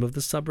name of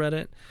the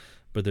subreddit,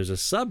 but there's a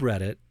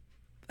subreddit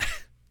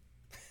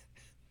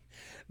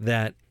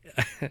that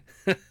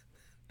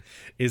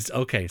is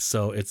okay,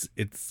 so it's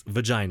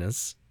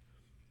vaginas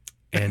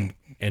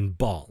and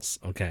balls,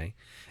 okay?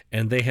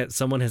 And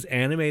someone has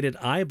animated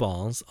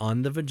eyeballs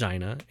on the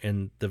vagina,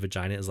 and the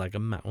vagina is like a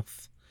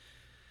mouth.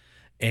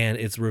 And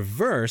it's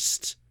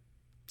reversed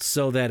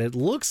so that it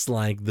looks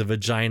like the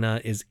vagina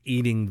is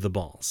eating the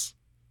balls.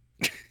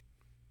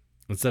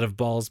 Instead of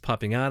balls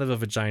popping out of a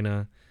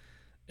vagina,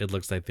 it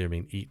looks like they're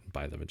being eaten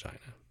by the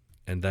vagina.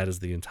 And that is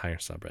the entire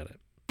subreddit.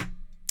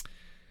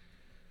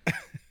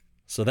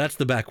 So that's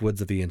the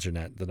backwoods of the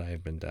internet that I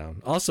have been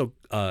down. Also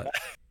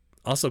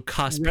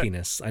cos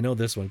penis. I know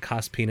this one.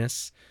 Cos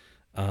penis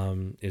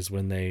is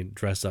when they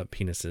dress up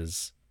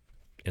penises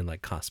in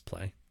like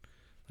cosplay,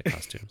 like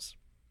costumes.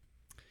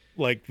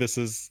 Like this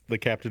is the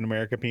Captain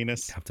America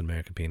penis? Captain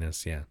America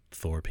penis, yeah.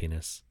 Thor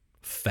penis.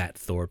 Fat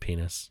Thor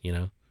penis, you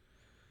know?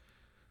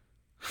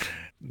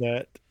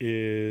 That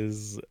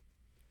is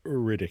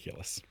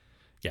ridiculous.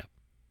 Yeah.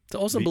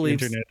 Also the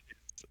believes internet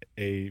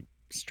is a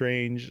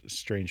strange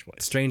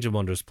place. Strange and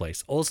wondrous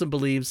place. Also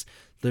believes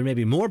there may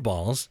be more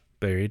balls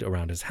buried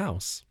around his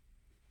house.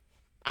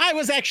 I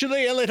was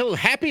actually a little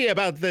happy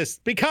about this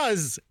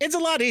because it's a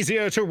lot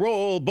easier to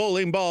roll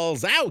bowling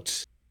balls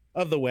out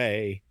of the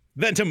way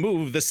than to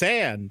move the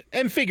sand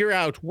and figure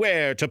out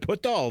where to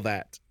put all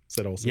that,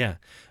 said Olsen. Yeah.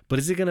 But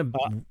is he going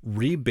to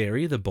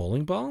rebury the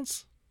bowling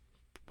balls?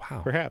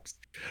 Wow. Perhaps.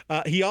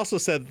 He also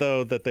said,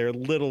 though, that they're a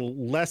little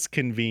less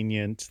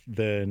convenient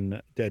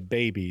than dead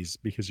babies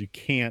because you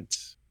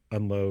can't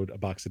unload a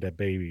box of dead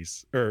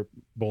babies or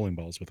bowling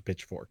balls with a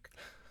pitchfork.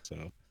 So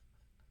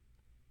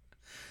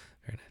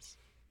very nice.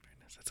 Very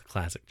nice. That's a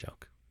classic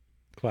joke.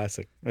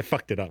 Classic. I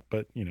fucked it up,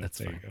 but That's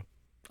there fine. you go.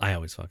 I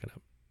always fuck it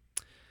up.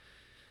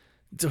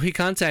 So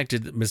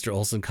Mr.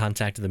 Olsen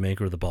contacted the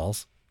maker of the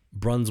balls,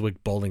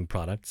 Brunswick Bowling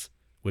Products,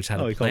 which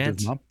had a he called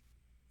his plant mom?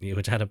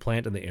 which had a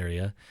plant in the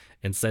area,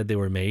 and said they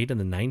were made in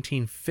the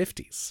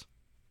 1950s.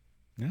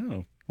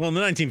 Oh. Well, in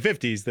the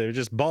 1950s, there were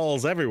just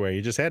balls everywhere.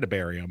 You just had to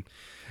bury them.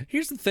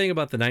 Here's the thing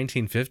about the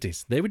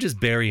 1950s. They would just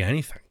bury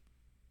anything.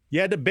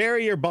 You had to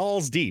bury your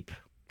balls deep.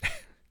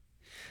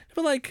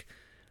 But like,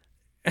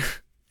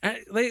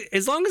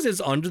 as long as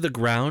it's under the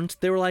ground,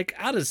 they were like,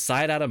 out of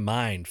sight, out of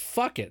mind.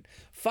 Fuck it.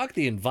 Fuck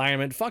the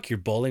environment. Fuck your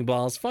bowling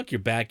balls. Fuck your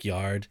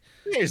backyard.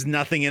 There's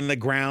nothing in the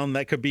ground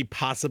that could be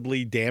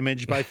possibly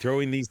damaged by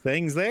throwing these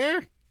things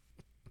there.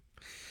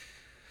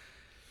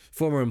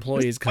 Former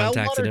employees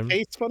contacted him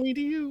Tastes funny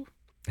to you?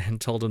 and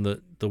told him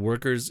that the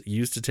workers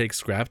used to take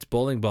scrapped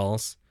bowling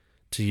balls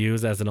to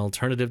use as an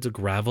alternative to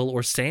gravel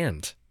or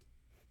sand.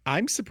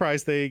 I'm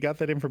surprised they got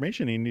that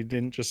information and he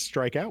didn't just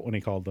strike out when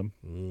he called them.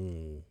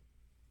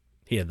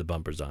 He had the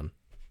bumpers on.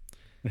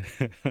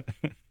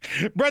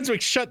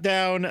 Brunswick shut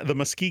down the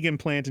Muskegon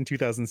plant in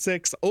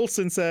 2006.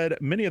 Olsen said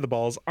many of the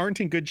balls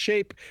aren't in good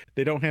shape.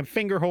 They don't have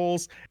finger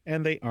holes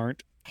and they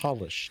aren't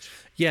polished.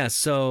 Yeah,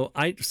 so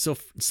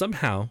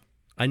somehow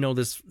I know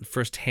this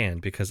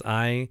firsthand because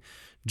I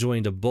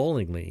joined a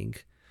bowling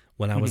league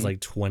when I was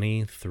like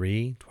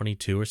 23,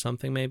 22 or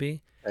something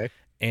maybe. Okay.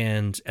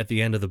 And at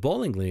the end of the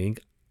bowling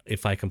league,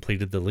 if I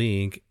completed the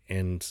league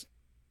and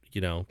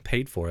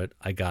paid for it,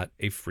 I got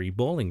a free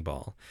bowling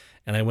ball.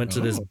 And I went to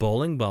this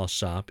bowling ball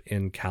shop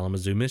in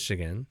Kalamazoo,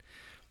 Michigan,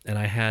 and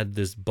I had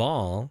this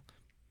ball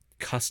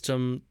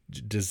custom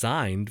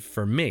designed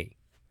for me.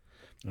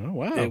 Oh,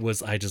 wow.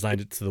 I designed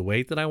it to the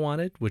weight that I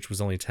wanted, which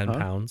was only 10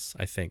 pounds,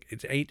 I think.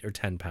 It's 8 or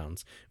 10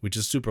 pounds, which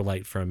is super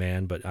light for a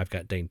man, but I've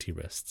got dainty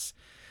wrists.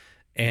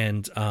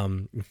 And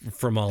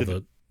from all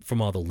the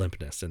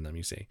limpness in them,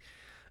 you see.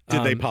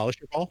 Did they polish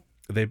your ball?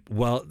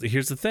 Well,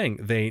 here's the thing.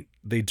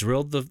 They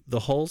drilled the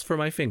holes for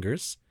my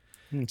fingers.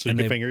 So you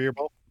can finger your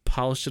ball?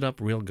 Polished it up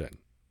real good.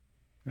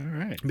 All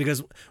right.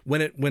 Because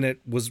when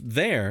it was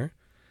there,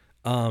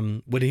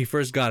 when he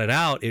first got it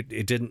out,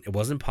 it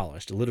wasn't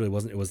polished. It literally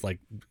wasn't. It was like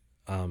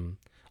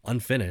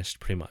unfinished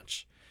pretty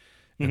much.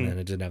 And then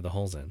it didn't have the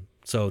holes in.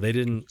 So they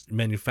didn't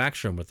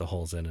manufacture them with the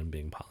holes in and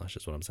being polished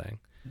is what I'm saying.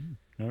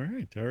 All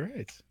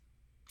right.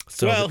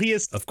 So well, he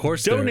is of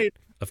course donated.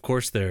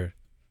 they're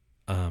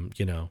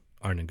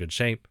aren't in good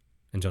shape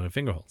and don't have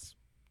finger holes.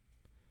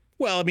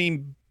 Well, I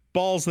mean,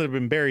 balls that have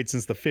been buried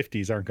since the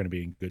 50s aren't going to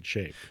be in good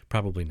shape.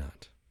 Probably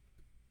not.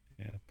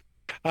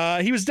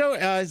 Yeah. He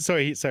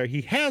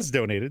has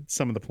donated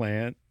some of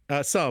the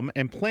some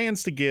and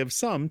plans to give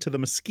some to the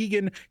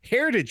Muskegon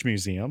Heritage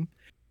Museum.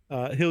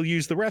 He'll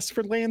use the rest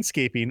for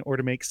landscaping or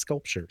to make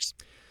sculptures.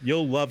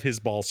 You'll love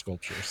his ball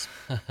sculptures.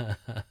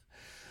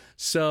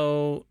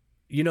 So,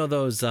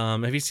 those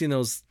have you seen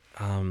those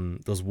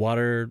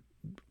water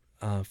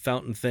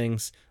fountain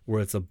things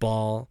where it's a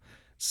ball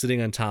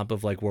sitting on top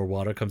of like where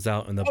water comes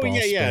out and the ball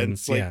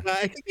spins? Like,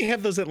 I think they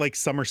have those at like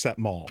Somerset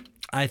Mall.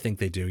 I think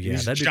they do. Yeah,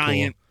 These that'd be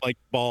giant cool like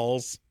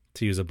balls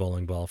to use a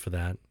bowling ball for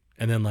that.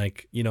 And then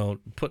like,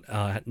 put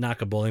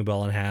knock a bowling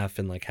ball in half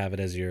and like have it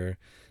as your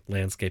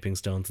landscaping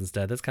stones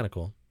instead. That's kind of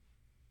cool.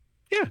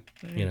 Yeah.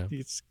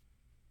 It's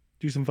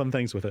do some fun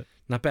things with it.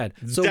 not bad.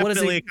 So Definitely what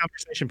is he a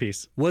conversation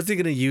piece. What's he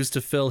going to use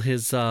to fill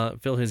his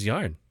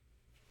yard?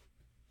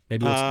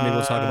 Maybe we'll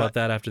talk about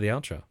that after the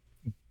outro.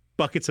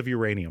 Buckets of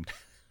uranium.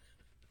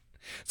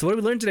 So what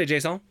did we learn today,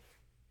 Jason?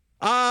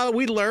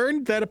 We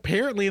learned that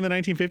apparently in the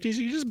 1950s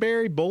you just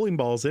bury bowling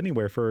balls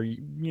anywhere for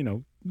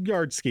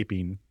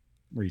yardscaping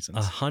reasons.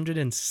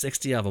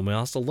 160 of them. We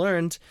also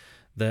learned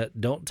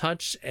that don't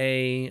touch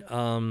a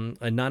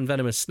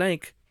non-venomous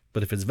snake,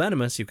 but if it's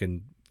venomous, you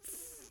can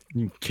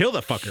kill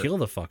the fucker. Kill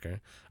the fucker.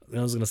 I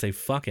was gonna say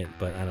fuck it,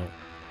 but I don't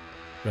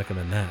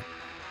recommend that.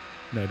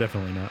 No,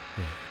 definitely not.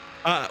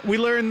 Yeah. We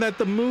learned that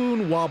the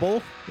moon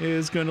wobble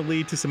is going to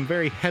lead to some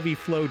very heavy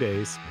flow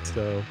days.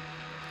 So,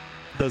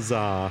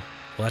 huzzah.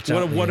 Watch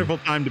What out, a wonderful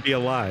time to be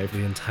alive.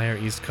 The entire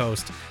East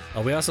Coast.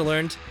 We also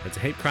learned it's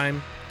a hate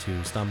crime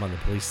to stomp on the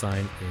police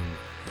sign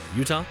in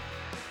Utah.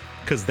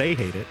 Because they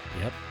hate it.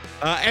 Yep.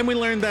 And we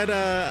learned that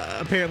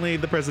apparently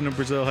the president of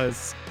Brazil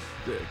has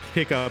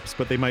hiccups,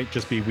 but they might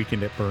just be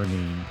weekend at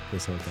Bernie,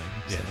 this whole thing.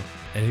 Yeah. So.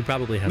 And he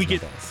probably has no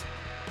balls.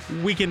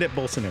 Weekend at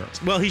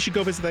Bolsonaro's. Well, he should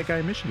go visit that guy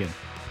in Michigan.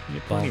 He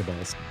had plenty of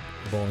balls.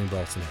 Bowling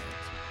balls and arrows.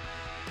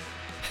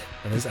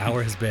 And this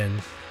hour has been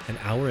an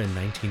hour and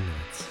 19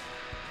 minutes.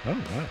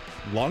 Oh, wow.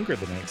 Longer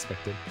than I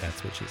expected.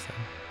 That's what she said.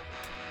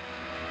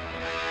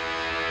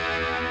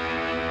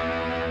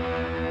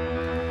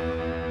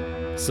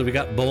 So we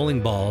got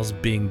bowling balls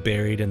being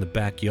buried in the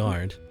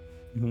backyard.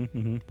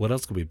 Mm-hmm. What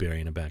else could we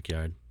bury in a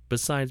backyard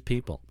besides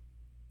people?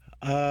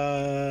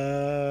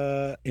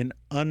 An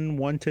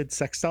unwanted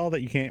sex doll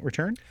that you can't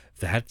return.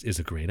 That is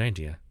a great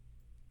idea.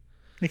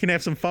 You can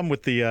have some fun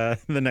with the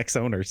next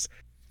owners.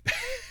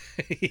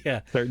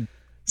 Yeah.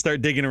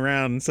 Start digging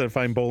around instead of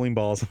finding bowling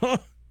balls.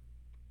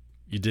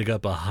 You dig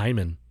up a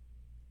hymen.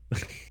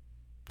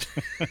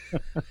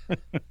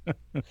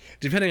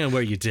 Depending on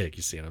where you dig,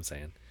 you see what I'm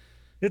saying?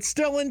 It's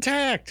still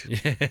intact.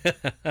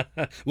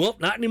 Well,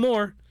 not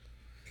anymore.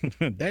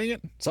 Dang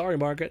it! Sorry,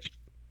 Margaret.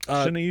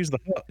 Shouldn't have used the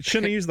hoe.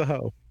 Shouldn't have used the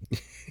hoe.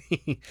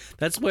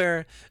 That's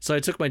where. So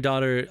I took my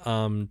daughter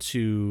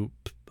to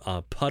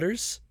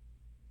putters,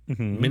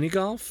 mini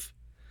golf.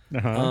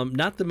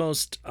 Not the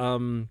most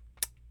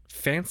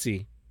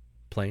fancy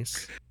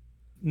place.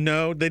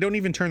 No, they don't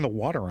even turn the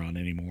water on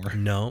anymore.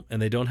 No,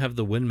 and they don't have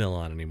the windmill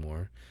on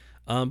anymore.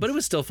 But it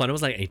was still fun. It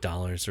was like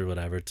 $8 or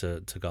whatever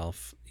to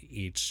golf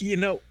each. You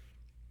know.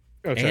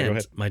 Oh, sorry, and go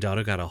ahead. my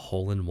daughter got a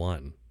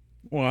hole-in-one.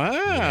 Wow!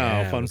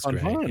 Yeah, fun.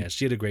 Yeah,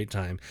 she had a great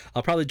time.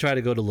 I'll probably try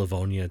to go to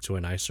Livonia to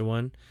a nicer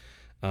one.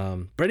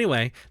 But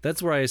anyway,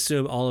 that's where I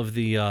assume all of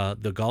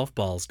the golf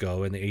balls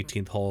go in the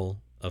 18th hole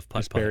of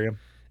putt-putt.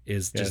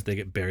 Is just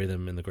they bury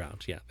them in the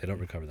ground. Yeah, they don't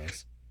recover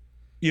those.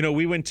 You know,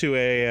 we went to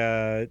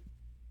a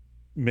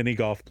mini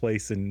golf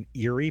place in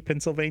Erie,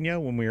 Pennsylvania,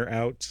 when we were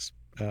out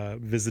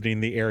visiting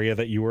the area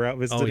that you were out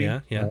visiting.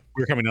 Oh yeah.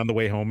 We were coming on the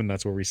way home, and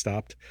that's where we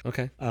stopped.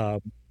 Okay.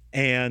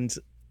 And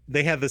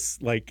they had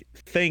this like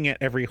thing at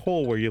every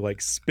hole where you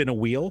like spin a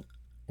wheel,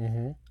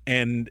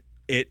 and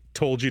it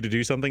told you to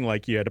do something,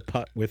 like you had to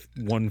putt with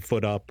 1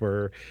 foot up,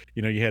 or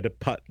you had to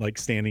putt like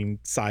standing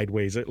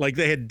sideways. Like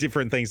they had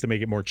different things to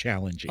make it more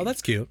challenging. Oh,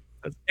 that's cute.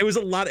 It was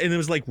a lot, and it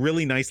was like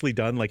really nicely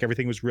done. Like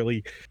everything was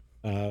really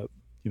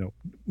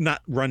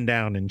not run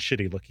down and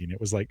shitty looking.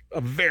 It was like a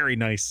very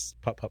nice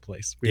putt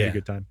place. We had a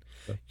good time.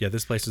 So. Yeah,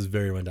 this place is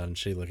very run down and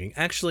shitty looking.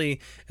 Actually,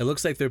 it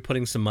looks like they're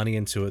putting some money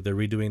into it. They're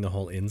redoing the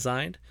whole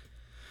inside,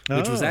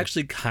 which was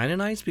actually kind of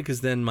nice,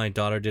 because then my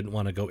daughter didn't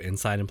want to go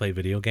inside and play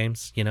video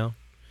games,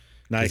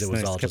 Nice. It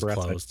was all kept just her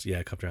closed. outside.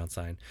 Yeah, kept her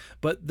outside.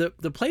 But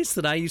the place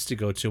that I used to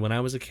go to when I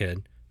was a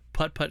kid,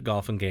 Putt Putt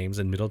Golf and Games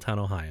in Middletown,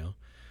 Ohio,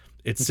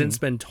 it's since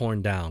been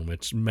torn down,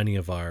 which many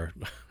of my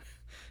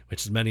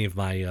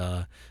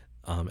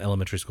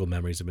elementary school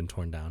memories have been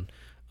torn down.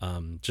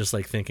 Just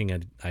like thinking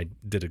I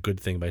did a good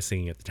thing by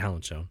singing at the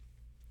talent show.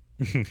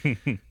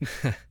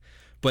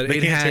 But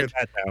They can't tear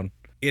that down.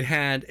 It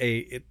had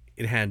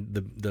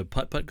the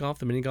putt putt golf,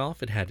 the mini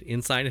golf. It had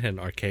inside. It had an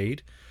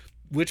arcade,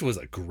 which was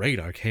a great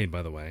arcade,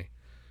 by the way.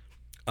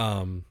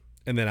 And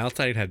then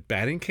outside it had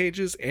batting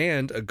cages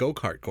and a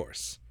go-kart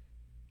course.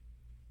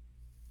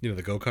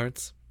 The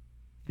go-karts.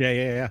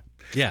 Yeah.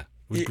 Yeah, it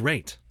was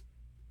great.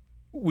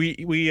 We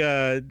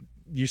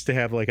used to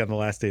have, like, on the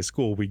last day of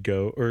school, we'd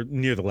go, or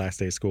near the last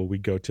day of school,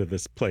 we'd go to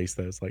this place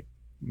that was like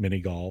mini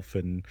golf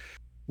and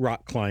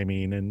rock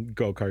climbing and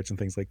go-karts and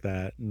things like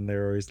that. And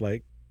they're always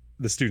like,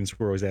 the students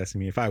were always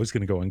asking me if I was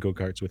going to go on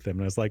go-karts with them.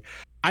 And I was like,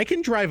 I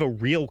can drive a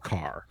real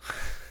car.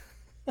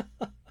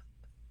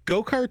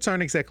 Go-karts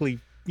aren't exactly,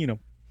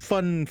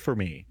 fun for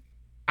me.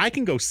 I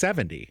can go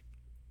 70.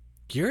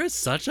 You're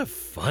such a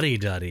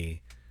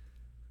fuddy-duddy.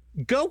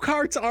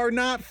 Go-karts are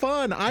not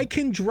fun. I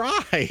can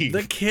drive.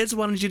 The kids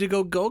wanted you to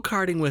go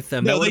go-karting with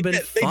them. No, that would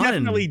have been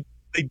fun.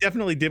 They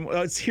definitely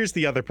didn't. Here's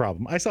the other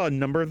problem. I saw a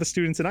number of the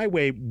students, and I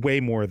weigh way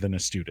more than a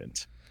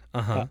student.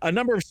 A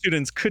number of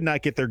students could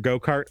not get their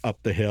go-kart up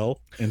the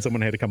hill, and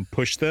someone had to come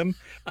push them.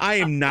 I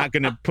am not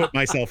going to put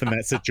myself in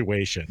that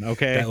situation,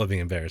 okay? That would be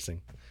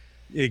embarrassing.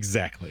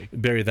 Exactly.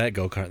 Bury that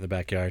go-kart in the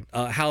backyard.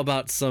 How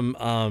about some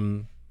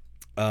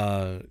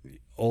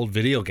old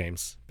video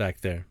games back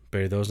there?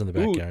 Bury those in the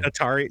backyard.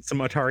 Some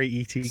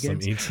Atari ET games.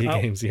 Some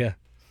ET games, yeah.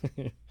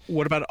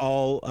 What about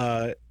all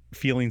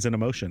feelings and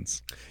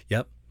emotions?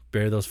 Yep.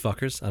 Bury those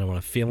fuckers. I don't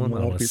want to feel them. I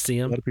don't want to see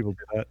them. A lot of people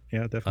do that.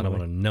 Yeah, definitely. I don't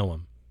want to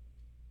know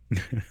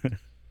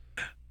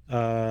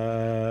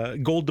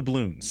them. Gold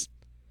doubloons.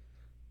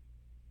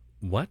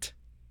 What?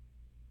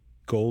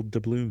 Gold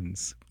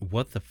doubloons.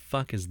 What the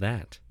fuck is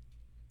that?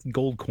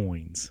 Gold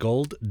coins.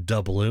 Gold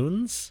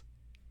doubloons?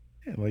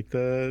 Yeah,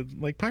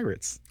 like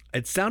pirates.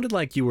 It sounded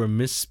like you were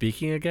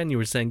misspeaking again. You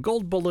were saying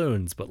gold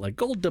balloons, but like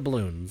gold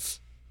doubloons.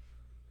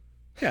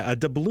 Yeah, a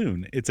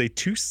doubloon. It's a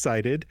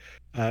two-sided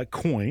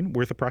coin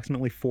worth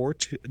approximately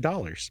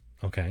 $4.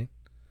 Okay.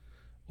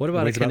 What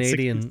about a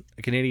Canadian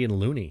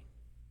loonie?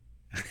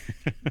 Is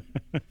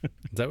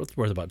that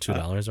worth about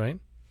 $2, right?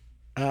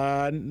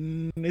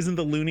 Isn't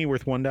the loonie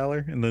worth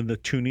 $1 and then the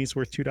toonie's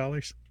worth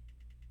 $2?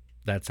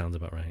 That sounds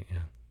about right.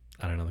 Yeah.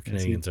 I don't know. The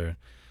Canadians are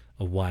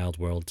a wild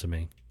world to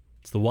me.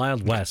 It's the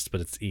Wild West,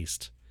 but it's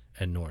east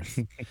and north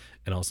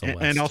and also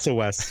west. And also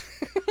west.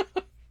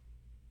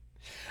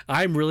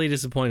 I'm really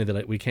disappointed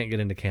that we can't get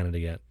into Canada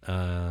yet.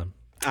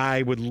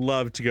 I would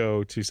love to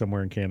go to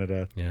somewhere in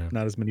Canada. Yeah.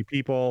 Not as many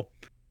people.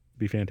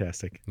 Be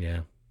fantastic.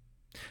 Yeah.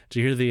 Did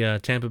you hear the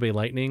Tampa Bay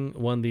Lightning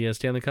won the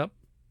Stanley Cup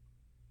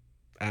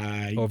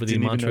over the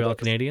Montreal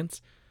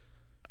Canadiens?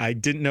 I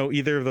didn't know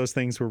either of those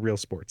things were real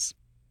sports.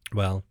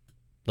 Well,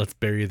 let's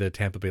bury the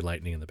Tampa Bay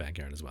Lightning in the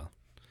backyard as well,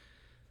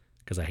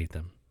 because I hate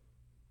them.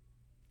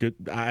 Good.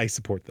 I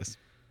support this.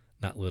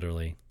 Not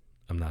literally.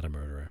 I'm not a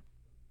murderer.